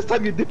 Solo. This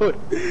time you do it.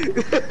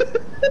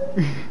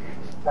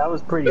 That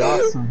was pretty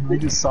awesome. I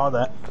just saw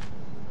that.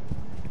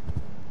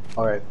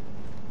 Alright.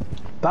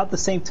 About the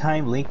same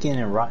time, Lincoln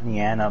and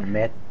Rotniana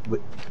met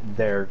with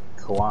their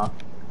Kwamis.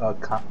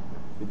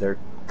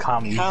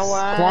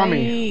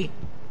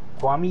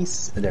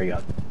 There you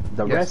go.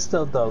 The rest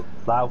of the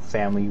Lau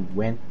family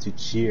went to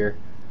cheer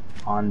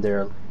on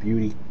their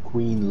beauty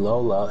queen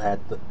Lola at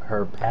the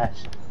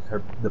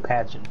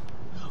pageant.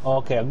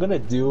 Okay, I'm gonna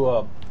do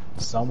a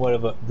somewhat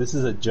of a. This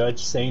is a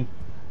judge saying,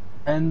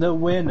 and the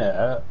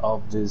winner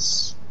of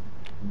this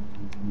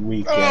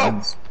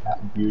weekend's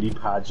beauty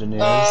pageant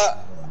is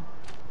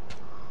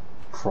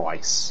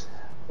Price.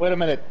 Wait a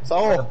minute.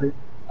 So,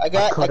 I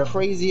got a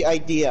crazy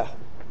idea.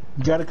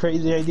 You got a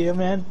crazy idea,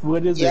 man?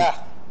 What is it?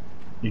 Yeah.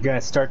 You're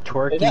gonna start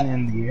twerking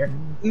in the air?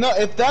 No,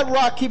 if that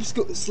rock keeps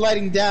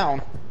sliding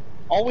down,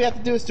 all we have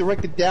to do is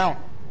direct it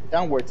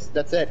downwards.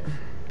 That's it.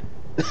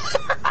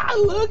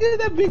 Look at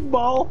that big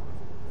ball.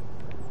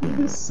 You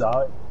just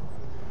saw it.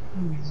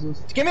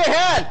 Give me a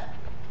hand!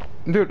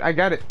 Dude, I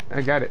got it.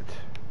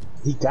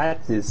 He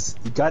got this.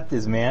 He got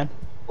this, man.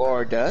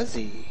 Or does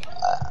he?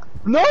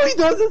 No, he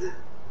doesn't.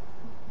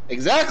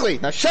 Exactly.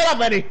 Now shut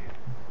up, Eddie.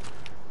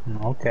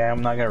 Okay,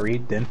 I'm not gonna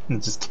read then.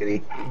 Just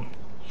kidding.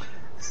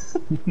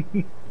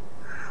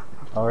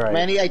 Alright.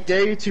 Manny, I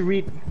dare you to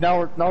read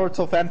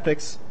Naruto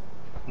fanfics.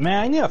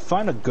 Man, I need to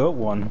find a good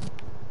one.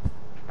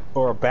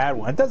 Or a bad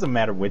one. It doesn't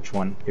matter which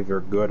one, if they're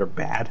good or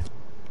bad.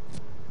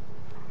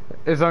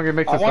 As long as it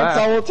makes us laugh.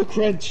 laugh.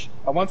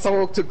 I want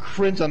Saul to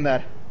cringe on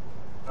that.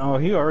 Oh,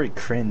 he already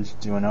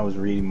cringed when I was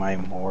reading My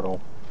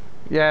Immortal.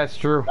 Yeah, it's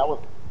true.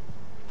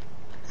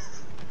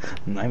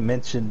 I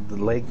mentioned the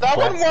lake. That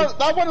one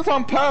was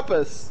on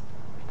purpose.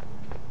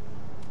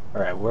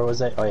 Alright, where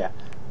was I? Oh yeah.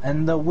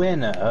 And the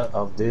winner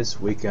of this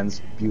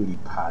weekend's beauty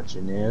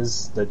pageant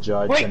is, the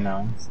judge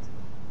announced.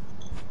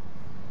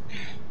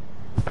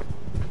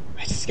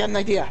 I just got an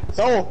idea.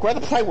 So, grab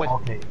the plywood.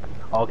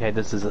 Okay,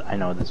 this is, I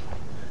know this one.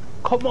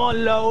 Come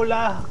on,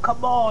 Lola!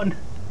 Come on!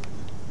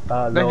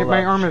 Lola.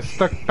 My arm is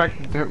stuck back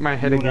to my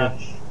head again.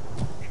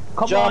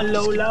 Come on,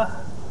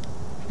 Lola!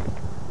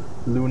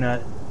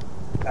 Luna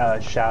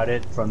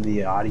shouted from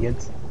the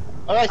audience.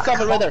 Alright, stop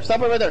it right there.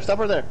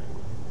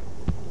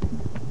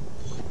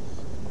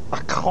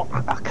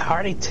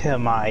 According to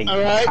my...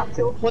 Alright,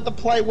 put the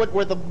plywood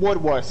where the wood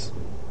was.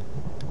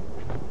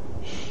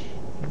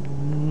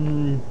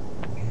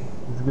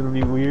 It's gonna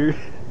be weird.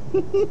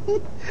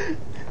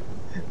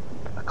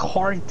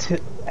 According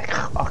to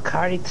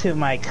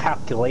my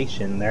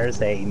calculation,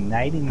 there's a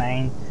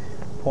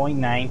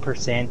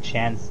 99.9%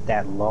 chance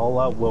that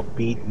Lola will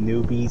beat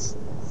newbie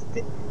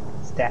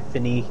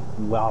Stephanie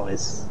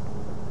Wallace.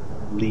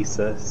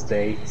 Lisa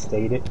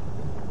stated.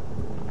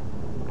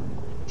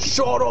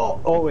 Shut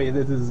up! Oh wait,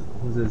 this is.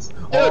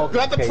 Dude,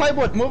 grab the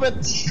plywood, move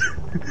it.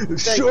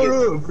 Shut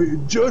up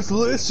and just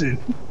listen.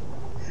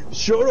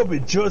 Shut up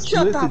and just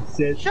listen.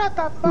 Shut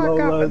the fuck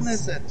up and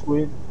listen.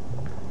 Twin.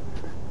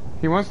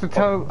 He wants to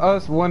tell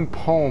us one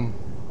poem.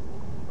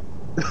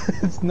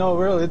 No,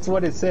 really, it's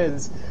what it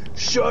says.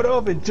 Shut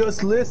up and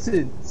just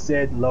listen,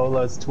 said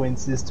Lola's twin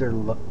sister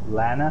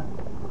Lana.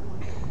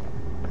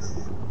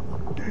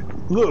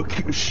 Look,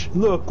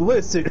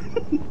 listen.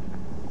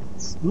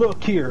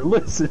 Look here,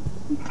 listen.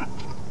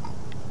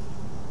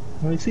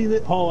 Let me see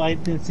that. Oh, I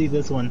didn't see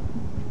this one.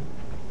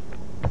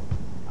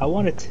 I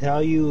want to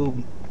tell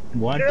you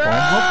one poem.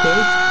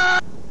 Okay.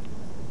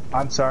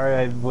 I'm sorry,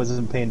 I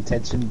wasn't paying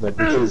attention, but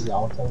because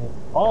I'll tell you.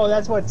 Oh,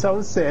 that's what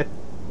someone said.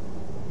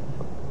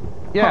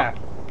 Yeah.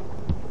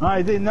 Huh.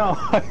 I didn't know.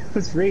 I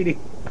was reading.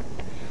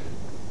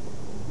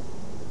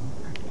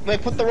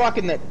 Wait, put the rock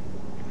in it.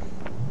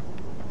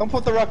 Don't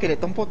put the rock in it.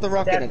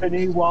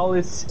 Stephanie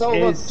Wallace. So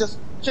look, just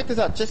check this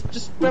out.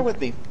 Just bear with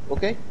me,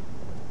 okay?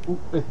 Oh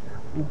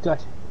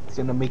God, it's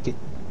gonna make it.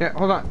 Yeah,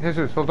 hold on,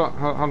 Jesus, hold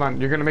on.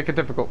 You're gonna make it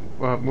difficult.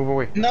 Move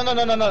away. No.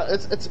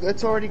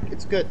 It's already.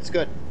 It's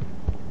good.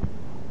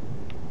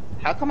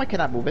 How come I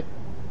cannot move it?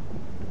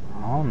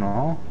 I don't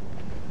know.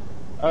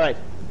 All right.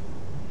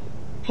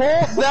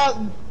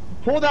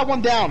 Pull that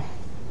one down.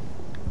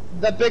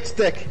 That big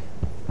stick.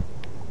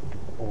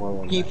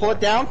 Can you pull it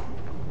down?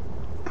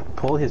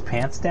 Pull his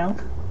pants down?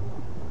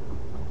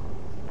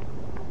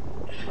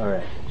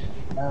 Alright.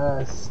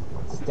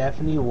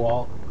 Stephanie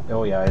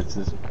Oh yeah, it's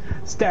this.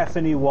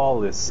 Stephanie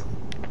Wallace.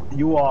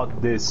 You are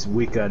this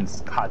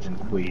weekend's pageant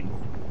queen.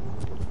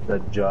 the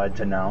judge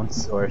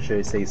announced, or should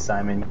I say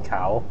Simon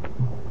Cowell.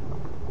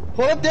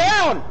 Pull it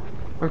down!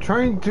 I'm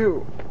trying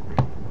to.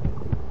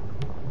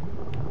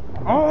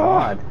 Oh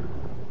God,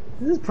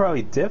 this is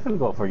probably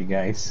difficult for you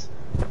guys.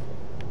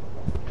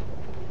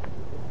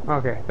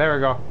 Okay, there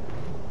we go.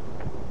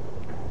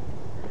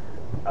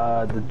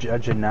 The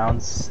judge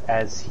announced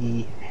as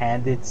he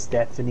handed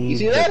Stephanie You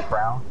see the that?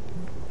 crown.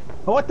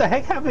 Oh, what the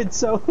heck happened?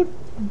 So,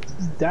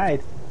 just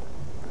died.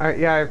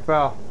 Yeah, I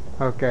fell.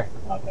 Okay.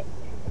 Okay.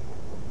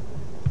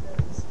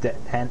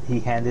 He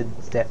handed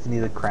Stephanie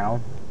the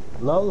crown.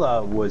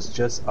 Lola was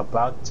just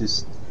about to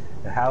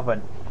have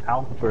an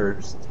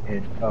outburst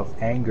of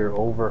anger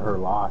over her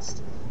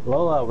loss.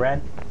 Lola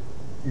ran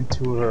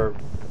into her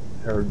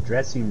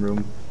dressing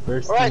room.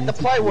 Alright, the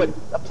plywood!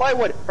 The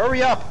plywood!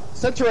 Hurry up!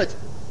 Center it!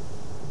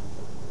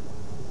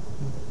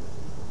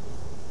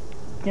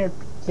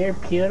 You're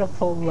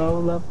beautiful,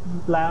 Lola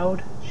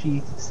Loud,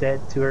 she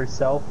said to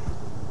herself.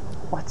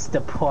 What's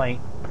the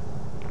point?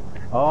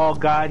 Oh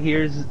God,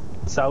 here's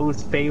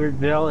Saul's favorite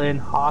villain,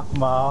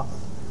 Hawkmoth.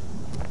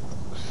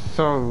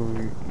 So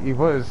he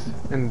was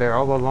in there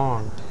all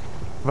along,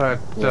 but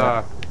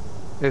Yeah.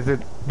 is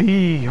it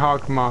the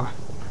Hawkmoth?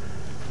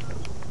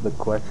 The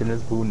question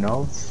is, who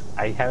knows?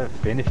 I haven't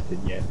finished it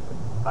yet.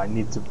 I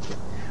need to.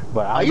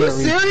 But Are you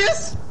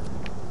serious?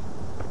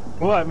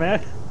 What,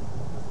 man?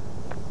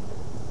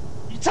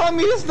 You telling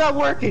me this is not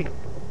working?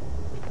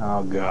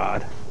 Oh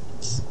God.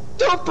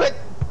 Stupid!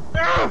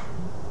 Ugh.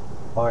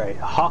 All right,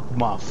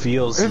 Hawkmoth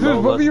feels. Is this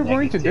what Lola's you're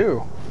going to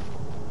negative. do?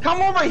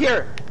 Come over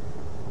here!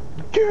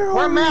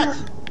 Where Matt?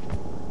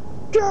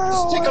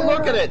 Just take a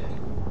look at it!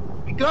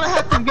 You're gonna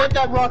have to get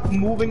that rock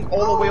moving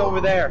all the way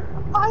over there.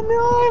 I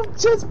know.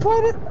 Just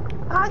put it.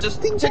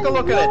 Just take a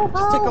look at it.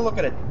 Just take a look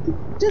at it.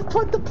 Just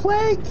put the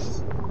plank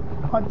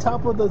on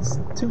top of those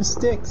two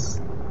sticks.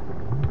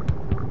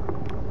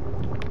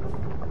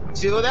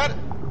 See that?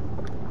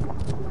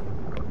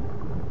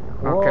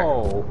 Okay.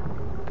 Whoa.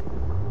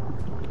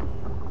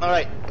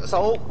 Alright,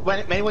 so,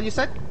 Manny, what you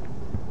said?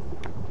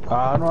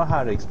 I don't know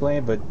how to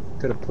explain, but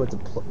could have put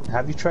the.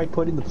 Have you tried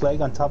putting the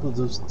plague on top of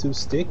those two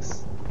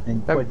sticks?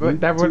 And That two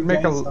would make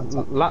a guys on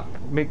top? lot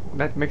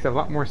that makes a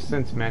lot more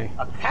sense, Manny.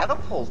 A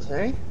catapult,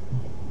 eh?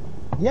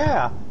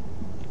 Yeah.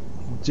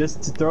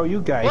 Just to throw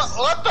you guys.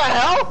 What the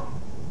hell?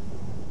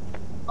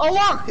 Oh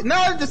look!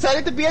 Now I've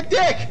decided to be a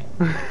dick!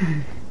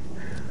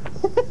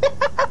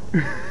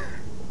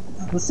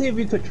 Let's see if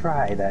you could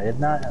try that. If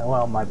not,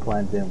 well, my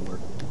plan didn't work.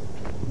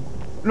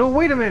 No,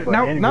 wait a minute. But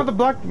Now, anyway. now the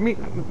block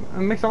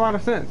makes a lot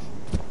of sense.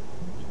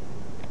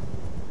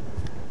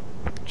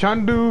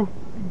 Chandu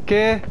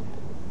ke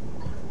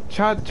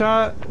cha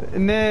cha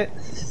ne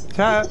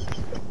cha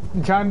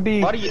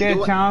chandi What are you ke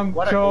doing? cham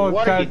What cho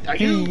are you,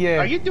 chatiye.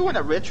 are you doing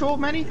a ritual,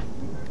 Manny?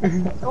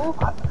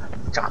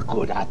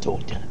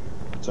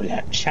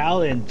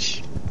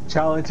 Challenge.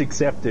 Challenge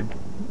accepted,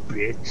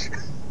 bitch.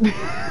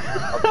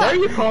 How dare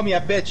you call me a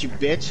bitch, you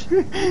bitch?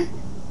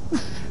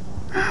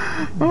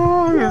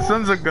 Oh, your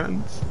sons of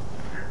guns.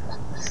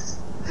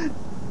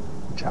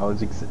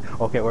 Challenge accepted.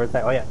 Okay, where's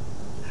that? Oh yeah.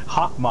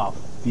 Hawkmoth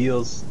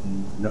feels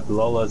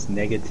Lola's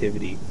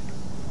negativity.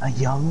 A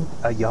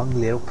young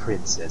little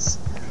princess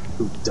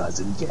who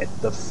doesn't get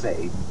the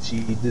fame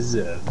she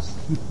deserves.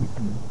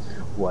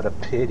 What a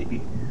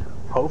pity.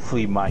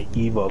 Hopefully my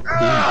evil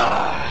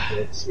queen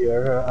will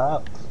cheer her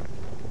up.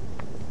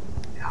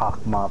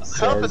 Hawkmoth says.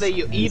 Hopefully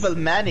you evil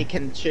Manny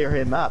can cheer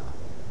him up.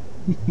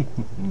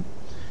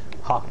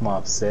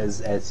 Hawkmoth says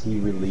as he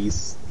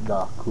released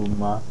the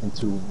Akuma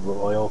into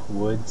Royal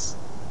Woods.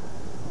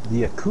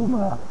 The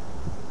Akuma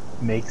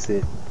makes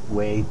it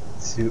way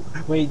to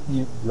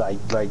you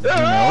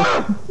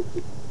know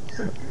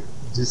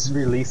just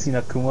releasing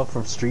Akuma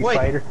from Street Wait.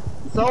 Fighter.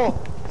 So,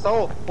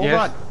 hold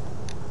Yes. on.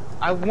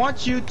 I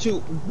want you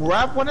to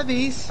grab one of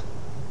these.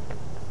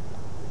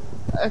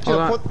 Actually,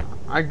 Hold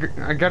on.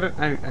 I got it.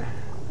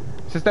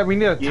 It's just that we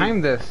need to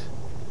time this.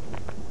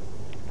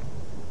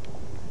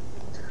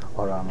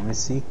 Hold on, let me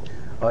see.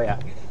 Oh yeah,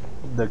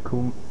 the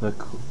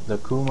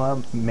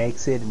Kuma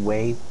makes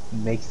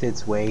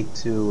its way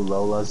to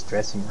Lola's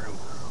dressing room.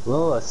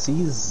 Lola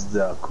sees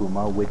the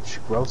Kuma, which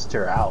grossed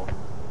her out.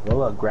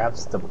 Lola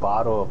grabs the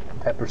bottle of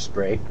pepper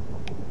spray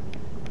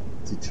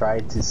to try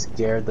to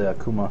scare the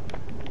Akuma.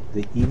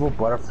 The evil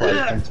butterfly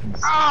enters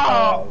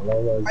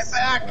Lola's my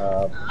back!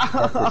 pepper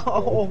spray.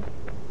 Ow.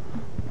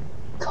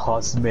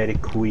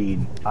 Cosmetic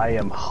Queen, I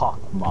am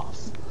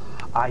Hawkmoth.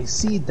 I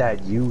see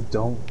that you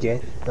don't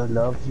get the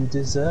love you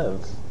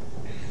deserve.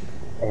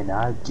 And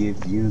I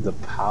give you the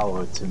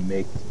power to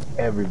make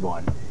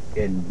everyone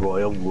in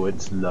Royal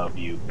Woods love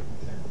you.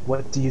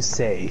 What do you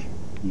say?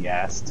 He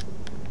asked.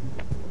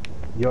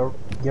 You're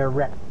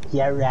right.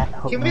 Yeah, right.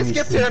 Can we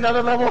skip to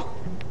another level?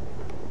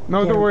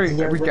 No, don't worry.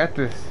 yeah, We but- got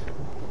this.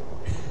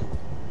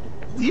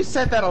 You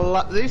said that a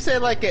lot. You say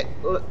like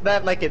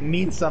it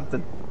means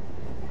something.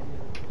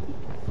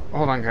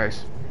 Hold on,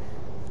 guys.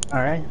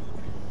 Alright.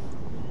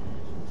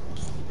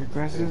 Your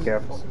glasses. Be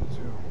careful. I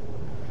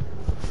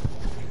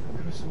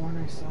could have sworn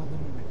I saw them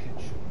in the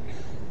kitchen.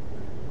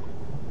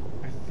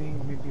 I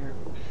think maybe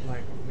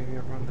maybe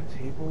around the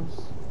tables.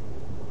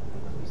 If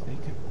I'm not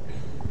mistaken.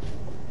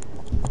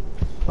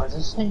 What does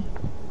it say?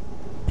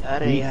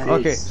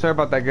 Okay, sorry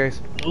about that, guys.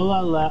 Oh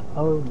la la,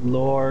 oh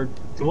Lord.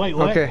 Wait,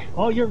 what? Okay.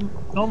 Oh,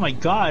 oh my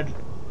God.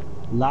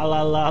 La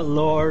la la,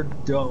 Lord.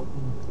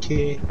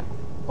 Okay.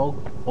 Oh,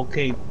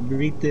 okay,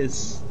 read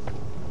this.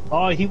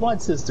 Oh, he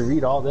wants us to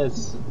read all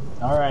this.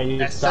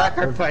 Alright. A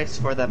sacrifice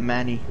for the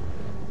many.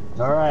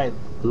 Alright.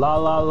 La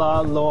la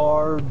la,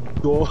 Lord.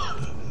 Go.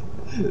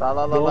 La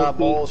la la la,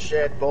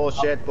 bullshit,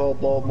 bullshit,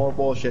 more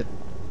bullshit.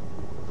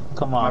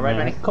 Come on, Am I right,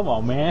 man. Benny? Come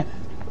on, man.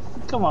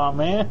 Come on,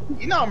 man.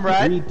 You know I'm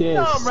right. Read this. You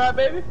know I'm right,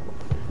 baby.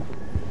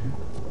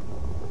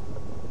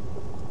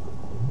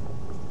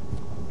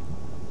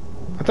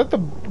 I thought the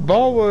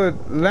ball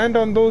would land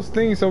on those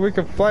things so we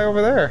could fly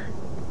over there.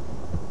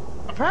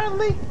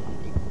 Apparently,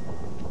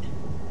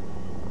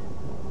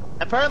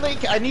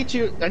 I need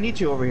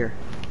you over here.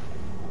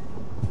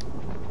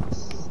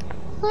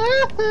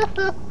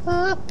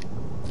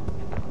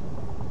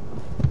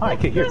 Oh, I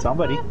could hear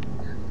somebody.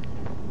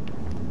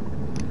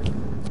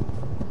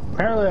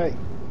 Apparently,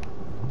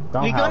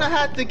 We're gonna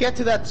have to get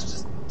to that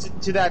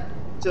to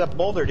that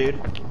boulder, dude.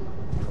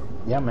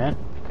 Yeah, man.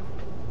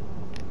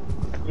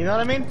 You know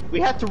what I mean?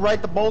 We have to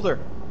ride the boulder.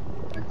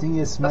 I think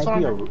this That's might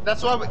be what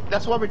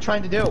that's what we're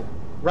trying to do.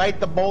 Ride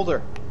the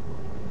boulder.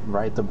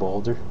 Ride the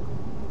boulder.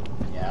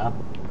 Yeah.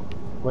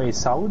 Wait, is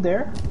Saul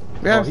there?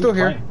 Yeah, I'm he's still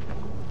here. playing.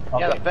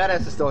 Yeah, Okay. the fat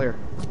ass is still here.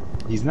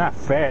 He's not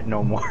fat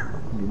no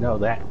more. You know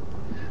that.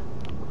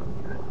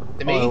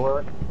 To me,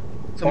 Oh,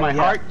 to my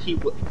yeah. heart,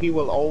 he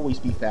will always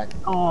be fat.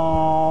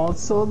 oh,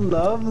 so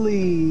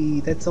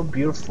lovely. That's so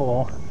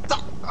beautiful.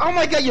 Oh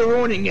my god, you're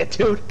ruining it,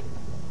 dude.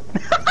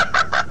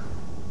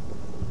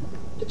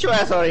 Get your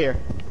ass out of here.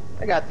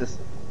 I got this.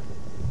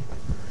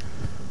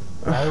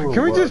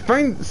 Can we just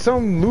find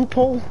some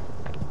loophole?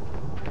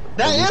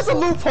 That is a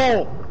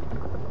loophole.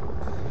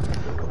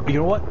 You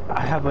know what?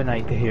 I have an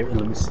idea here.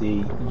 Let me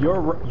see.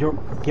 You're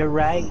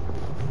right.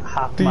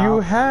 Hawk Do you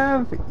mouth.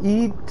 have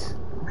eat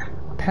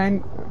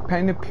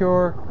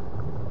pure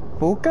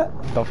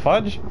buka? The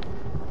fudge?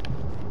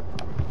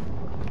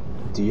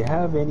 Do you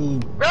have any?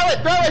 Grab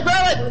it, grab it,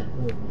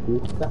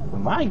 grab it.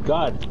 My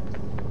God.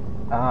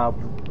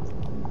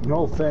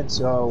 No offense.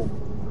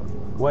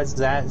 What's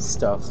that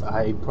stuff?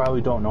 I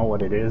probably don't know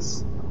what it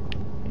is.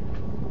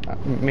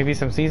 Maybe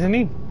some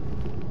seasoning?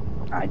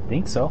 I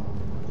think so.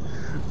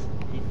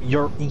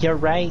 You're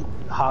right,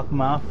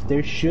 Hawkmoth.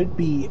 There should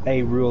be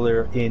a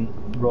ruler in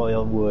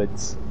Royal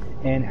Woods,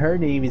 and her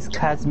name is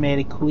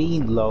Cosmetic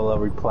Queen. Lola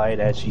replied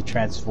as she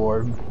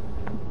transformed,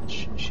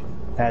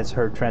 as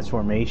her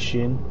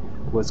transformation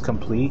was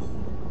complete.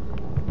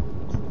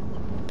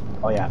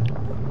 Oh yeah.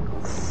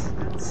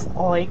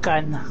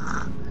 Lincoln.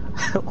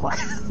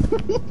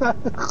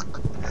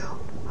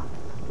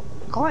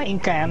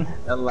 Lincoln.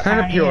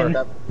 Kinda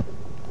pure.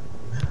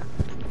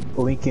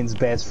 Lincoln's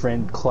best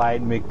friend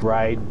Clyde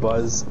McBride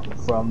buzzed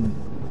from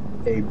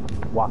a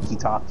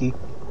walkie-talkie.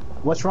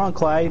 What's wrong,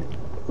 Clyde?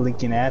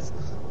 Lincoln asked.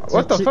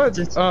 What the fudge?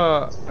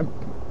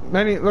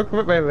 Manny, look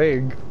at my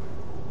leg.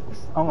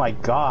 Oh my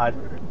God.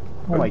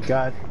 Oh my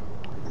God.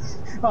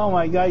 Oh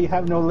my God, you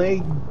have no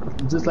leg.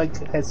 Just like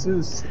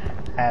Jesus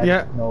had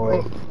no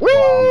leg.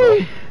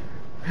 Whee!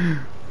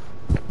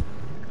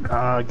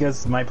 I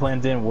guess my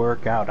plan didn't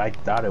work out. I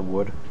thought it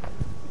would.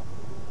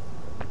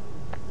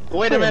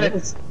 Wait a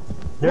minute.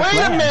 Wait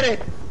a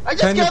minute! I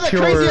just got a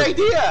crazy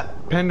idea!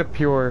 Panda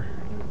pure.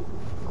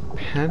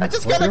 I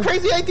just got a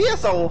crazy idea,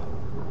 so...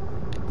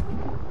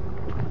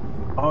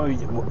 Oh, you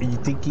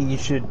thinking you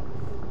should...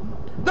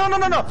 No,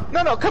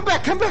 come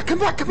back!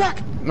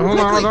 No,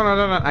 hold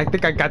on. I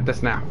think I got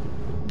this now.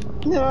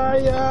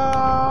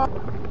 Yeah.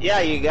 Yeah,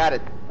 you got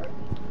it.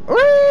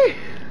 Whee!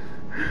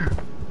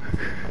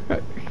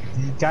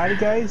 You got it,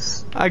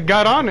 guys? I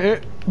got on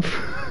it.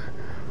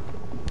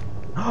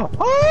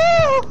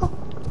 Oh!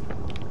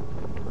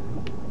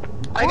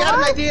 I got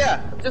an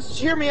idea! Just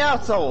hear me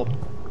out, Soul.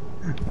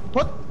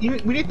 We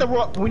need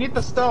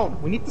the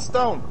stone. We need the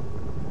stone.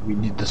 We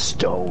need the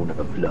stone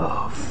of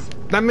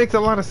love. That makes a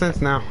lot of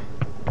sense now.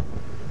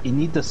 You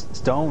need the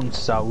stone,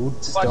 Saul.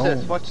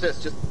 Stone. Watch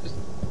this.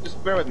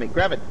 Just bear with me.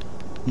 Grab it.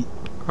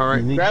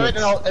 Alright. Grab it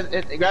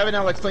and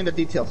I'll explain the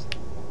details.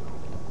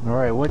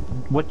 Alright,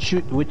 what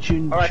should Alright,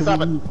 should stop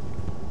we it. need?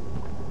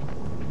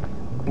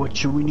 What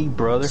should we need,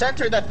 brother?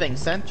 Center that thing.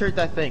 Center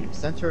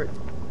it.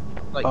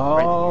 Like Oh,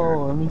 right here.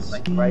 let me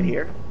Like see.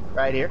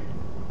 right here.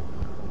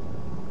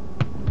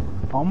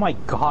 Oh my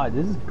God,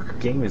 this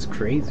game is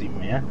crazy,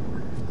 man.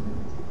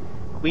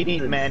 We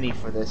need Manny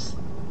for this.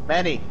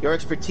 Manny, your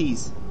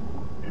expertise.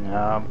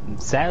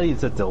 Sadly,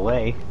 it's a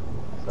delay.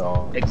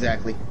 So.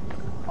 Exactly.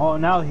 Oh,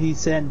 now he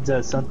sent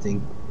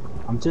something.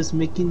 I'm just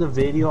making the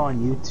video on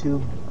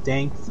YouTube.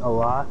 Thanks a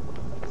lot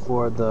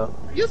for the.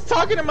 Just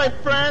talking to my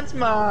friends,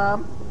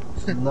 Mom.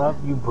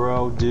 Love you,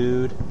 bro,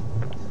 dude.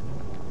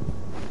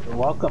 You're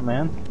welcome,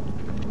 man.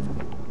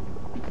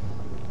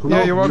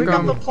 Yeah, you're Bring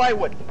up welcome. the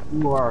plywood.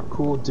 You are a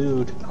cool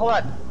dude. Hold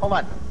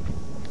on.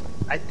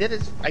 I did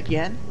it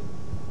again.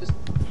 Just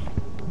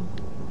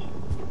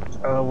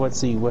Let's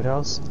see, what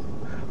else?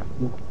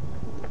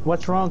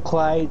 What's wrong,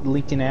 Clyde?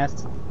 Lincoln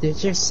asked.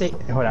 Did you say...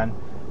 Hold on.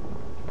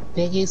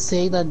 Did you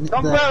see the...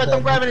 Don't grab it,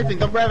 don't grab anything,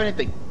 don't grab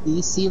anything. Do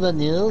you see the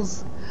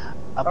news?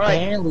 Alright,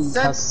 Apparently,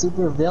 a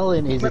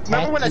supervillain is attacking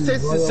remember when I said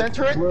to Royal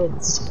center it?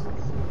 Woods.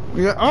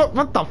 Yeah. Oh,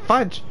 what the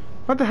fudge?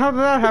 What the hell did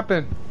that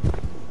happen?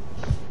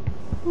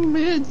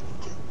 Man.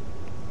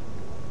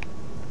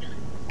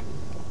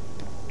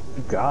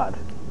 God.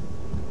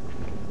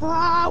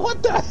 Ah,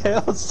 what the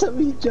hell?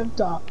 Somebody jumped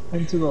off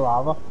into the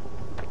lava.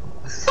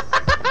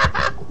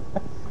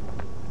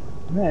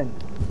 Man,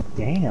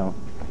 damn.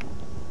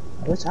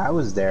 I wish I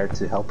was there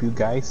to help you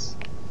guys.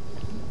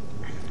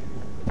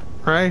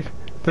 Right?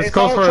 This It's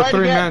calls all for a trying to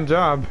three-man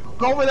job.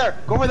 Go over there,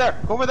 go over there,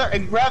 go over there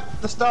and grab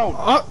the stone.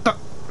 Oh,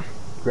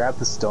 Grab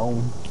the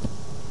stone.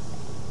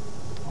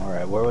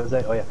 Alright, where was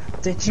that? Oh yeah.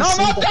 Did you No,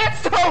 see not the... that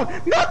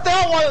stone! Not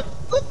that one!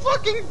 The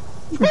fucking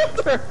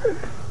boulder!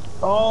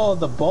 Oh,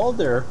 the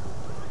boulder.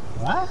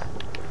 What?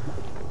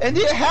 And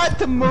you had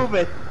to move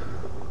it.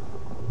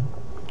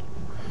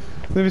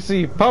 let me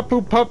see.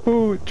 Papu,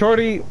 papu,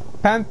 chori,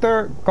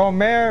 panther,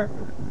 comer,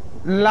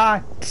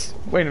 lat.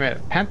 Wait a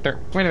minute. Panther.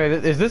 Wait a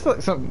minute. Is this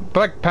like some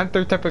Black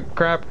Panther type of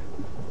crap?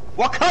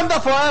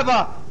 Wakanda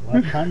forever!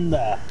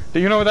 Wakanda. Do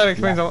you know what that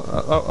explains a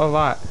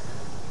lot?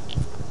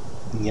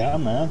 Yeah,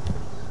 man.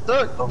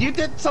 So, you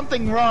did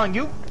something wrong.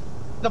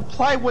 The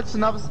plywood's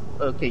enough.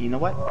 Okay, you know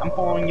what? I'm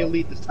following your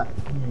lead this time.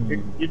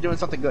 You're doing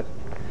something good.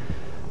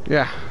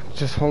 Yeah,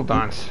 just hold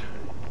on.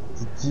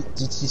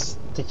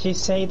 Did you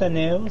say the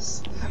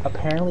news?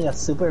 Apparently a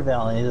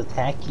supervillain is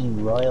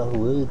attacking Royal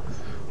Woods.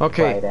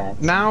 Okay,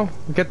 now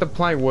get the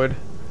plywood.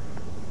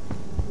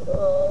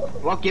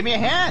 Well, give me a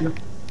hand.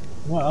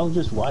 Well, I'll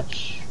just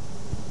watch.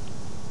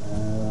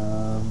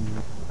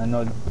 I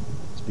know, to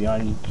be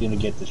honest, you're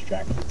gonna get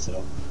distracted,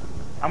 so.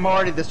 I'm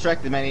already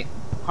distracted, man.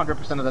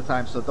 100% of the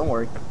time, so don't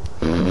worry.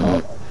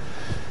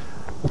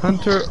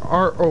 Hunter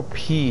ROP.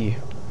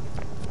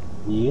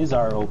 He is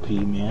ROP,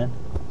 man.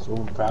 So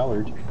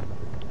overpowered.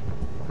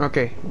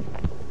 Okay.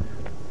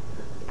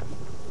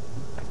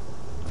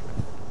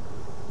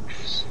 He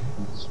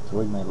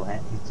destroyed my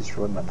land. He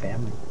destroyed my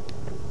family.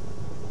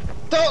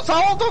 Don't, so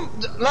hold them.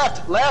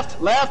 Left,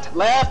 left, left,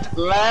 left,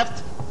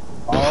 left.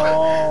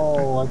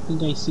 Oh, I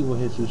think I see what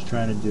his was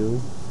trying to do.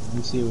 Let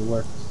me see if it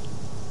works.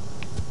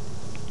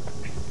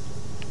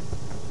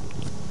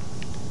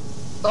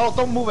 Oh,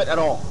 don't move it at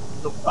all.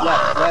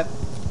 Left, left.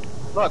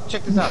 Look,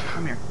 check this out.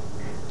 Come here.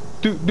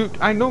 Dude,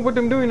 I know what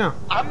I'm doing now.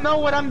 I know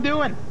what I'm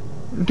doing.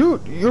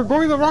 Dude, you're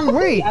going the wrong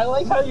way. I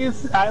like how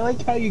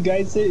you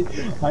guys say,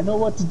 I know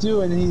what to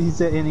do, and he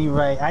said, and he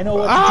right. I know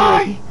what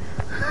to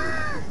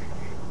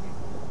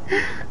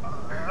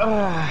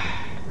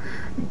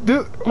do.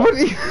 Dude, what are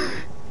you...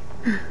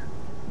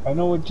 I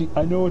know what to do.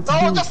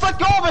 Oh, just let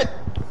go of it.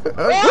 I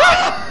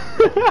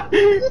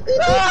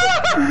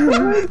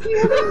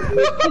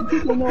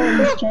don't know what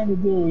he's trying to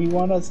do. He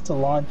wants us to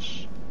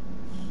launch.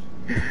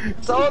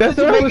 So That's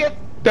did you what make it?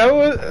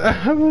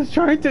 I was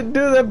trying to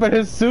do that, but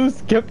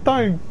Jesus kept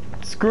on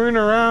screwing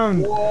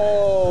around.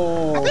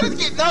 Whoa!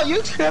 No,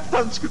 you kept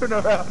on screwing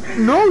around.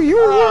 No, you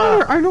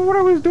were. I know what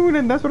I was doing,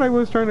 and that's what I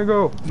was trying to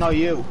go. No,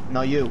 you.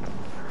 No, you.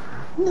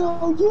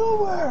 No, you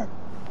were.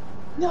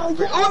 No,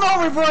 you. Oh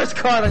no, reverse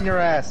card on your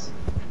ass.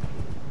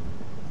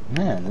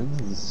 Man,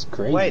 this is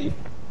crazy. Wait.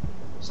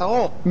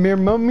 So. Mir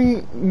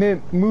mummy ne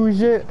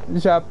muje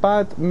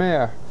japat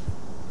mer.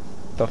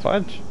 The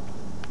fudge?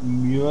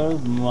 Your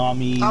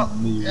mommy.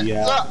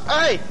 Yeah. So,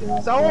 hey,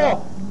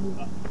 so.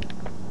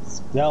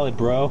 Spell it,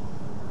 bro.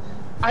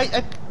 I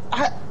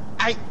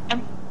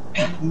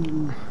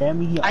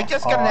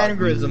just got an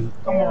aneurysm.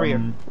 Come over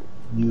here.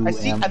 I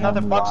see another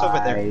box over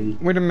there.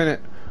 Wait a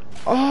minute.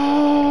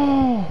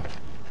 Oh!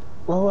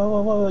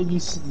 Whoa.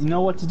 You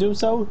know what to do,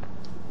 so?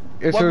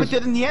 What we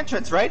did in the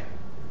entrance, right?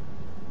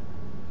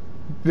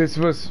 This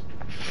was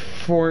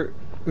for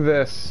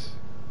this.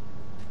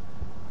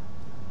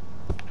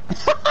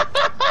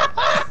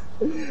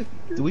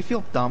 Do we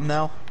feel dumb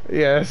now?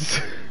 Yes.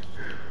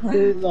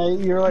 You're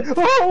like, oh,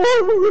 what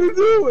are we gonna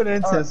do? And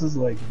then Tess is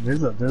like,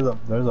 there's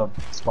a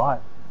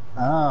spot.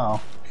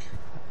 Oh,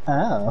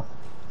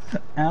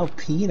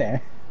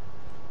 Peter.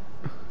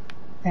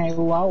 Hey,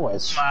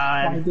 Lois.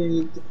 Why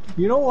did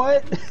you know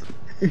what?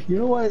 You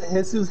know what?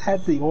 Jesus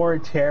had the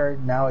orange hair.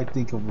 Now I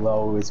think of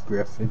Lois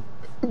Griffin.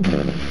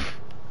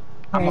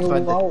 I'm hey,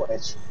 offended.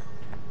 Lois.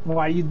 What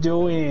are you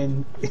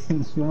doing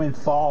in Human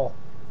Fall?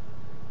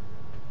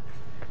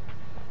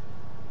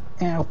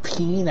 Oh,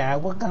 Peter,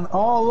 what kind of...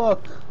 Oh,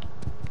 look!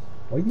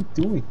 What are you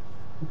doing?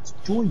 What you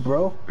doing,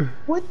 bro?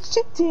 What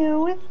you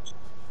doing?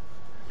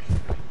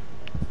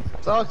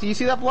 So, do you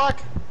see that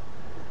block?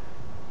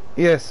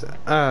 Yes,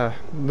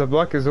 the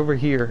block is over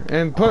here.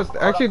 And plus,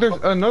 actually there's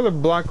another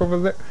block over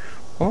there.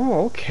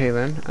 Oh, okay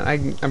then.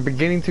 I'm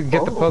beginning to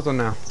get the puzzle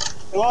now.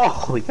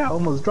 Oh, I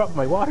almost dropped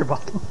my water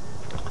bottle.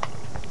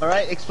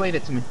 Alright, explain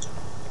it to me.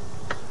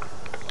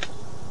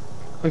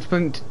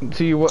 Explain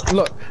to you what...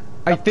 Look,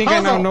 I think I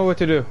now know what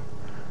to do.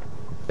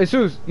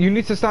 Jesus, you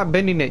need to stop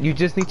bending it. You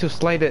just need to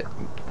slide it.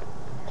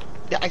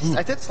 Yeah,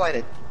 I did slide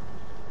it.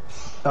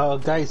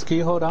 Guys, can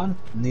you hold on?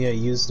 I need to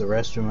use the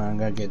restroom. I'm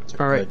gonna get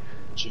All right.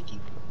 chicken.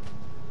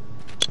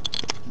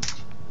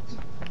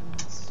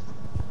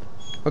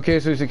 Okay,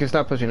 Susie, you can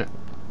stop pushing it.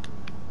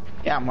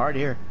 Yeah, I'm already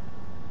here.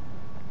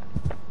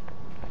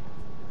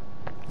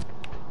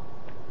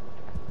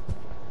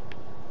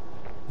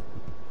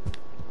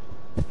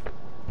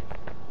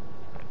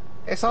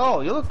 Hey,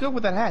 Saul, you look good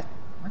with that hat.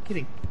 I'm not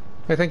kidding.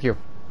 Hey, thank you.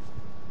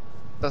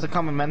 Does it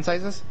come in men's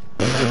sizes?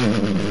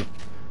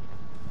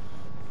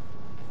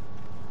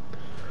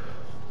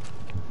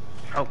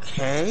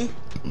 Okay.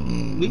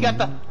 We got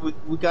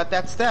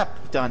that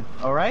step done.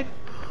 All right.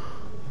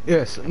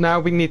 Yes, now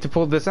we need to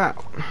pull this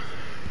out.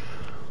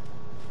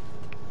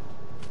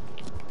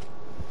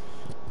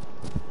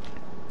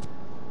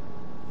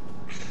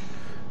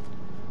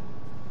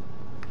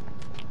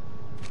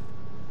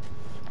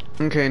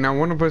 Okay, now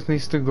one of us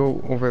needs to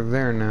go over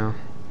there now.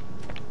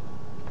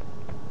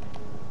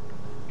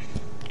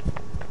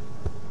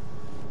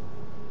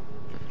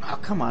 Oh,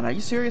 come on. Are you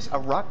serious? A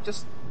rock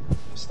just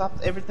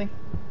stopped everything?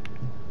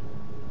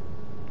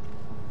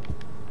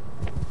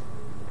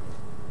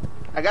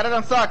 I got it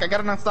unstuck. I got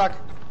it unstuck.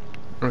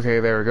 Okay,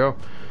 there we go.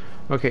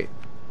 Okay,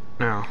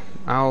 now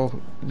I'll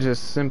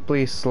just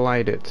simply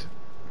slide it.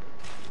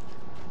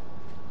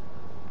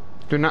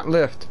 Do not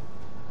lift.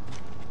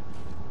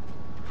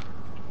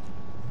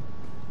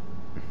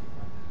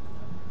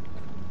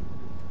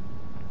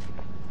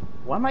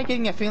 Why am I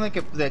getting a feeling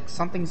that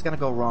something's gonna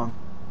go wrong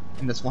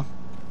in this one?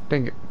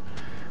 Thank you.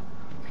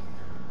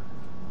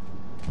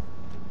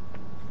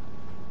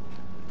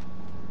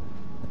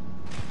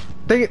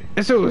 Dang it,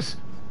 Jesus!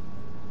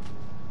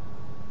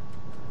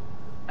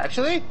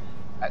 Actually,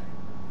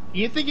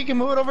 you think you can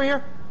move it over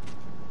here?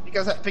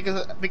 Because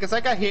I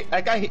got hit.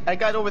 I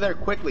got over there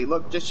quickly.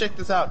 Look, just check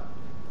this out.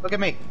 Look at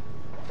me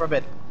for a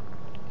bit.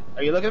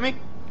 Are you looking at me?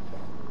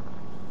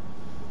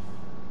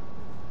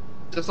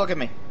 Just look at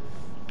me.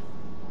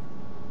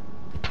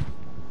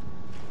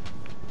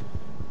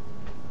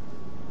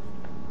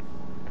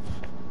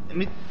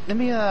 Let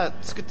me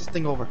scoot this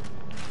thing over.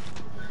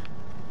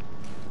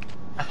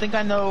 I think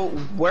I know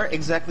where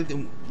exactly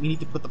we need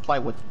to put the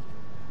plywood.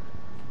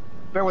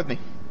 Bear with me.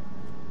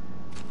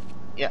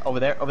 Yeah, over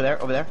there, over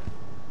there, over there.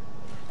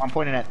 I'm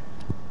pointing at.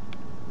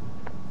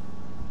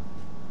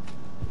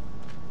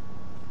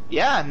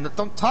 Yeah,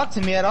 don't talk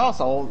to me at all.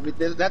 So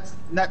that's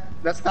not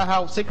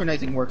how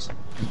synchronizing works.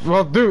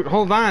 Well, dude,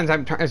 hold on.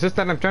 It's just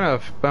that I'm trying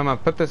to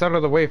put this out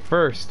of the way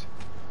first.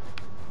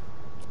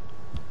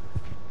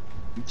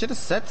 You should have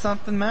said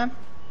something, man.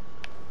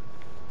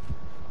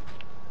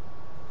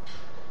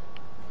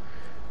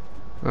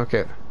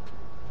 Okay.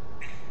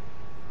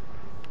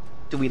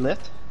 Do we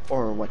lift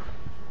or what?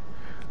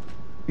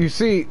 You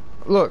see,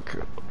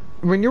 look,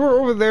 when you were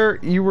over there,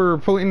 you were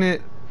pulling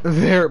it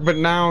there, but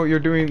now you're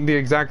doing the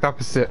exact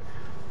opposite.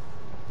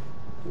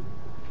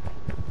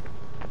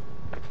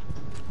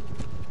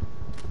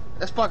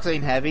 This box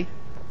ain't heavy.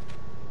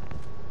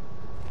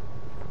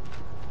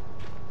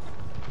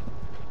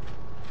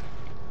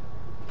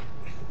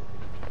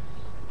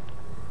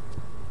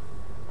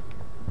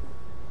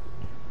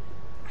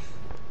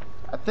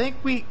 I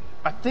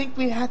think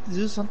we had to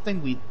do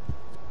something we.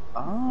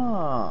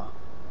 Ah,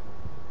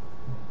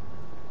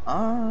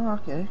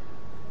 okay.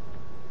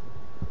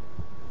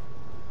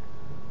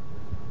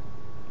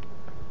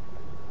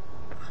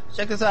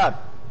 Check this out.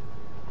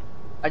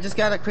 I just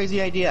got a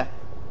crazy idea.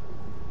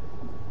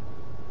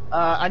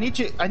 I need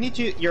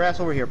your ass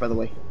over here, by the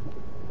way.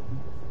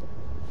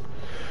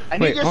 I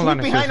need your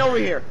sneak behind over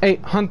here. Hey,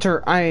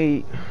 Hunter,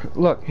 hey,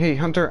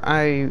 Hunter,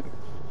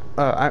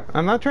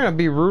 I'm not trying to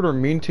be rude or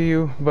mean to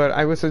you, but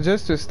I would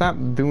suggest to stop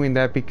doing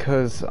that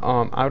because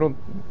I don't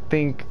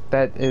think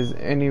that is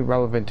any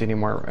relevant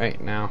anymore right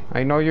now.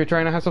 I know you're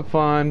trying to have some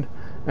fun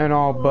and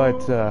all,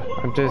 but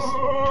I'm just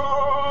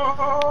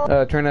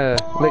trying to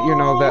let you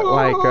know that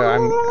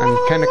I'm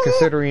kind of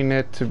considering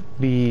it to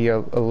be a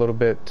little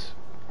bit.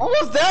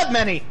 Almost that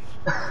many.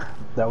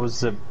 That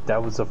was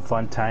a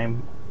fun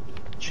time.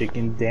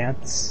 Chicken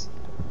dance.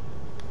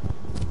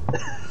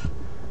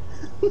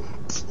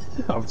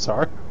 I'm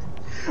sorry.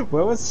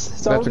 What was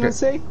Saul gonna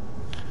say?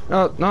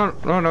 Oh,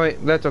 no,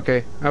 wait, that's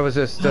okay. I was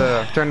just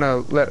trying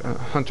to let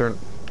Hunter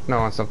know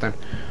on something.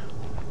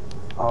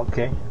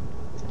 Okay.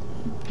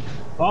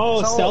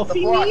 Oh, So,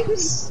 selfie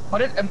memes?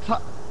 Put it and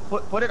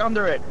put it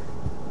under it.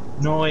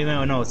 No,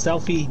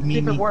 selfie meme. See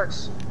if it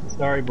works.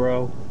 Sorry,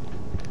 bro.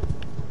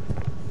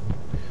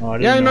 Oh,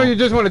 Yeah, I know you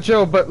just want to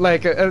chill, but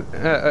like,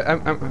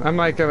 I'm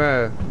like, Put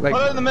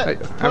it in the middle.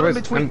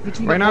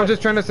 Right now, I'm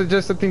just trying to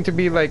suggest something to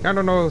be like, I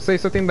don't know, say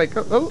something like,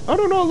 I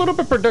don't know, a little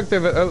bit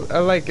productive.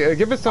 Like,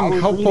 give us some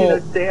helpful. I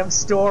was reading a damn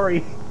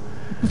story,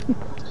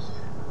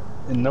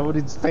 and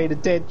nobody's paid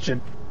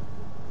attention.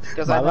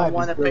 Because I don't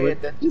want to pay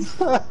attention.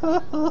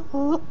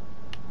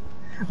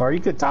 Or you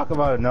could talk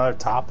about another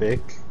topic.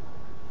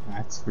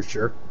 That's for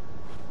sure.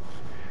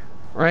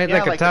 Right,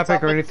 Yeah, like a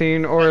topic or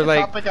anything, or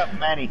like. Topic of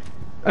Manny.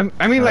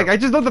 I mean, like, I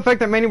just love the fact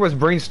that Manny was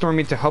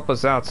brainstorming to help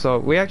us out, so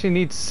we actually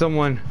need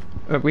someone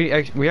we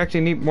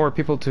actually need more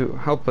people to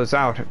help us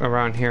out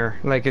around here.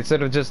 Like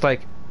instead of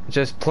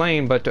just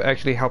playing, but to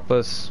actually help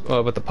us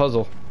with the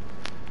puzzle.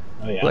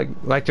 Oh yeah.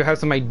 Like to have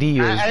some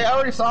ideas. I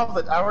already solved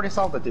it. I already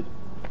solved it, dude.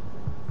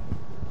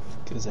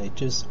 Because I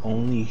just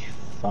only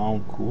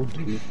found cool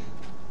dude.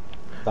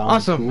 Found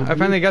Awesome! cool I dude.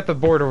 finally got the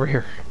board over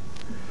here.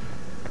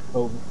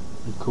 Oh,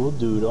 cool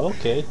dude.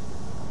 Okay.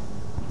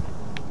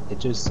 I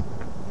just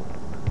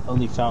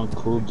only found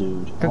cool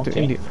dude. Come to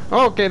Okay. India.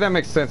 Oh, okay, that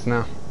makes sense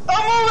now.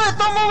 Don't move it!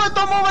 Don't move it!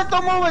 Don't move it!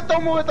 Don't move it!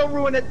 Don't move it! Don't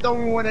ruin it! Don't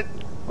ruin it!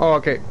 Oh,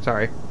 okay.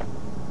 Sorry.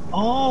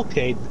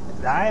 Okay.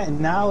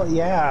 Now,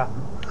 yeah.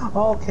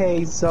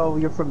 Okay, so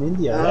you're from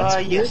India.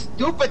 That's You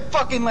stupid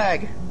fucking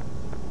lag!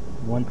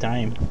 one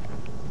time.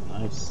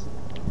 Nice.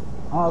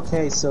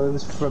 Okay, so it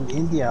was from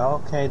India.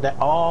 Okay,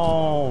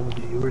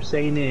 you were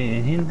saying it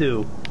in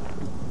Hindu.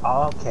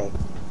 Okay.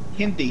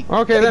 Hindi.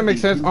 Okay, that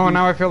makes Hindi. sense. Oh,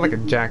 now I feel like a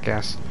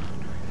jackass.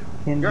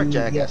 Hindi, You're a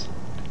jackass.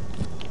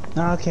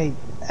 yeah. Okay,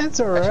 that's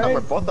Actually, no, we're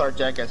alright. both are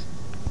jackass.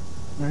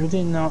 I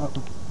didn't know.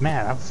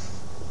 Man, I'm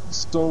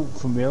so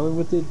familiar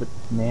with it, but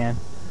man.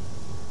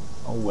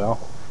 Oh well.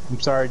 I'm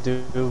sorry,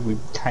 dude. We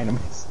kind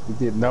of we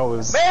didn't know it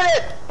was. Made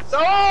it! So,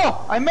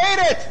 I made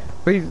it!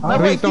 Please, My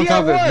please don't idea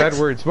tell us bad works.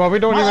 words. Well, we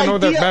don't My even know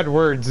that idea- bad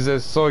words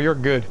is, so you're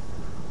good.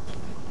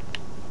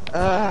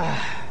 Other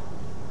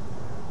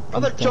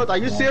joke, are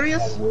you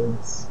serious? Bad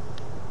words.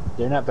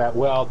 They're not bad.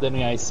 Well, then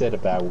I said a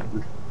bad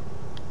word.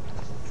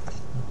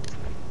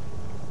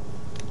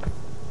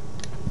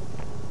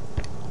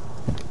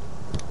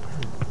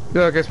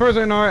 Look, as far as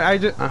I know, I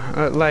just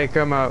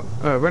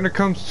when it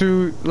comes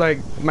to like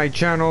my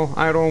channel,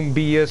 I don't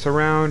BS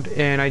around,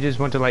 and I just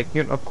want to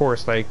of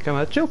course,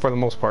 chill for the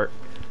most part.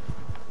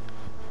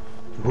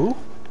 Who?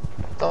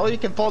 So you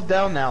can fall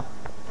down now.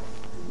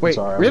 Wait,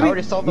 sorry, I really?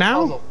 already solved the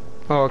now? puzzle.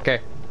 Oh,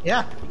 okay.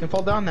 Yeah, you can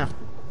fall down now.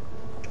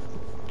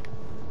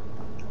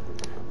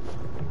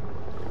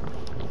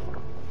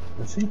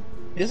 Let's see.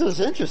 This is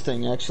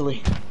interesting,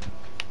 actually.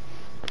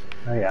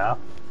 Oh yeah.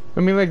 I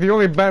mean, like the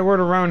only bad word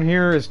around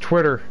here is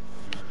Twitter.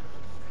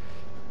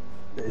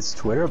 Is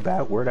Twitter a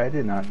bad word? I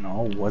did not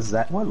know. Was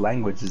that? What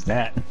language is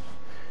that?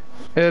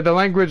 The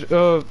language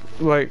of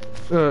let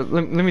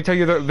me tell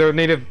you their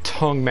native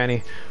tongue,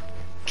 Manny.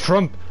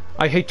 Trump.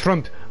 I hate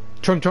Trump.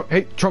 Trump.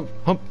 Hate Trump.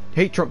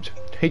 Hate Trump.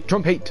 Hate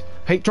Trump. Hate.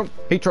 Hate Trump.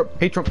 Hate Trump.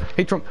 Hate Trump.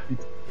 Hate Trump.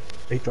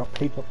 Hey, drop.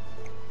 Hey, drop.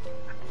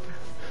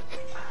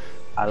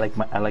 I like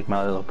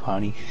my little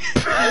pony.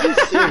 Are you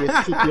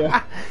serious,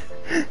 yeah.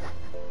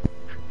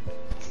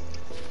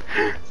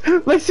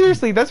 Like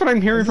seriously, that's what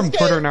I'm hearing from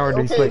Twitter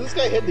nowadays. Okay, Like, this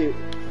guy Hindi.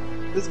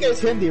 This guy's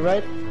Hindi,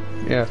 right?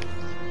 yeah.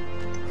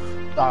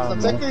 So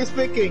technically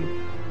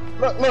speaking,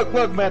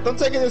 look, man, don't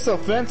take it as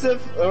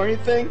offensive or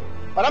anything,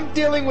 but I'm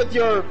dealing with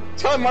your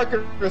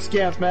telemarketer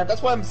scams, man.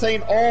 That's why I'm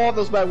saying all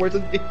those bad words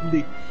in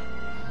Hindi.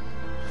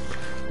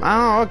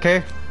 Oh,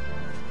 okay.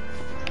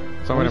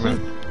 So wait a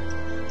minute.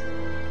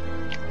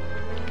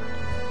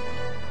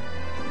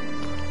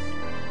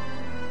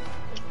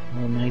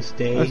 Have a nice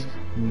day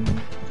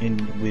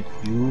in with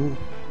you,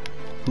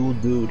 cool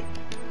dude.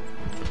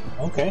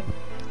 Okay.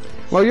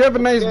 Well, you have a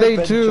nice Yeah, day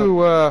Ben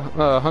too,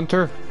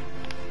 Hunter.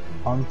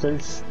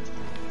 Hunters.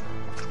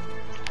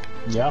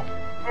 Yeah.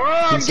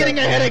 Oh, I'm Peace getting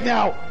out, a man. headache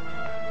now.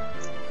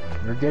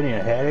 You're getting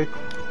a headache.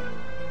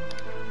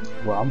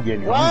 Well, I'm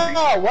getting hungry.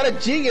 Wow, what a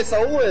genius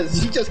I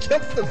was. He just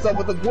killed himself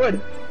with the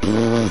wood.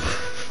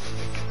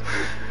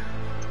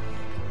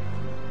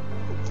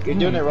 You're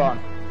doing it wrong.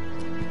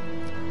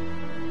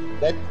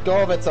 Let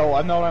go of it, so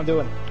I know what I'm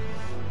doing.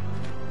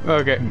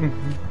 Okay.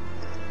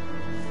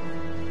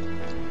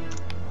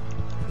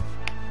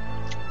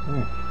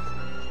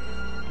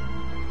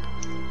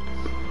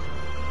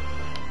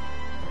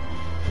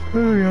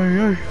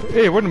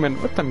 Hey, wait a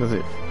minute. What time is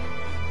it?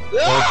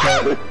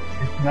 Okay.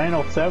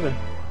 9:07.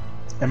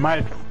 Am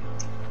I?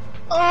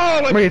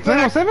 Oh, my Wait, it's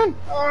back. 9:07?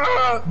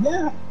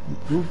 Yeah.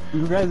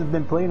 You guys have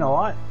been playing a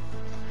lot.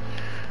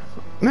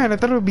 Man, I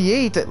thought it would be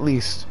 8 at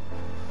least.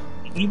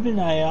 Even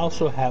I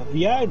also have.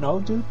 Yeah, I know,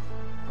 dude.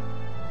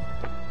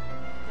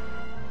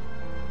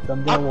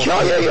 Someday I'll we'll kill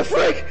play- you, you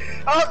freak!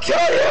 I'll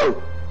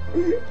kill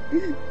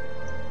you!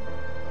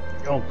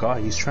 Oh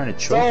god, he's trying to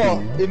choke So,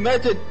 me. Man.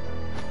 imagine...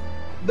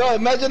 No,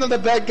 imagine I'm the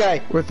bad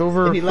guy. With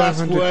over Any last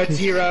 500 words, cases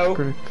hero?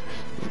 correct.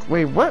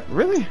 Wait, what?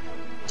 Really?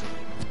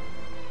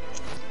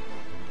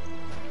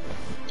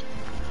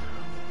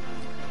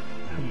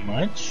 How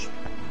much?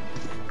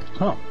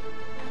 Huh.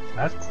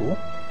 That's cool.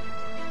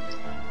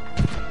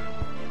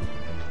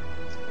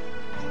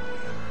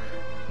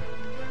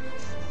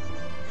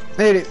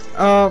 Hey,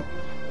 no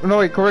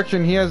wait,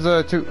 correction. He has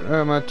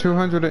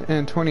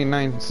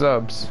 229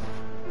 subs.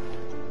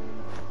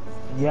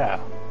 Yeah.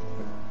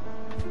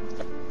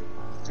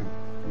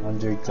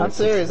 I'm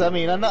serious. I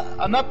mean,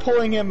 I'm not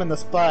pulling him in the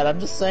spot. I'm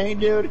just saying,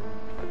 dude.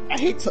 I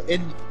hate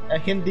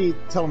Hindi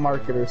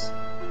telemarketers.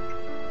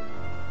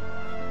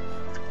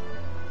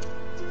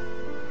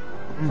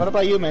 What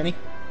about you, Manny?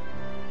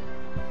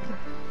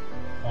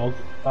 Oh,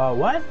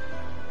 what?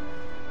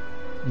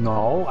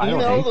 No, I You don't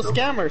know hate the them.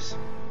 scammers.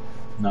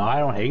 No, I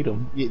don't hate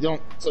them. You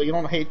don't. So you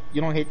don't hate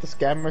the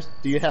scammers.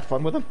 Do you have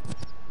fun with them?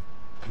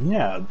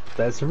 Yeah,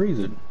 that's the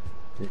reason.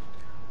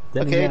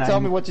 Then Okay, again, tell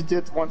me what you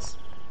did once.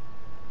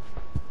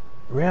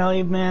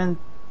 Really, man,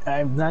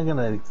 I'm not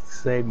gonna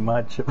say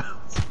much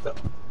about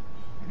stuff.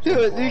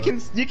 Dude,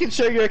 you can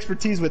share your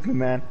expertise with me,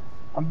 man.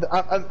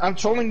 I'm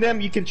trolling them.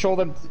 You can troll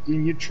them.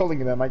 And you're trolling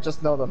them. I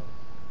just know them.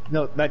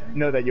 Know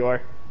that you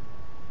are.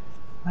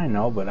 I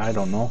know, but I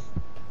don't know.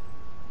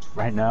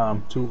 Right now,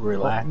 I'm too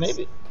relaxed.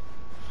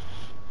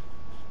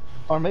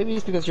 Maybe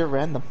it's because you're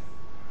random.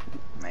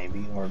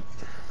 Maybe, or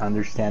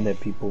understand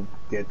that people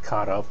get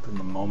caught up in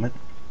the moment.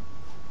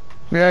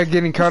 Yeah,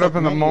 getting caught up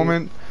in the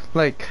moment.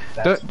 Like,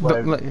 That's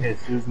what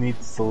Jesus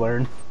needs to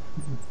learn.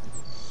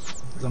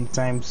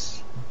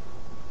 Sometimes.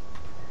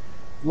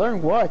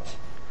 Learn what?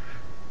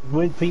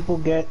 When people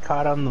get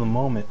caught up in the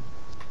moment.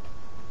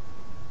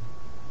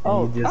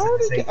 Oh,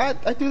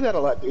 I do that a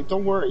lot, dude.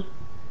 Don't worry.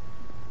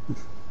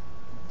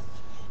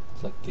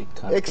 Like get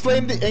caught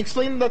explain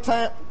the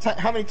time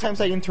how many times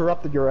I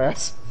interrupted your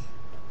ass.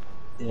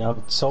 You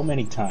know, so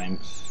many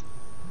times.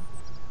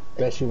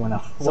 Especially when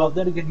I... Well,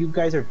 then again, you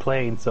guys are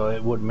playing, so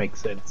it would make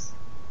sense.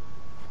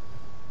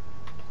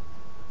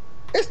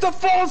 It's the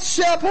false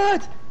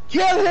shepherd!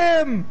 Kill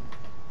him!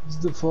 It's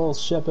the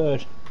false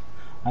shepherd.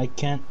 I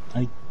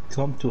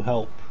come to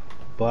help,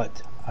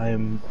 but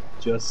I'm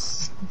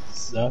just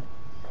stuck.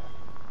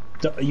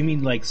 You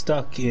mean like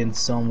stuck in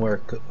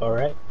somewhere,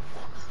 alright?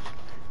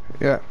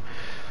 Yeah.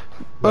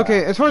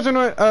 Okay, as far as I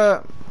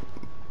know,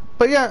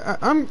 but yeah,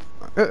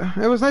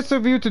 it was nice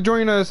of you to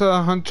join us,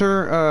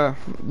 Hunter.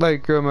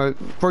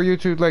 For you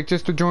to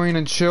just to join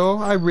and chill.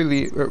 I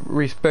really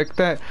respect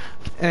that,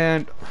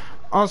 and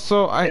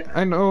also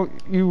I know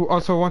you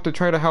also want to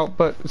try to help,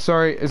 but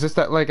sorry, is this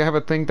that I have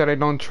a thing that I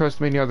don't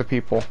trust many other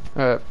people.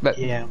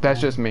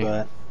 That's just me.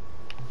 But,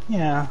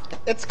 yeah.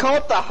 It's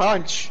called the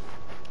hunch.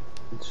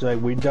 It's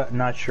like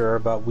not sure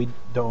about. We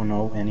don't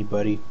know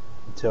anybody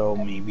until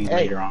maybe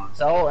later on.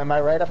 So, am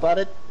I right about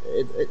it?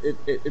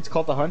 It's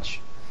called the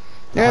hunch.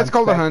 Yeah, it's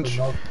called the hunch.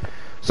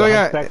 So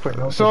yeah,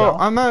 so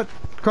I'm not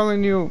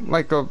calling you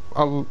like a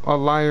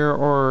liar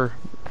or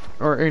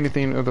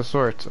anything of the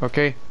sort,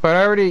 okay? But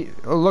I already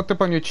looked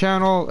up on your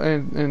channel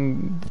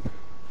and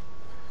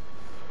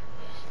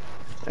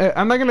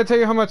I'm not gonna tell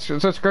you how much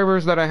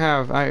subscribers that I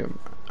have.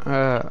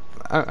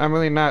 I'm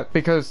really not,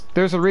 because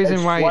there's a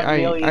reason why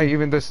I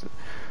even this.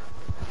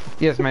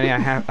 Yes, Manny, I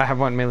have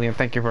 1 million.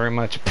 Thank you very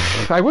much.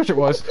 I wish it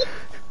was.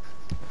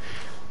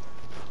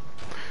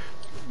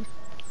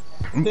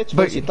 Bitch,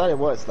 but you thought it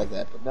was like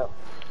that, but no.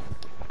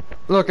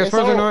 Look, as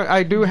far as I know,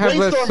 I do have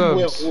less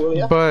subs,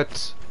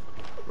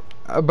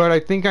 but I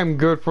think I'm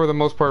good for the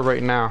most part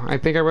right now. I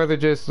think I'd rather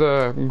just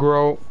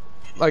grow,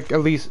 like,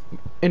 at least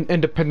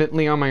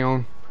independently on my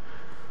own.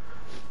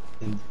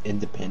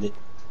 Independent.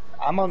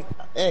 I'm on.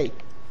 Hey,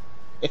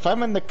 if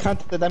I'm in the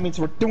content, that means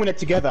we're doing it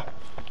together.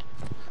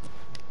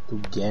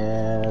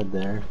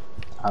 Together,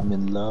 I'm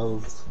in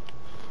love.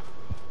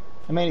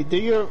 Hey, Manny, do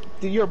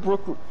your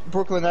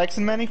Brooklyn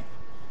accent, Manny?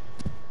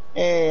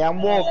 Hey,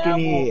 I'm walking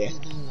here.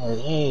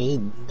 Hey,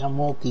 I'm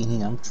walking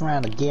here. I'm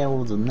trying to get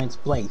over to the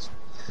next place.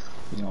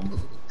 You know,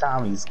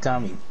 Tommy's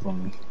coming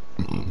from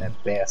that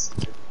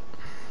bastard.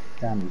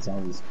 Tommy's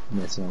always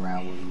messing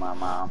around with my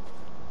mom.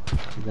 I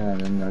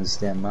don't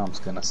understand.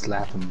 Mom's gonna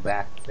slap him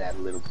back, that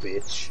little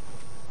bitch.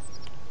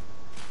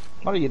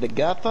 What are you, the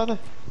Godfather?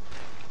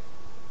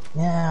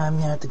 Yeah, I'm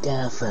not the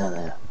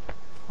Godfather.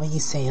 Why you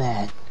say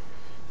that?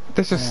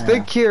 There's a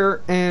stick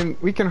here, and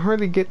we can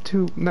hardly get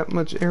to that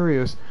much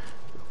areas.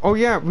 Oh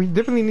yeah, we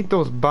definitely need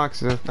those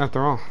boxes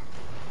after all.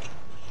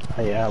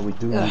 Oh, yeah, we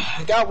do.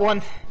 I got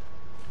one.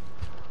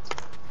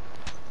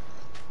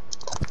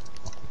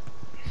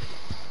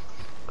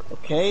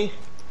 Okay.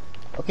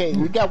 Okay,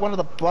 we got one of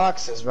the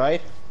boxes,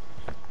 right?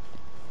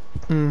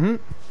 Mm-hmm.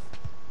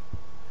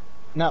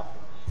 Now,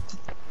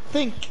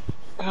 think.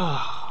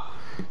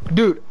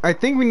 Dude, I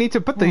think we need to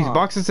put these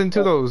boxes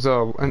into those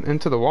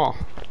into the wall.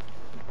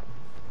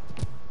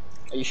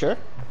 Are you sure?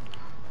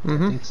 I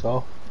think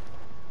so.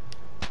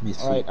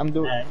 Alright, I'm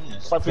doing.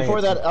 But before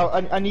that,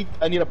 I need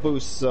a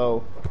boost,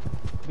 so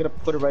I'm gonna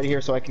put it right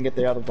here so I can get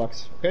the other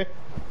box. Okay?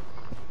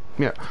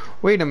 Yeah.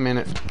 Wait a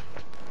minute.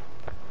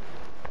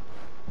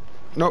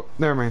 Nope,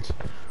 never mind.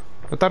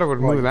 I thought I would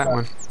move that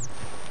one.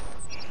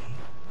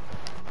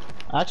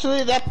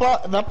 Actually, that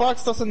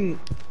box doesn't.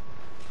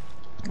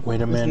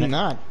 Wait a minute. It's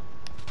not.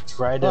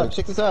 Try to. Look,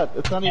 check this out.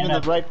 It's not even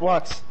the right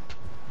box.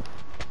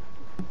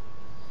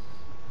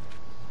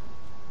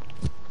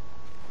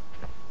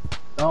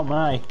 Oh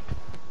my.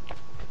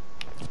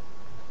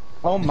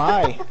 Oh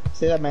my.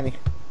 Say that, Manny.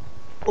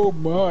 Oh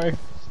my.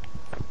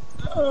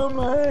 Oh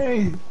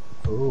my.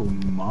 Oh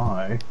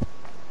my.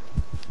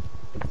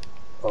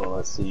 Oh,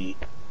 let's see.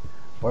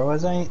 Where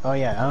was I? Oh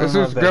yeah. Let's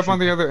just grab on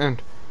the other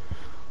end.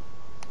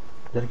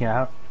 Did I get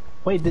out?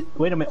 Wait a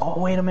minute. Oh,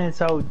 wait a minute.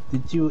 So,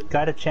 did you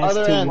got a chance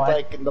other to end, watch?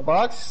 like in the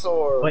box,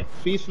 or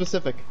be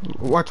specific?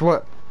 Watch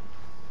what?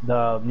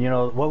 The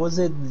what was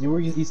it?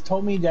 You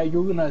told me that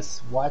you were gonna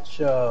watch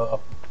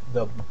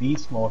the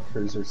beast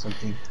morphers or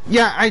something.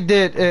 Yeah, I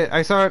did.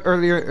 I saw it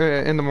earlier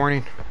in the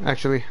morning,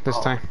 actually, this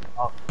time.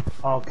 Oh,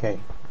 okay.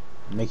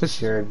 Making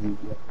sure you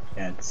get a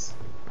chance.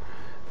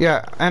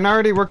 Yeah, and I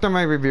already worked on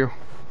my review.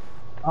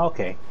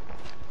 Okay.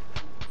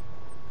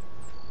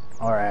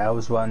 Alright, I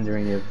was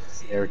wondering if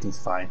everything's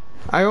fine.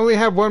 I only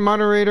have one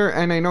moderator,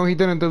 and I know he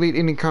didn't delete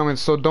any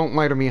comments, so don't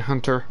lie to me,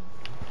 Hunter.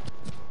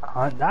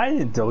 I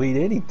didn't delete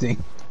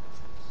anything.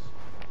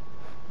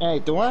 Hey,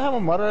 do I have a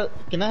moderator?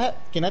 Can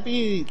I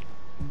be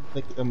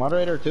like a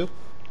moderator too?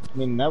 I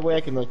mean, that way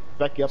I can like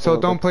back you up. So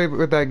don't play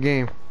with that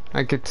game.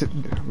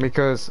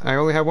 Because I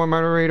only have one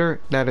moderator,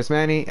 that is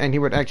Manny, and he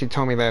would actually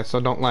tell me that, so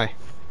don't lie.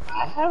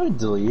 I haven't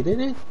deleted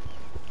it.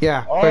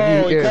 Yeah, Oh,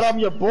 but he is. cut off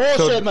your bullshit,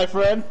 So- my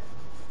friend.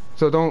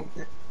 So don't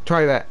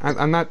try that.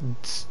 I'm not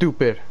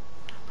stupid.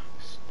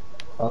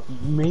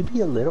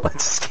 Maybe a little.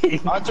 Just kidding.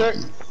 Hunter,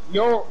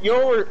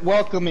 you're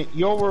welcoming.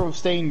 You're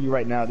overstaying you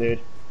right now, dude.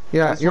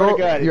 Yeah, I swear to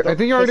God, I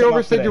think you already piss him off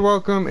overstayed today. your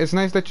welcome. It's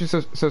nice that you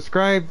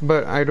subscribe,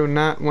 but I do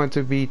not want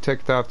to be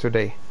ticked off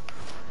today.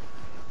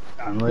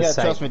 Unless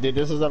Yeah, trust me, dude.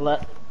 This is a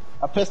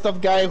pissed off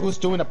guy who's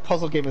doing a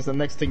puzzle game is the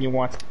next thing you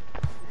want.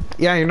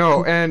 Yeah, I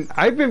know, and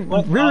I've been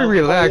What- really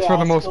relaxed for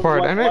the most so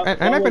part, what- and what I've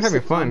been was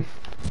having the fun.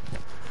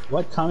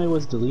 What comment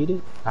was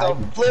deleted? So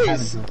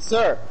please, haven't-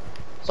 sir.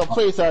 So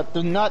please,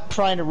 do not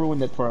try to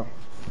ruin it for him.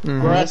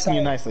 Mhm. We're asking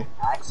you nicely.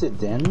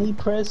 accidentally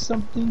pressed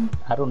something?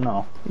 I don't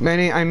know.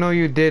 Manny, I know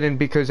you didn't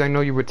because I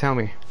know you would tell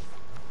me.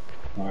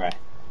 Alright.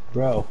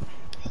 Bro.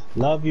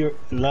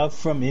 Love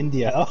from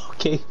India.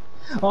 Okay.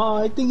 Oh,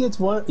 I think it's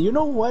one. You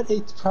know what?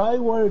 It's probably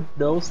one of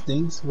those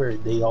things where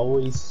they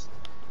always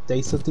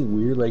say something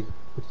weird, like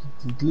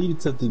you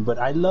deleted something, but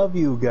I love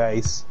you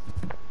guys.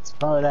 It's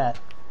probably that.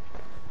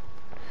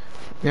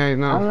 Yeah, I I don't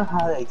know. know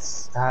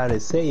how to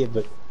say it,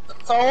 but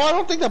So I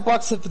don't think the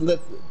box fits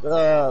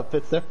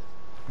there.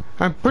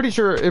 I'm pretty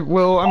sure it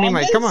will. I mean,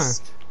 like, come on.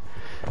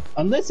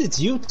 Unless it's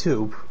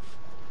YouTube.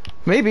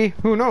 Maybe.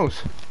 Who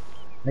knows?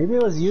 Maybe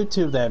it was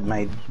YouTube that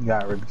might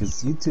got rid,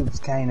 because YouTube's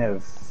kind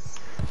of,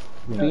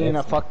 you know, Being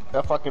if-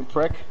 a fucking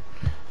prick.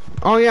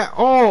 Oh, yeah.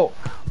 Oh,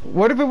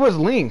 what if it was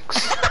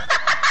links?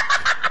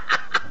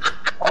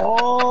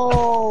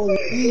 Oh,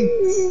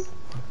 links.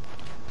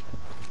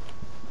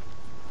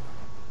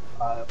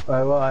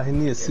 Well, I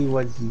need to see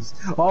what he's.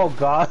 Oh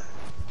God.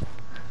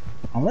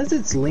 Unless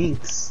it's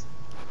links.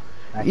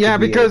 That Yeah,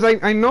 could be because it.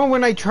 I know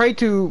when I try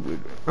to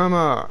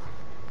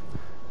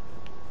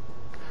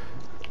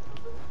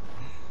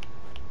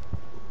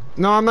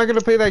No, I'm not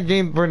gonna play that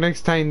game for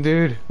next time,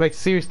 dude. Like,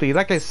 seriously,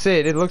 like I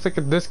said, it looks like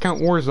a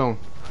discount Warzone.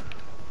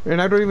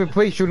 And I don't even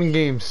play shooting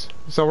games.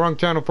 So wrong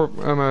channel for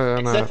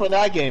Except for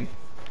that game.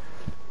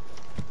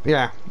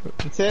 yeah.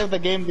 Except for the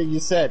game that you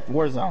said,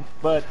 Warzone.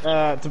 But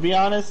to be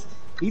honest,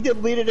 he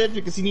deleted it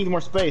because he needed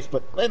more space.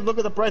 But look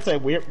at the bright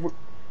side.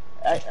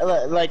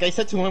 Like I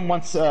said to him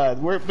once,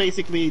 we're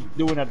basically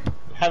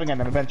having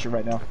an adventure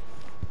right now,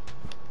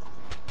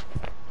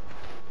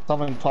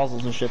 solving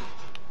puzzles and shit.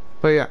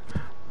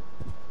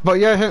 But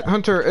yeah,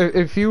 Hunter,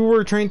 if you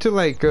were trying to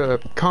like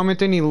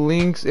comment any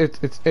links, it's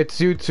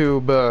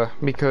YouTube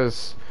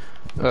because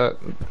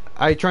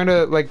I tried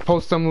to like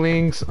post some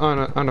links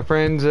on a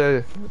friend's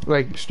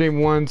like stream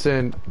once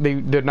and they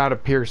did not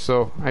appear.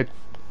 So I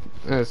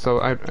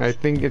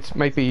think it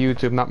might be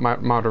YouTube, not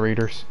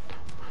moderators.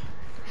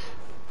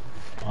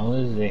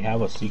 Unless they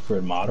have a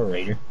secret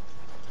moderator.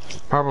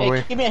 Probably.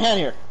 Hey, give me a hand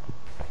here.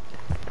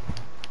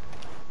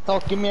 Oh,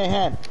 give me a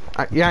hand.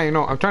 Yeah, I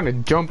know. I'm trying to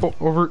jump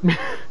over.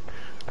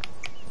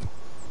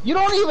 You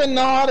don't even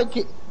know how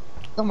to.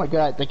 Oh my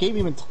god, the game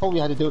even told me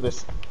how to do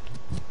this.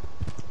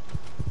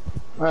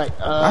 Alright,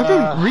 I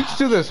haven't reached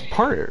to this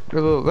part, the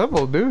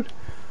level, dude.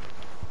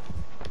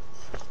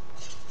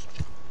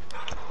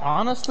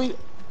 honestly,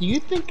 do you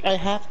think I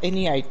have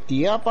any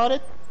idea about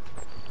it?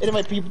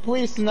 Anyway, people,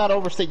 please do not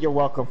overstate your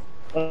welcome.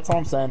 That's all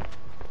I'm saying.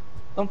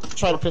 Don't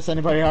try to piss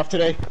anybody off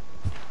today.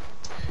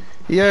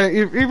 Yeah,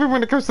 even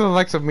when it comes to the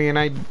likes of me, and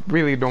I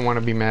really don't want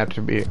to be mad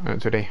to be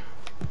today.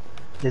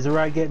 Is it where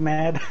I get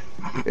mad?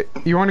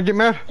 You want to get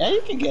mad? Yeah,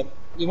 you can get.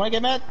 You want to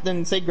get mad?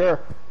 Then say grr.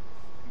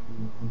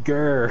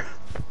 Grr.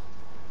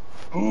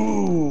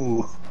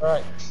 Ooh.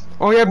 Alright.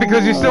 Oh yeah,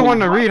 because you still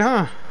want to read,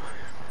 huh?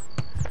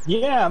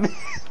 Yeah, man.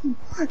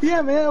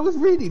 Yeah, man. I was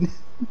reading.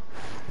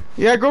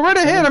 Yeah, go right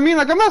ahead. I mean,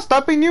 like, I'm not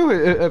stopping you.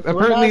 Apparently,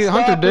 We're not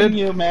Hunter stopping did.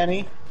 you,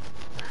 Manny.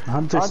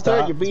 Hunter,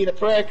 Hunter, you're being a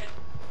prick.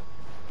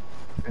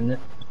 And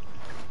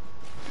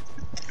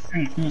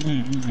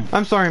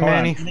I'm sorry, Hold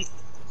on. Manny.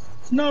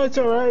 No, it's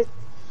alright.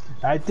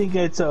 I think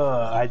it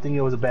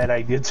was a bad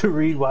idea to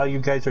read while you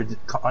guys are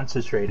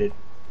concentrated.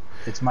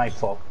 It's my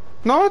fault.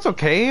 No, it's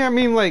okay. I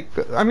mean, like,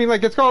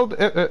 it's called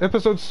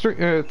episode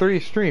 30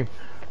 stream.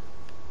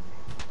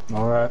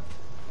 Alright.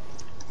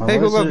 Hey,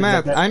 who love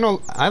math? I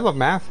know, I love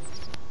math.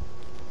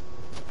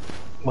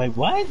 Wait,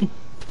 what?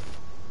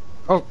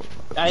 Oh,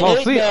 I well,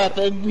 hate see, math.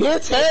 It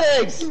gets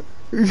headaches.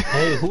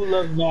 Hey, who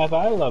loves math?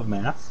 I love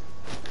math.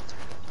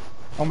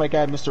 Oh my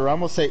god, Mr.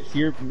 Ramos,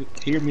 hear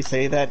me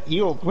say that.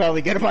 You'll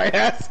probably get my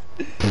ass.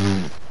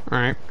 all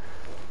right.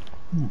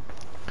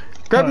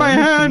 Grab my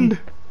hand!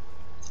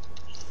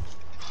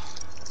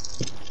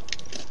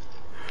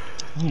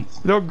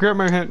 Don't grab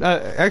my hand.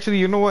 Actually,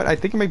 you know what? I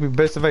think it might be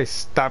best if I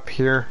stop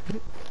here.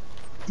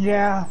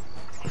 Yeah.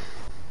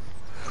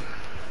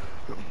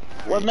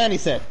 What Manny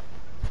said.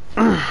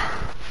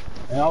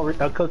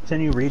 I'll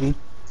continue reading.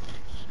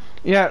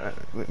 Yeah,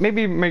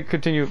 maybe might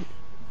continue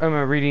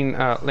reading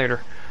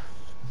later.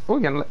 Oh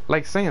yeah,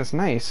 like science,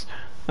 nice.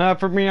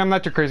 For me, I'm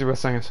not too crazy about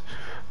science.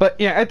 But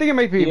yeah, I think it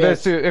might be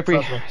best to, if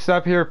we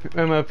stop here,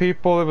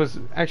 people. It was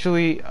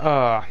actually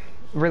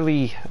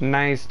really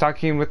nice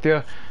talking with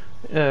you,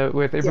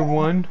 with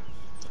everyone.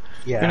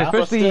 Yeah, and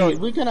especially still,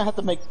 we're gonna have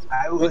to make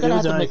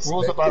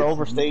rules about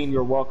overstaying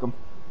your welcome.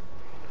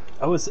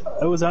 It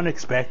was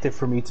unexpected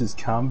for me to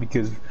come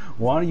because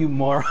one of you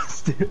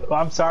morons.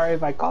 I'm sorry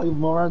if I call you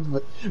morons,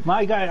 but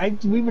my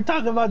God, we were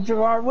talking about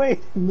Gerard Way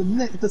in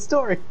the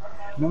story,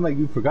 and I'm like,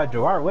 you forgot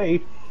Gerard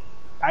Way.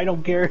 I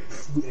don't care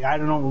if I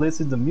don't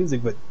listen to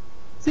music, but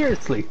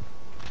seriously.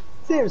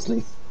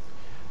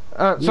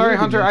 Sorry,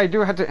 Hunter, I do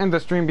have to end the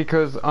stream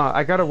because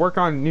I gotta work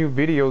on new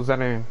videos that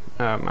I'm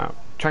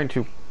trying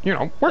to,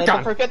 work on.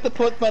 Don't forget to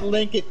put my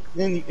link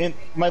in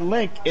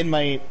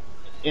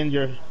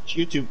your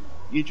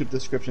YouTube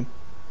description.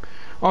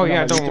 Oh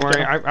yeah, don't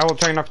worry. I will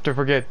try not to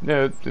forget.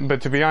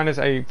 But to be honest,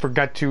 I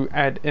forgot to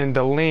add in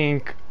the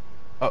link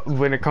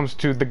when it comes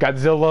to the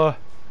Godzilla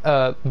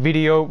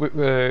video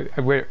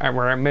where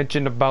I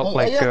mentioned about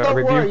don't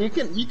review. worry. You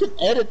can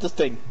edit this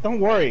thing. Don't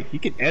worry. You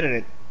can edit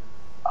it.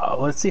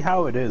 Let's see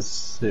how it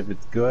is, if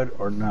it's good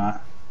or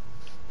not.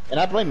 And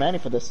I blame Manny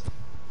for this.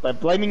 By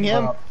blaming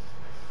him.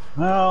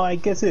 Well, I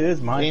guess it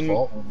is my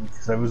fault.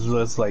 Because I was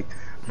just like,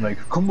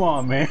 come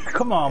on, man.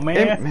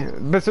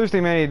 But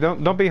seriously, Manny,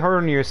 don't be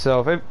hard on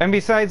yourself. And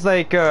besides,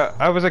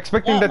 I was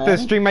expecting that the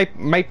stream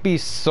might be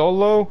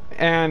solo,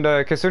 and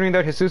considering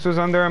that Jesus was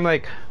on there, I'm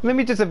like, let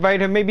me just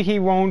invite him. Maybe he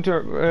won't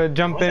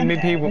jump in.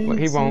 Maybe he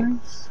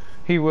won't.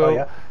 He will. Oh,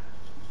 yeah.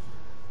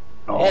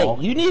 Hey,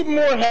 you need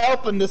more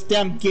help in this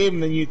damn game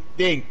than you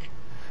think.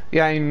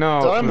 Yeah, I know.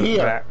 So I'm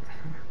here.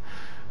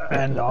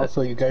 And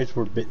also, you guys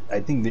were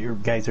I think that you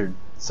guys are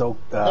so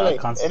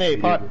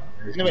concentrated.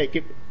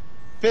 Anyway,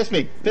 fist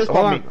me.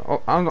 Hold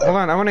on.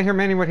 I want to hear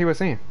Manny what he was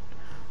saying.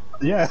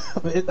 Yeah.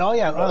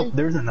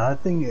 There's another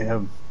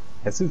thing.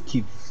 Jesus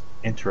keeps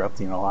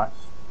interrupting a lot.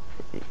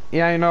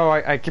 Yeah, I know.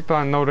 I keep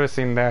on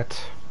noticing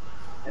that.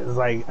 It's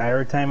like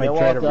every time I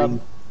try to read,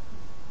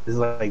 it's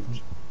like,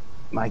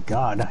 my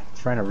God, I'm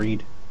trying to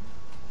read.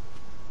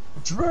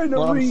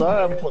 I'm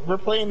sorry. We're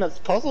playing this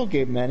puzzle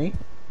game, Manny.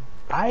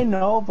 I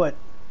know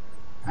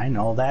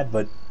that,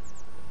 but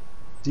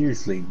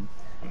seriously,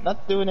 I'm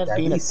not doing it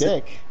being a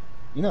dick.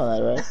 You know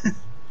that, right?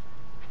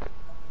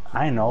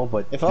 I know,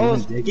 but if I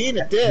was being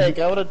a dick,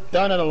 I would have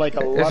done it like a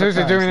lot of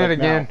times. Doing it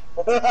again.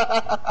 Okay,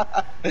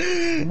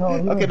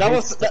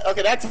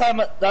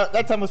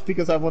 that time was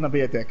because I want to be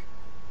a dick.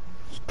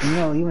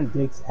 Even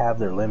dicks have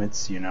their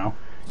limits, Yeah,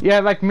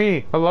 like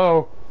me.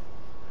 Hello.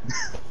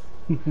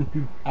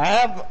 I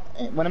have,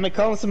 when it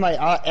comes to my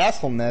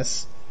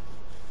assholeness,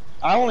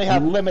 I only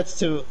have limits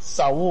to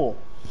Saul.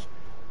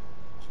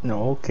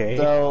 No, okay.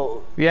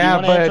 So yeah,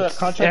 but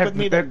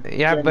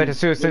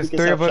since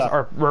three of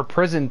us were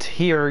present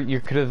here, you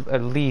could have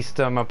at least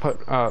put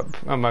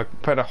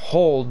a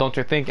hold, don't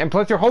you think? And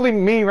plus, you're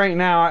holding me right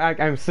now.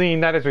 I'm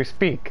seeing that as we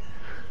speak.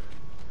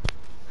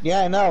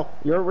 Yeah, I know.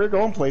 We're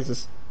going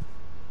places.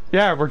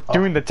 Yeah, we're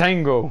doing the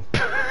tango.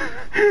 Yeah,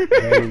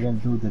 we're gonna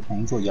do the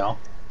tango, y'all.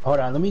 Hold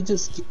on, let me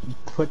just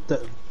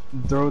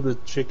throw the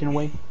chicken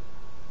away.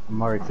 I'm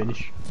already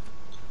finished.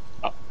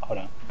 Oh, hold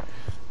on.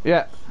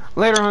 Yeah.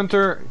 Later,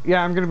 Hunter.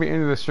 Yeah, I'm gonna be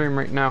into the stream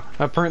right now.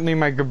 Apparently,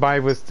 my goodbye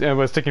was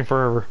taking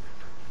forever.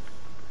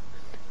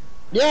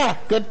 Yeah,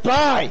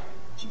 goodbye.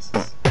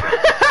 Jesus.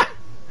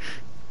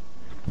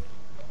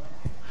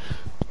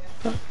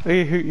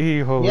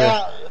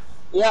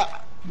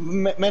 Yeah.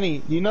 Many.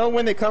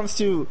 When it comes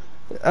to.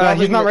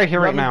 He's not right here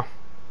right now.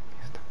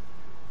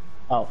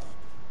 Oh.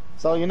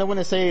 So when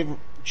they say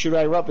should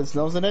I rub his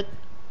nose in it,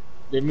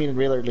 they mean it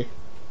really.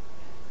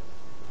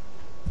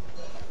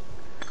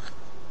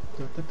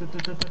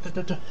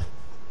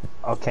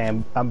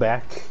 Okay, I'm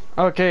back.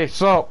 Okay,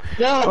 so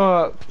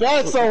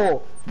bad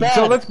soul. Bad.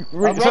 So let's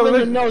rubbing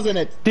your nose in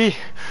it.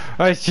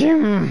 I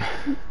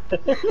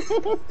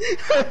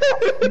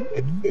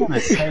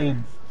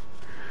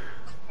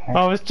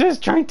was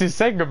just trying to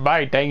say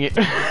goodbye. Dang it!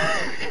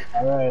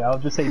 All right, I'll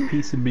just say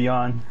peace and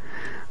beyond.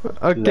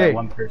 Okay. To that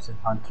one person,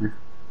 Hunter.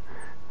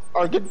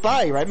 Or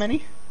goodbye, right,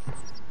 Manny?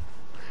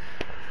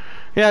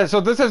 Yeah. So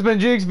this has been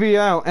Jigsby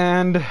out,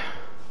 and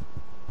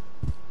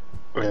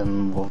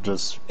we'll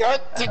just.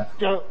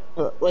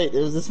 Wait,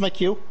 is this my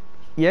cue?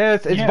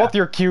 Yes, it's both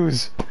your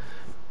cues.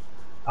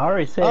 I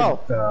already said.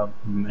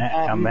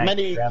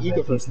 Manny, you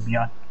go first.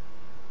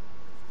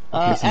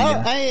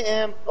 I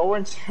am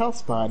Orange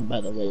Hellspawn,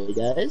 by the way,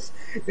 guys.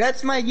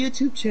 That's my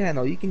YouTube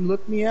channel. You can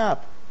look me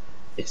up.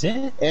 Is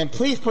it? And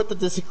please put the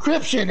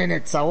description in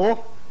it,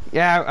 Saul.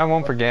 Yeah, I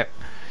won't forget.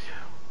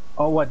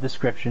 Oh, what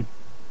description?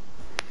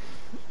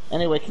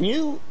 Anyway, can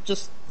you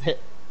just pick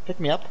pick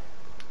me up?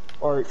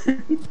 Or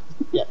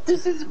yeah,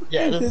 this is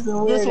This is a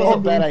this weird was a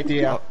bad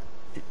ending. idea.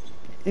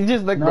 You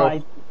just let No,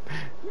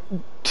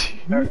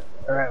 go.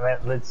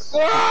 Alright, let's.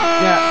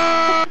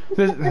 Yeah.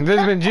 This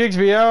has been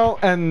GXBL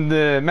and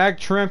the Mac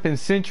Shrimp and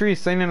Century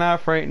signing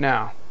off right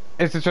now.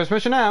 It's the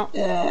transmission out.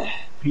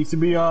 Peace to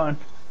be on.